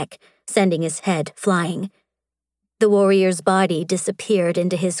Farinet's neck, sending his head flying. The warrior's body disappeared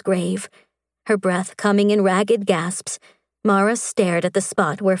into his grave. Her breath coming in ragged gasps, Mara stared at the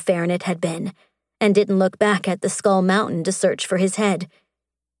spot where Farinet had been, and didn't look back at the Skull Mountain to search for his head.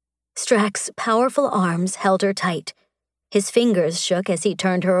 Strax's powerful arms held her tight. His fingers shook as he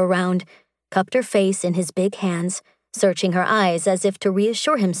turned her around, cupped her face in his big hands, searching her eyes as if to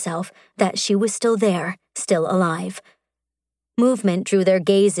reassure himself that she was still there, still alive. Movement drew their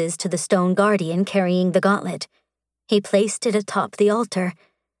gazes to the stone guardian carrying the gauntlet. He placed it atop the altar.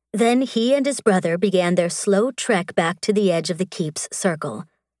 Then he and his brother began their slow trek back to the edge of the keep's circle.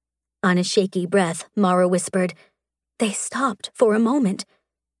 On a shaky breath, Mara whispered, "They stopped for a moment."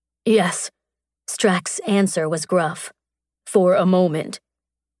 "Yes." Strax's answer was gruff. "For a moment."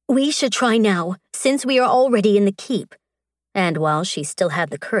 "We should try now, since we are already in the keep." And while she still had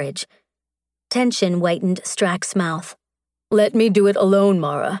the courage, tension whitened Strax's mouth. "Let me do it alone,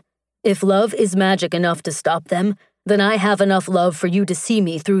 Mara. If love is magic enough to stop them, then I have enough love for you to see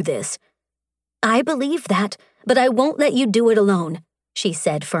me through this." "I believe that, but I won't let you do it alone," she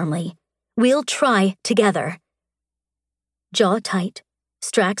said firmly. "We'll try together." Jaw tight,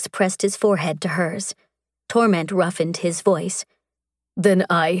 Strax pressed his forehead to hers. Torment roughened his voice. "Then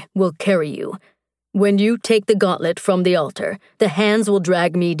I will carry you. When you take the gauntlet from the altar, the hands will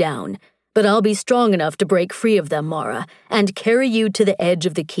drag me down, but I'll be strong enough to break free of them, Mara, and carry you to the edge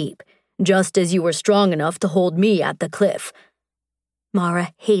of the keep, just as you were strong enough to hold me at the cliff."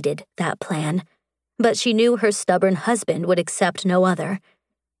 Mara hated that plan, but she knew her stubborn husband would accept no other.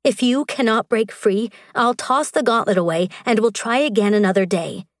 "If you cannot break free, I'll toss the gauntlet away and we'll try again another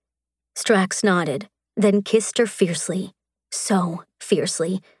day." Strax nodded, then kissed her fiercely, so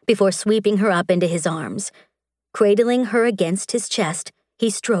fiercely, before sweeping her up into his arms. Cradling her against his chest, he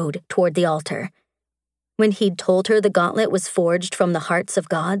strode toward the altar. When he'd told her the gauntlet was forged from the hearts of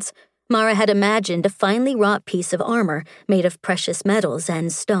gods, Mara had imagined a finely wrought piece of armor made of precious metals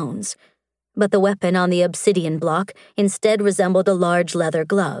and stones. But the weapon on the obsidian block instead resembled a large leather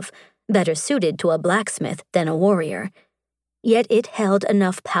glove, better suited to a blacksmith than a warrior. Yet it held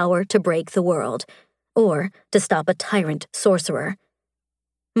enough power to break the world, or to stop a tyrant sorcerer.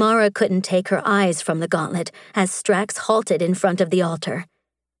 Mara couldn't take her eyes from the gauntlet as Strax halted in front of the altar.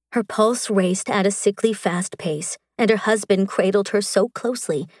 Her pulse raced at a sickly fast pace, and her husband cradled her so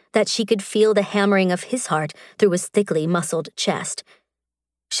closely that she could feel the hammering of his heart through his thickly muscled chest.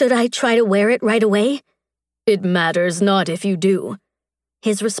 "Should I try to wear it right away?" "It matters not if you do."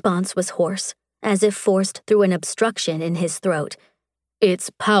 His response was hoarse, as if forced through an obstruction in his throat. "Its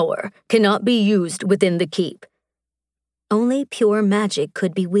power cannot be used within the keep." Only pure magic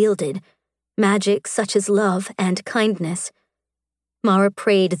could be wielded, magic such as love and kindness. Mara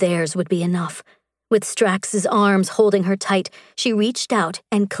prayed theirs would be enough. With Strax's arms holding her tight, she reached out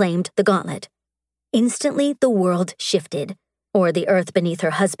and claimed the gauntlet. Instantly, the world shifted, or the earth beneath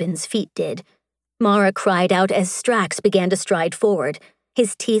her husband's feet did. Mara cried out as Strax began to stride forward,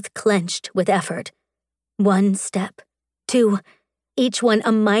 his teeth clenched with effort. 1 step, 2, each one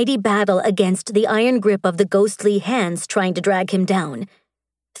a mighty battle against the iron grip of the ghostly hands trying to drag him down.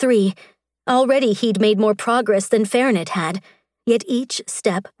 3, Already he'd made more progress than Fernet had, yet each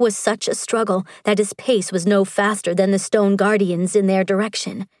step was such a struggle that his pace was no faster than the stone guardians in their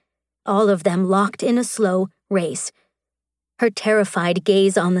direction. All of them locked in a slow race. Her terrified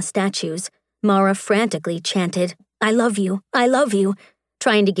gaze on the statues, Mara frantically chanted, "I love you, I love you,"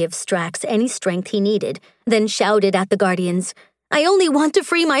 trying to give Strax any strength he needed, then shouted at the guardians, "I only want to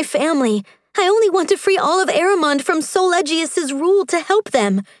free my family. I only want to free all of Aramond from Sol Egius's rule to help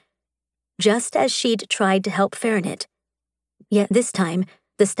them." Just as she'd tried to help Fernet. Yet this time,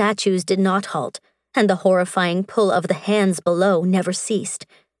 the statues did not halt, and the horrifying pull of the hands below never ceased.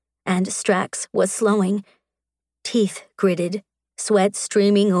 And Strax was slowing. Teeth gritted, sweat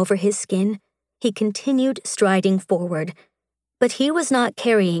streaming over his skin, he continued striding forward. But he was not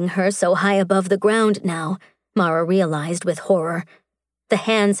carrying her so high above the ground now, Mara realized with horror. The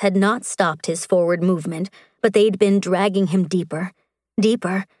hands had not stopped his forward movement, but they'd been dragging him deeper,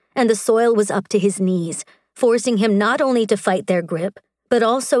 deeper, and the soil was up to his knees, forcing him not only to fight their grip, but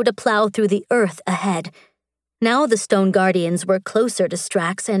also to plow through the earth ahead. Now the stone guardians were closer to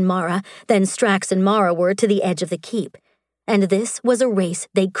Strax and Mara than Strax and Mara were to the edge of the keep, and this was a race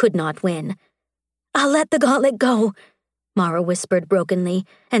they could not win. "I'll let the gauntlet go," Mara whispered brokenly,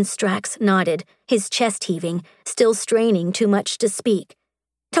 and Strax nodded, his chest heaving, still straining too much to speak.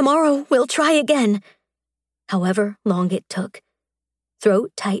 "Tomorrow we'll try again." However long it took.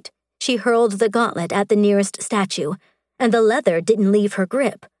 Throat tight, she hurled the gauntlet at the nearest statue, and the leather didn't leave her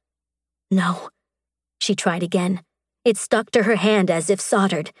grip. No. She tried again. It stuck to her hand as if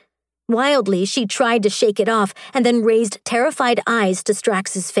soldered. Wildly, she tried to shake it off and then raised terrified eyes to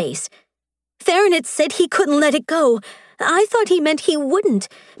Strax's face. "Fernet said he couldn't let it go. I thought he meant he wouldn't,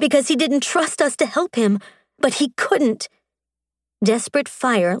 because he didn't trust us to help him, but he couldn't." Desperate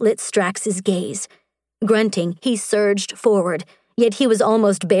fire lit Strax's gaze. Grunting, he surged forward, yet he was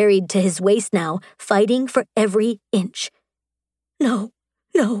almost buried to his waist now, fighting for every inch. "No,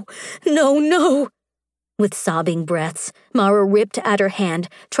 no, no, no." With sobbing breaths, Mara ripped at her hand,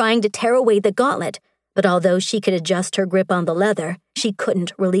 trying to tear away the gauntlet, but although she could adjust her grip on the leather, she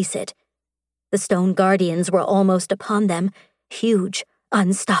couldn't release it. The stone guardians were almost upon them, huge,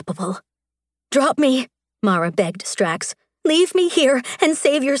 unstoppable. "Drop me," Mara begged Strax. "Leave me here and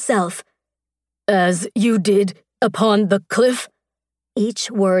save yourself." "As you did upon the cliff?"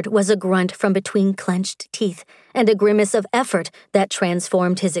 Each word was a grunt from between clenched teeth and a grimace of effort that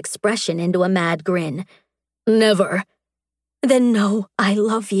transformed his expression into a mad grin. "Never." "Then no, I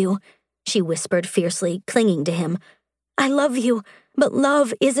love you," she whispered fiercely, clinging to him. "I love you, but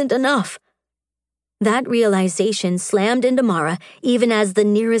love isn't enough." That realization slammed into Mara even as the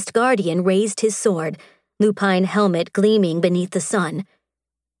nearest guardian raised his sword, lupine helmet gleaming beneath the sun.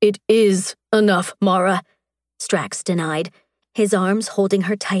 "It is enough, Mara," Strax denied, his arms holding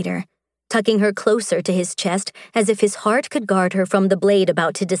her tighter, tucking her closer to his chest as if his heart could guard her from the blade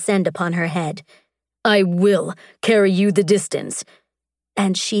about to descend upon her head. "I will carry you the distance."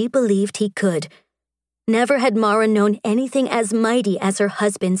 And she believed he could. Never had Mara known anything as mighty as her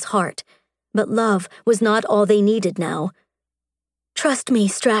husband's heart, but love was not all they needed now. "Trust me,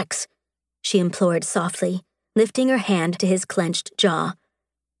 Strax," she implored softly, lifting her hand to his clenched jaw.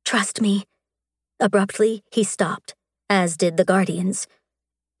 "Trust me." Abruptly, he stopped, as did the guardians.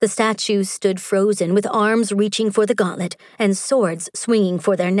 The statues stood frozen with arms reaching for the gauntlet and swords swinging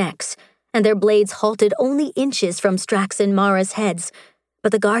for their necks, and their blades halted only inches from Strax and Mara's heads,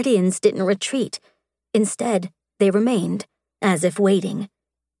 but the guardians didn't retreat. Instead, they remained, as if waiting.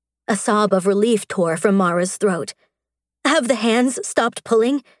 A sob of relief tore from Mara's throat. "Have the hands stopped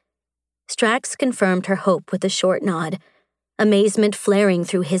pulling?" Strax confirmed her hope with a short nod, amazement flaring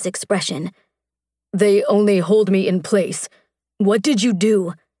through his expression. "They only hold me in place. What did you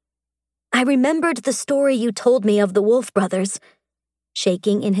do?" "I remembered the story you told me of the Wolf brothers."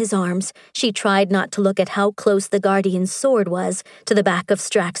 Shaking in his arms, she tried not to look at how close the guardian's sword was to the back of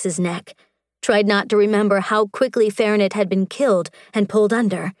Strax's neck, tried not to remember how quickly Fernet had been killed and pulled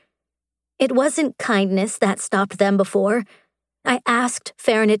under. It wasn't kindness that stopped them before. I asked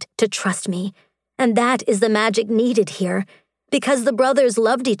Fernet to trust me, and that is the magic needed here, because the brothers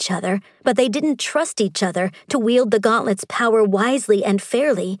loved each other, but they didn't trust each other to wield the gauntlet's power wisely and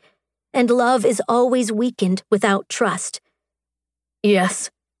fairly, and love is always weakened without trust. "Yes,"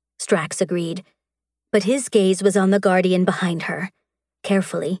 Strax agreed, but his gaze was on the guardian behind her.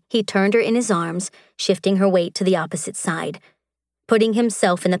 Carefully, he turned her in his arms, shifting her weight to the opposite side. Putting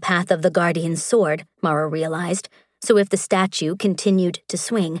himself in the path of the guardian's sword, Mara realized, so if the statue continued to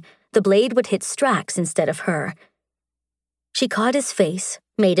swing, the blade would hit Strax instead of her. She caught his face,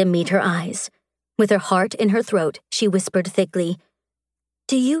 made him meet her eyes. With her heart in her throat, she whispered thickly,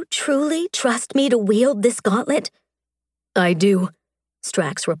 Do you truly trust me to wield this gauntlet? I do,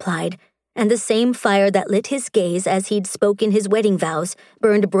 Strax replied, and the same fire that lit his gaze as he'd spoken his wedding vows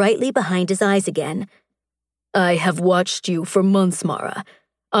burned brightly behind his eyes again. I have watched you for months, Mara.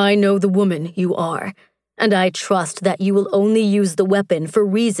 I know the woman you are, and I trust that you will only use the weapon for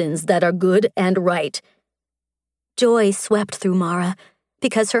reasons that are good and right. Joy swept through Mara,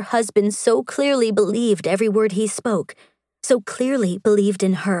 because her husband so clearly believed every word he spoke, so clearly believed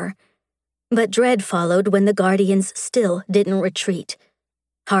in her. But dread followed when the Guardians still didn't retreat.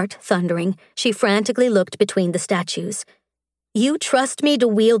 Heart thundering, she frantically looked between the statues. You trust me to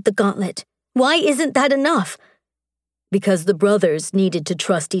wield the gauntlet. Why isn't that enough? Because the brothers needed to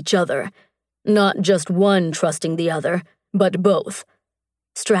trust each other. Not just one trusting the other, but both.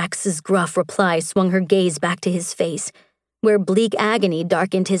 Strax's gruff reply swung her gaze back to his face, where bleak agony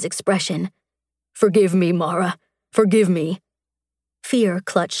darkened his expression. Forgive me, Mara. Forgive me. Fear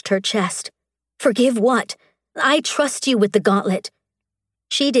clutched her chest. Forgive what? I trust you with the gauntlet.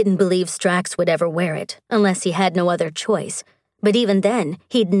 She didn't believe Strax would ever wear it, unless he had no other choice. But even then,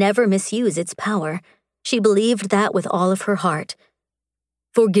 he'd never misuse its power. She believed that with all of her heart.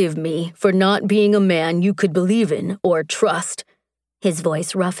 Forgive me for not being a man you could believe in or trust. His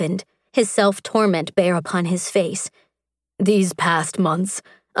voice roughened, his self-torment bare upon his face. These past months,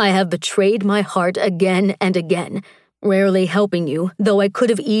 I have betrayed my heart again and again, rarely helping you, though I could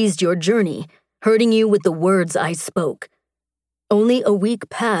have eased your journey, hurting you with the words I spoke. Only a week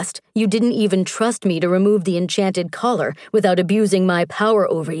past, you didn't even trust me to remove the enchanted collar without abusing my power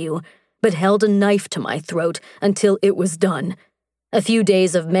over you, but held a knife to my throat until it was done. A few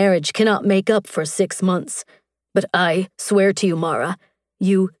days of marriage cannot make up for 6 months. But I swear to you, Mara,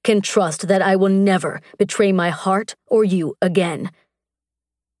 you can trust that I will never betray my heart or you again.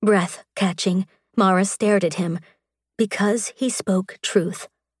 Breath catching, Mara stared at him, because he spoke truth.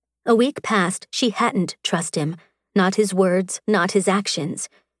 A week past, she hadn't trusted him, not his words, not his actions.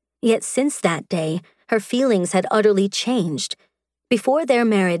 Yet since that day, her feelings had utterly changed. Before their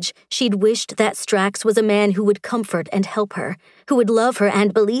marriage, she'd wished that Strax was a man who would comfort and help her, who would love her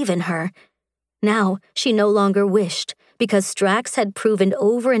and believe in her. Now, she no longer wished, because Strax had proven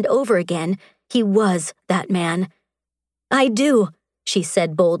over and over again he was that man. I do, she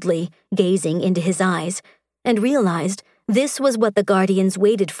said boldly, gazing into his eyes, and realized this was what the Guardians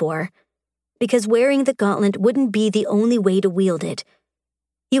waited for. Because wearing the gauntlet wouldn't be the only way to wield it.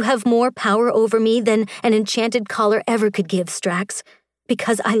 You have more power over me than an enchanted collar ever could give, Strax,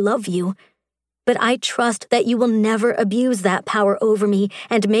 because I love you. But I trust that you will never abuse that power over me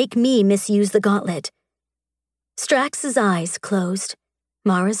and make me misuse the gauntlet. Strax's eyes closed.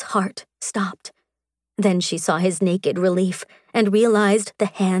 Mara's heart stopped. Then she saw his naked relief and realized the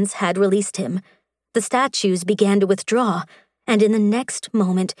hands had released him. The statues began to withdraw, and in the next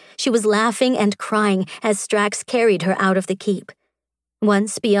moment she was laughing and crying as Strax carried her out of the keep.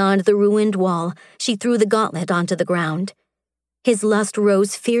 Once beyond the ruined wall, she threw the gauntlet onto the ground. His lust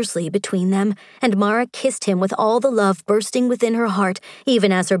rose fiercely between them, and Mara kissed him with all the love bursting within her heart,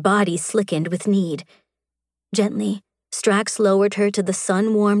 even as her body slickened with need. Gently, Strax lowered her to the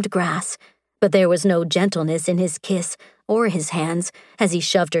sun-warmed grass, but there was no gentleness in his kiss or his hands as he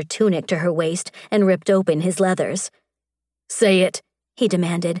shoved her tunic to her waist and ripped open his leathers. Say it, he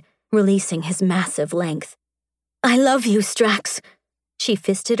demanded, releasing his massive length. I love you, Strax. She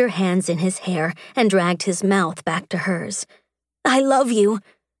fisted her hands in his hair and dragged his mouth back to hers. I love you.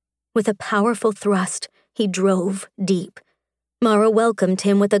 With a powerful thrust, he drove deep. Mara welcomed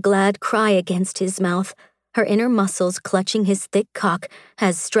him with a glad cry against his mouth, her inner muscles clutching his thick cock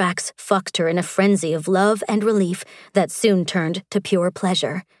as Strax fucked her in a frenzy of love and relief that soon turned to pure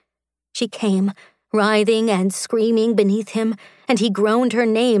pleasure. She came, writhing and screaming beneath him, and he groaned her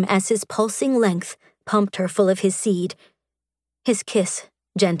name as his pulsing length pumped her full of his seed. His kiss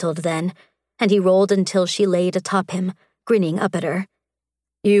gentled then, and he rolled until she laid atop him, grinning up at her.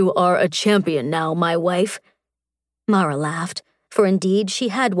 You are a champion now, my wife. Mara laughed, for indeed she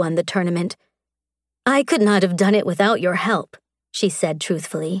had won the tournament. I could not have done it without your help, she said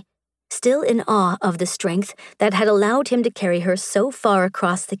truthfully, still in awe of the strength that had allowed him to carry her so far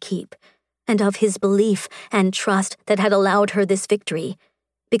across the keep, and of his belief and trust that had allowed her this victory,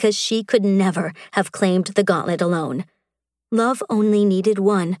 because she could never have claimed the gauntlet alone. Love only needed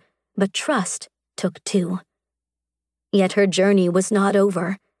one, but trust took two. Yet her journey was not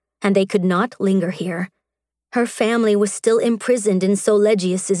over, and they could not linger here. Her family was still imprisoned in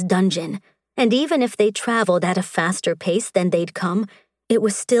Solegius's dungeon, and even if they traveled at a faster pace than they'd come, it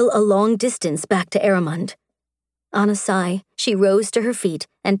was still a long distance back to Eramund. On a sigh, she rose to her feet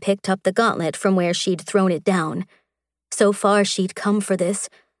and picked up the gauntlet from where she'd thrown it down. So far she'd come for this,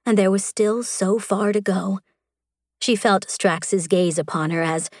 and there was still so far to go. She felt Strax's gaze upon her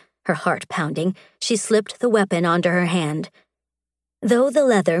as, her heart pounding, she slipped the weapon onto her hand. Though the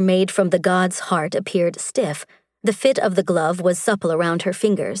leather made from the god's heart appeared stiff, the fit of the glove was supple around her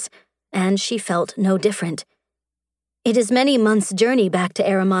fingers, and she felt no different. "It is many months' journey back to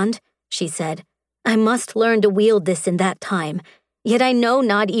Eramond," she said. "I must learn to wield this in that time, yet I know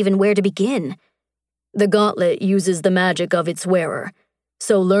not even where to begin." "The gauntlet uses the magic of its wearer,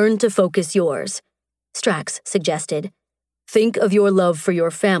 so learn to focus yours," Strax suggested. "Think of your love for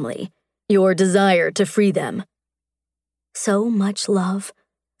your family, your desire to free them." So much love,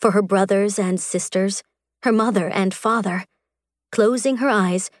 for her brothers and sisters, her mother and father. Closing her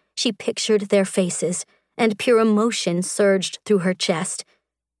eyes, she pictured their faces, and pure emotion surged through her chest.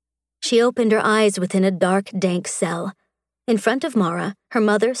 She opened her eyes within a dark, dank cell. In front of Mara, her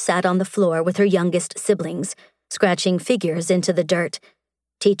mother sat on the floor with her youngest siblings, scratching figures into the dirt,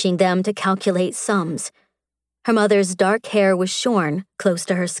 teaching them to calculate sums. Her mother's dark hair was shorn close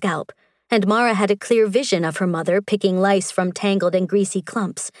to her scalp, and Mara had a clear vision of her mother picking lice from tangled and greasy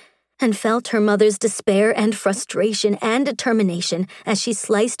clumps, and felt her mother's despair and frustration and determination as she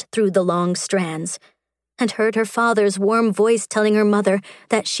sliced through the long strands, and heard her father's warm voice telling her mother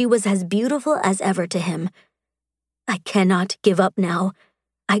that she was as beautiful as ever to him. "I cannot give up now.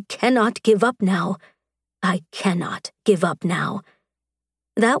 I cannot give up now. I cannot give up now."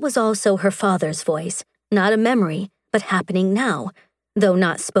 That was also her father's voice, not a memory, but happening now, though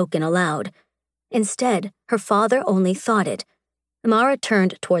not spoken aloud. Instead, her father only thought it. Mara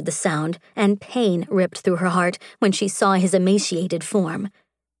turned toward the sound, and pain ripped through her heart when she saw his emaciated form.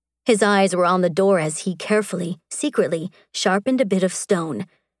 His eyes were on the door as he carefully, secretly, sharpened a bit of stone,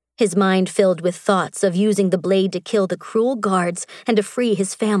 his mind filled with thoughts of using the blade to kill the cruel guards and to free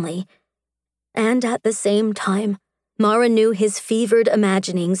his family. And at the same time, Mara knew his fevered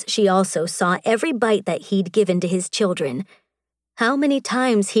imaginings. She also saw every bite that he'd given to his children. How many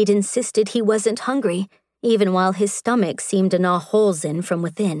times he'd insisted he wasn't hungry, even while his stomach seemed to gnaw holes in from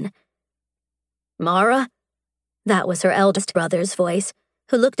within. "Mara?" That was her eldest brother's voice,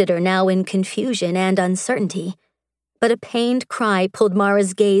 who looked at her now in confusion and uncertainty. But a pained cry pulled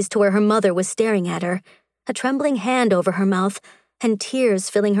Mara's gaze to where her mother was staring at her, a trembling hand over her mouth, and tears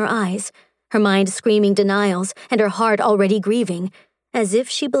filling her eyes, her mind screaming denials and her heart already grieving, as if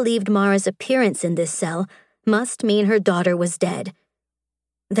she believed Mara's appearance in this cell must mean her daughter was dead.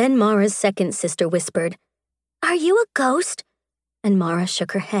 Then Mara's second sister whispered, "Are you a ghost?" And Mara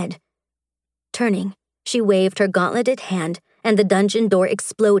shook her head. Turning, she waved her gauntleted hand, and the dungeon door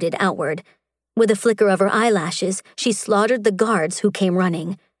exploded outward. With a flicker of her eyelashes, she slaughtered the guards who came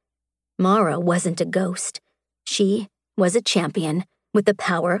running. Mara wasn't a ghost. She was a champion with the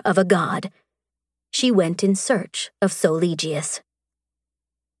power of a god. She went in search of Soligius.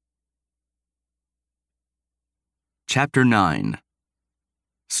 Chapter 9.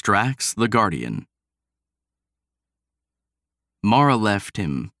 Strax the Guardian. Mara left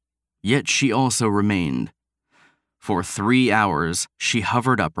him, yet she also remained. For 3 hours she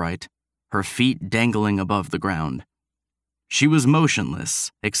hovered upright, her feet dangling above the ground. She was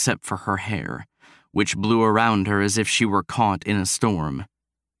motionless except for her hair, which blew around her as if she were caught in a storm.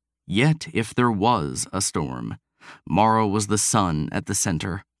 Yet if there was a storm, Mara was the sun at the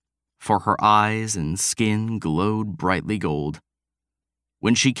center, for her eyes and skin glowed brightly gold.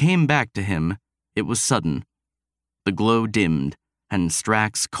 When she came back to him, it was sudden. The glow dimmed, and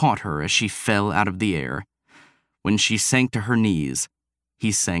Strax caught her as she fell out of the air. When she sank to her knees,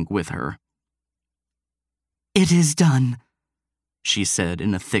 he sank with her. "It is done," she said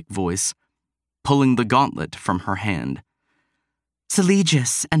in a thick voice, pulling the gauntlet from her hand.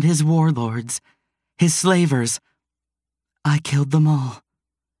 "Soligius and his warlords, his slavers, I killed them all."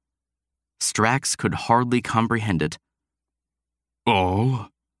 Strax could hardly comprehend it. "All?"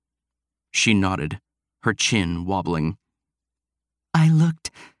 She nodded, her chin wobbling. "I looked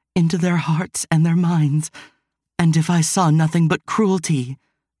into their hearts and their minds, and if I saw nothing but cruelty,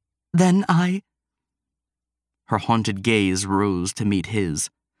 then I—" Her haunted gaze rose to meet his.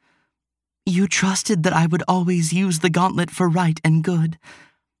 "You trusted that I would always use the gauntlet for right and good.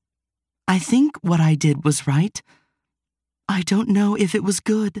 I think what I did was right. I don't know if it was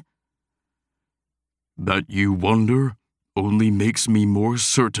good." "That you wonder only makes me more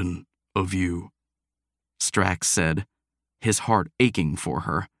certain of you," Strax said, his heart aching for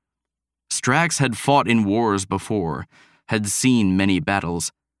her. Strax had fought in wars before, had seen many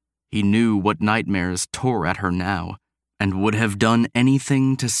battles. He knew what nightmares tore at her now, and would have done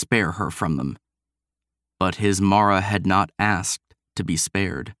anything to spare her from them. But his Mara had not asked to be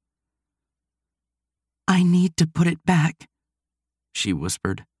spared. I need to put it back, she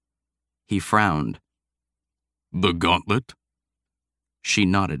whispered. He frowned. The gauntlet? She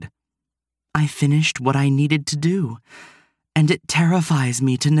nodded. I finished what I needed to do, and it terrifies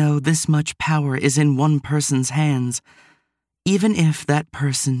me to know this much power is in one person's hands, even if that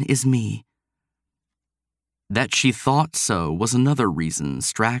person is me. That she thought so was another reason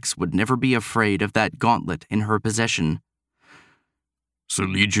Strax would never be afraid of that gauntlet in her possession.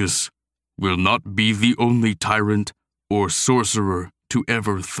 Selegius will not be the only tyrant or sorcerer to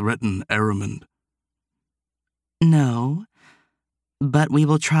ever threaten Aramond. No, but we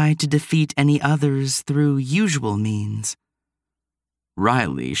will try to defeat any others through usual means.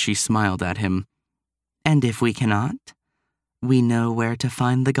 Wryly, she smiled at him. And if we cannot, we know where to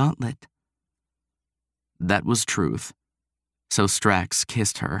find the gauntlet. That was truth. So Strax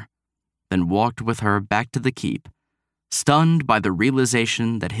kissed her, then walked with her back to the keep, stunned by the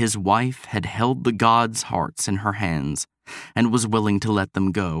realization that his wife had held the gods' hearts in her hands and was willing to let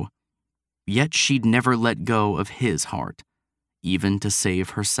them go. Yet she'd never let go of his heart, even to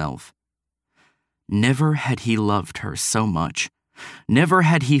save herself. Never had he loved her so much. Never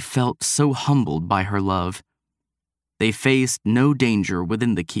had he felt so humbled by her love. They faced no danger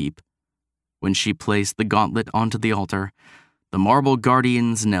within the keep. When she placed the gauntlet onto the altar, the marble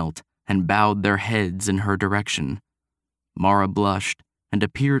guardians knelt and bowed their heads in her direction. Mara blushed and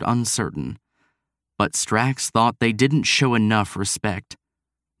appeared uncertain, but Strax thought they didn't show enough respect.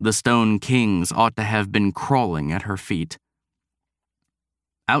 The Stone Kings ought to have been crawling at her feet.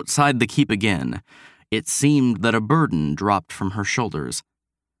 Outside the keep again, it seemed that a burden dropped from her shoulders.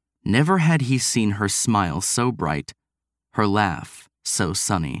 Never had he seen her smile so bright, her laugh so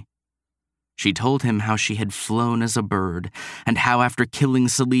sunny. She told him how she had flown as a bird, and how after killing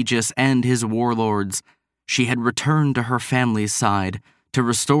Selegius and his warlords, she had returned to her family's side to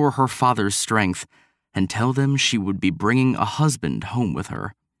restore her father's strength and tell them she would be bringing a husband home with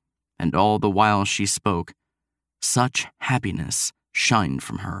her. And all the while she spoke, such happiness shined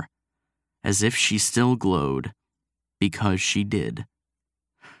from her, as if she still glowed, because she did.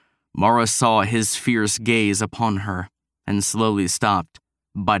 Mara saw his fierce gaze upon her and slowly stopped,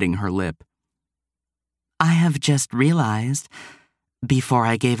 biting her lip. I have just realized, before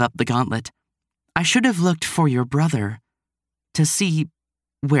I gave up the gauntlet, I should have looked for your brother, to see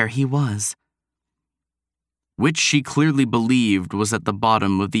where he was. Which she clearly believed was at the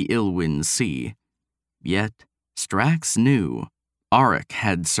bottom of the Illwind Sea. Yet Strax knew Auric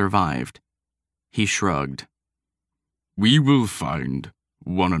had survived. He shrugged. We will find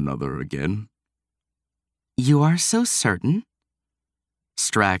one another again. You are so certain?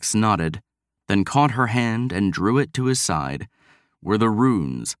 Strax nodded, then caught her hand and drew it to his side, where the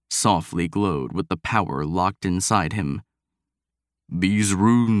runes softly glowed with the power locked inside him. These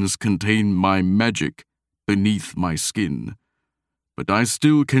runes contain my magic beneath my skin, but I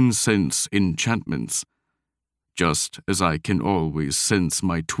still can sense enchantments, just as I can always sense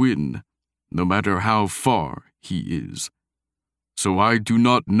my twin, no matter how far he is. So I do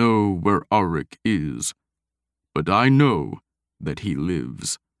not know where Auric is, but I know that he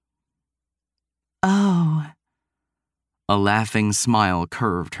lives. Oh. A laughing smile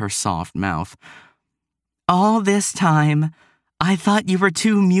curved her soft mouth. All this time, I thought you were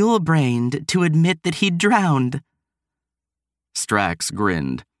too mule-brained to admit that he'd drowned. Strax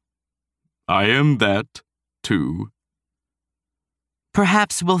grinned. I am that, too.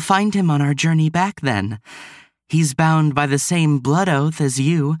 Perhaps we'll find him on our journey back then. He's bound by the same blood oath as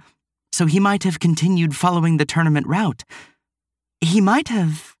you, so he might have continued following the tournament route. He might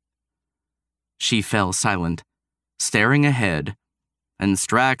have... She fell silent, staring ahead, and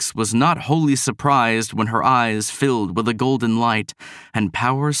Strax was not wholly surprised when her eyes filled with a golden light and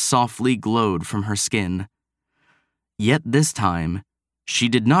power softly glowed from her skin. Yet this time, she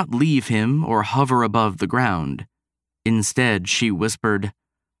did not leave him or hover above the ground. Instead, she whispered,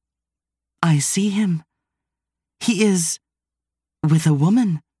 I see him. He is with a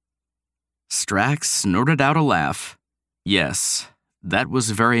woman. Strax snorted out a laugh. Yes, that was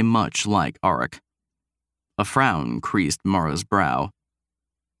very much like Auric. A frown creased Mara's brow.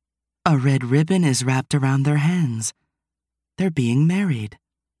 A red ribbon is wrapped around their hands. They're being married.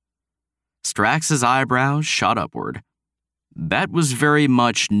 Strax's eyebrows shot upward. That was very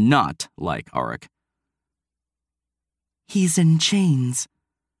much not like Auric. He's in chains,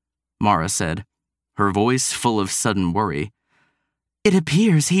 Mara said, her voice full of sudden worry. It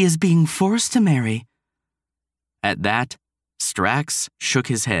appears he is being forced to marry. At that, Strax shook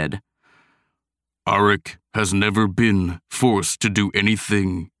his head. Auric has never been forced to do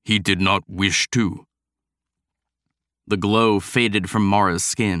anything he did not wish to. The glow faded from Mara's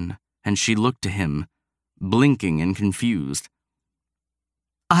skin, and she looked to him, blinking and confused.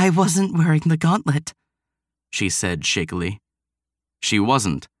 I wasn't wearing the gauntlet, she said shakily. She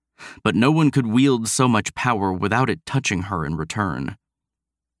wasn't, but no one could wield so much power without it touching her in return.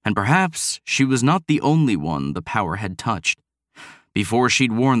 And perhaps she was not the only one the power had touched. Before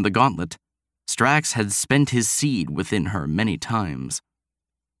she'd worn the gauntlet, Strax had spent his seed within her many times.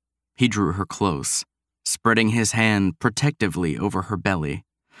 He drew her close, spreading his hand protectively over her belly.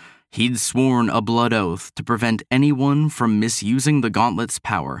 He'd sworn a blood oath to prevent anyone from misusing the gauntlet's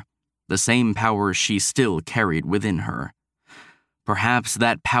power, the same power she still carried within her. Perhaps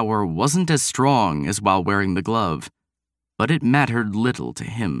that power wasn't as strong as while wearing the glove, but it mattered little to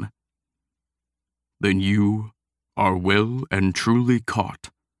him. Then you are well and truly caught,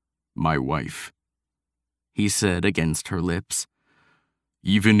 my wife, he said against her lips.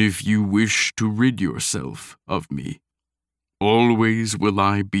 Even if you wish to rid yourself of me, always will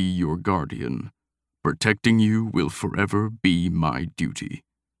I be your guardian. Protecting you will forever be my duty.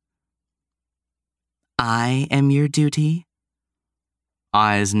 I am your duty?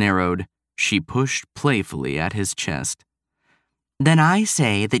 Eyes narrowed, she pushed playfully at his chest. Then I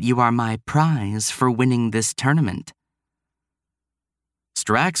say that you are my prize for winning this tournament.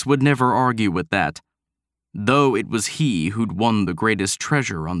 Strax would never argue with that, though it was he who'd won the greatest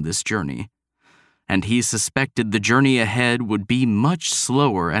treasure on this journey, and he suspected the journey ahead would be much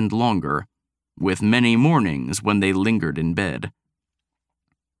slower and longer, with many mornings when they lingered in bed.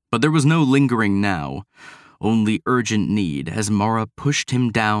 But there was no lingering now, only urgent need as Mara pushed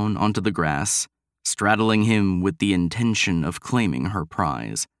him down onto the grass, straddling him with the intention of claiming her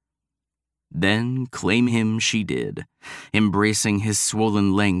prize. Then claim him she did, embracing his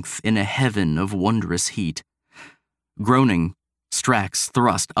swollen length in a heaven of wondrous heat. Groaning, Strax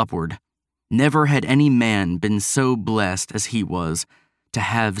thrust upward. Never had any man been so blessed as he was to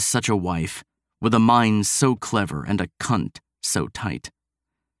have such a wife, with a mind so clever and a cunt so tight.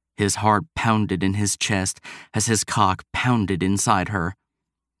 His heart pounded in his chest as his cock pounded inside her.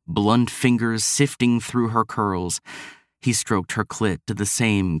 Blunt fingers sifting through her curls, he stroked her clit to the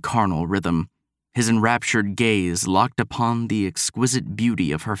same carnal rhythm, his enraptured gaze locked upon the exquisite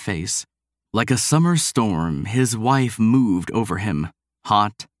beauty of her face. Like a summer storm, his wife moved over him,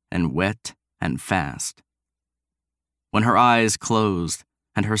 hot and wet and fast. When her eyes closed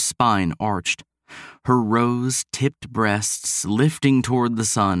and her spine arched, her rose-tipped breasts lifting toward the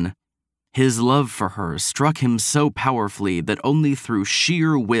sun, his love for her struck him so powerfully that only through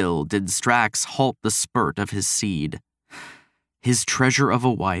sheer will did Strax halt the spurt of his seed. His treasure of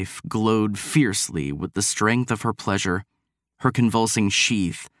a wife glowed fiercely with the strength of her pleasure, her convulsing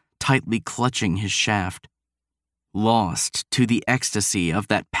sheath tightly clutching his shaft. Lost to the ecstasy of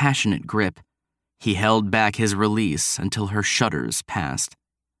that passionate grip, he held back his release until her shudders passed.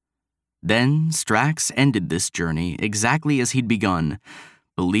 Then Strax ended this journey exactly as he'd begun,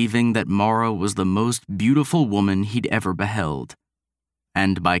 believing that Mara was the most beautiful woman he'd ever beheld.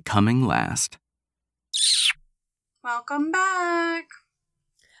 And by coming last. Welcome back.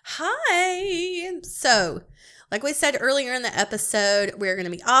 Hi. So, like we said earlier in the episode, we're going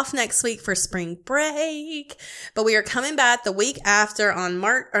to be off next week for spring break, but we are coming back the week after on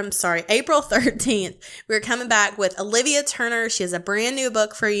April 13th. We're coming back with Olivia Turner. She has a brand new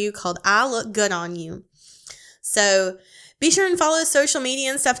book for you called I Look Good on You. So, be sure and follow social media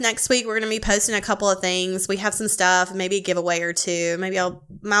and stuff next week. We're going to be posting a couple of things. We have some stuff, maybe a giveaway or two. Maybe I'll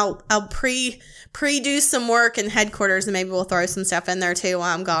pre-do some work in headquarters and maybe we'll throw some stuff in there too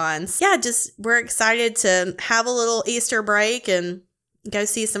while I'm gone. So yeah, we're excited to have a little Easter break and go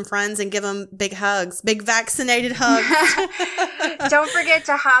see some friends and give them big hugs, big vaccinated hugs. Don't forget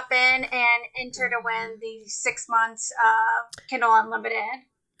to hop in and enter to win the 6 months of Kindle Unlimited.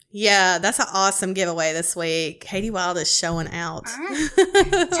 Yeah, that's an awesome giveaway this week. Katie Wilde is showing out. All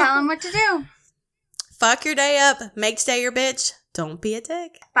right. Tell them what to do. Fuck your day up. Make today your bitch. Don't be a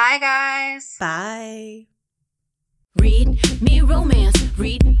dick. Bye, guys. Bye. Read me romance.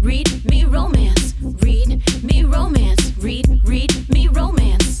 Read me romance. Read me romance. Read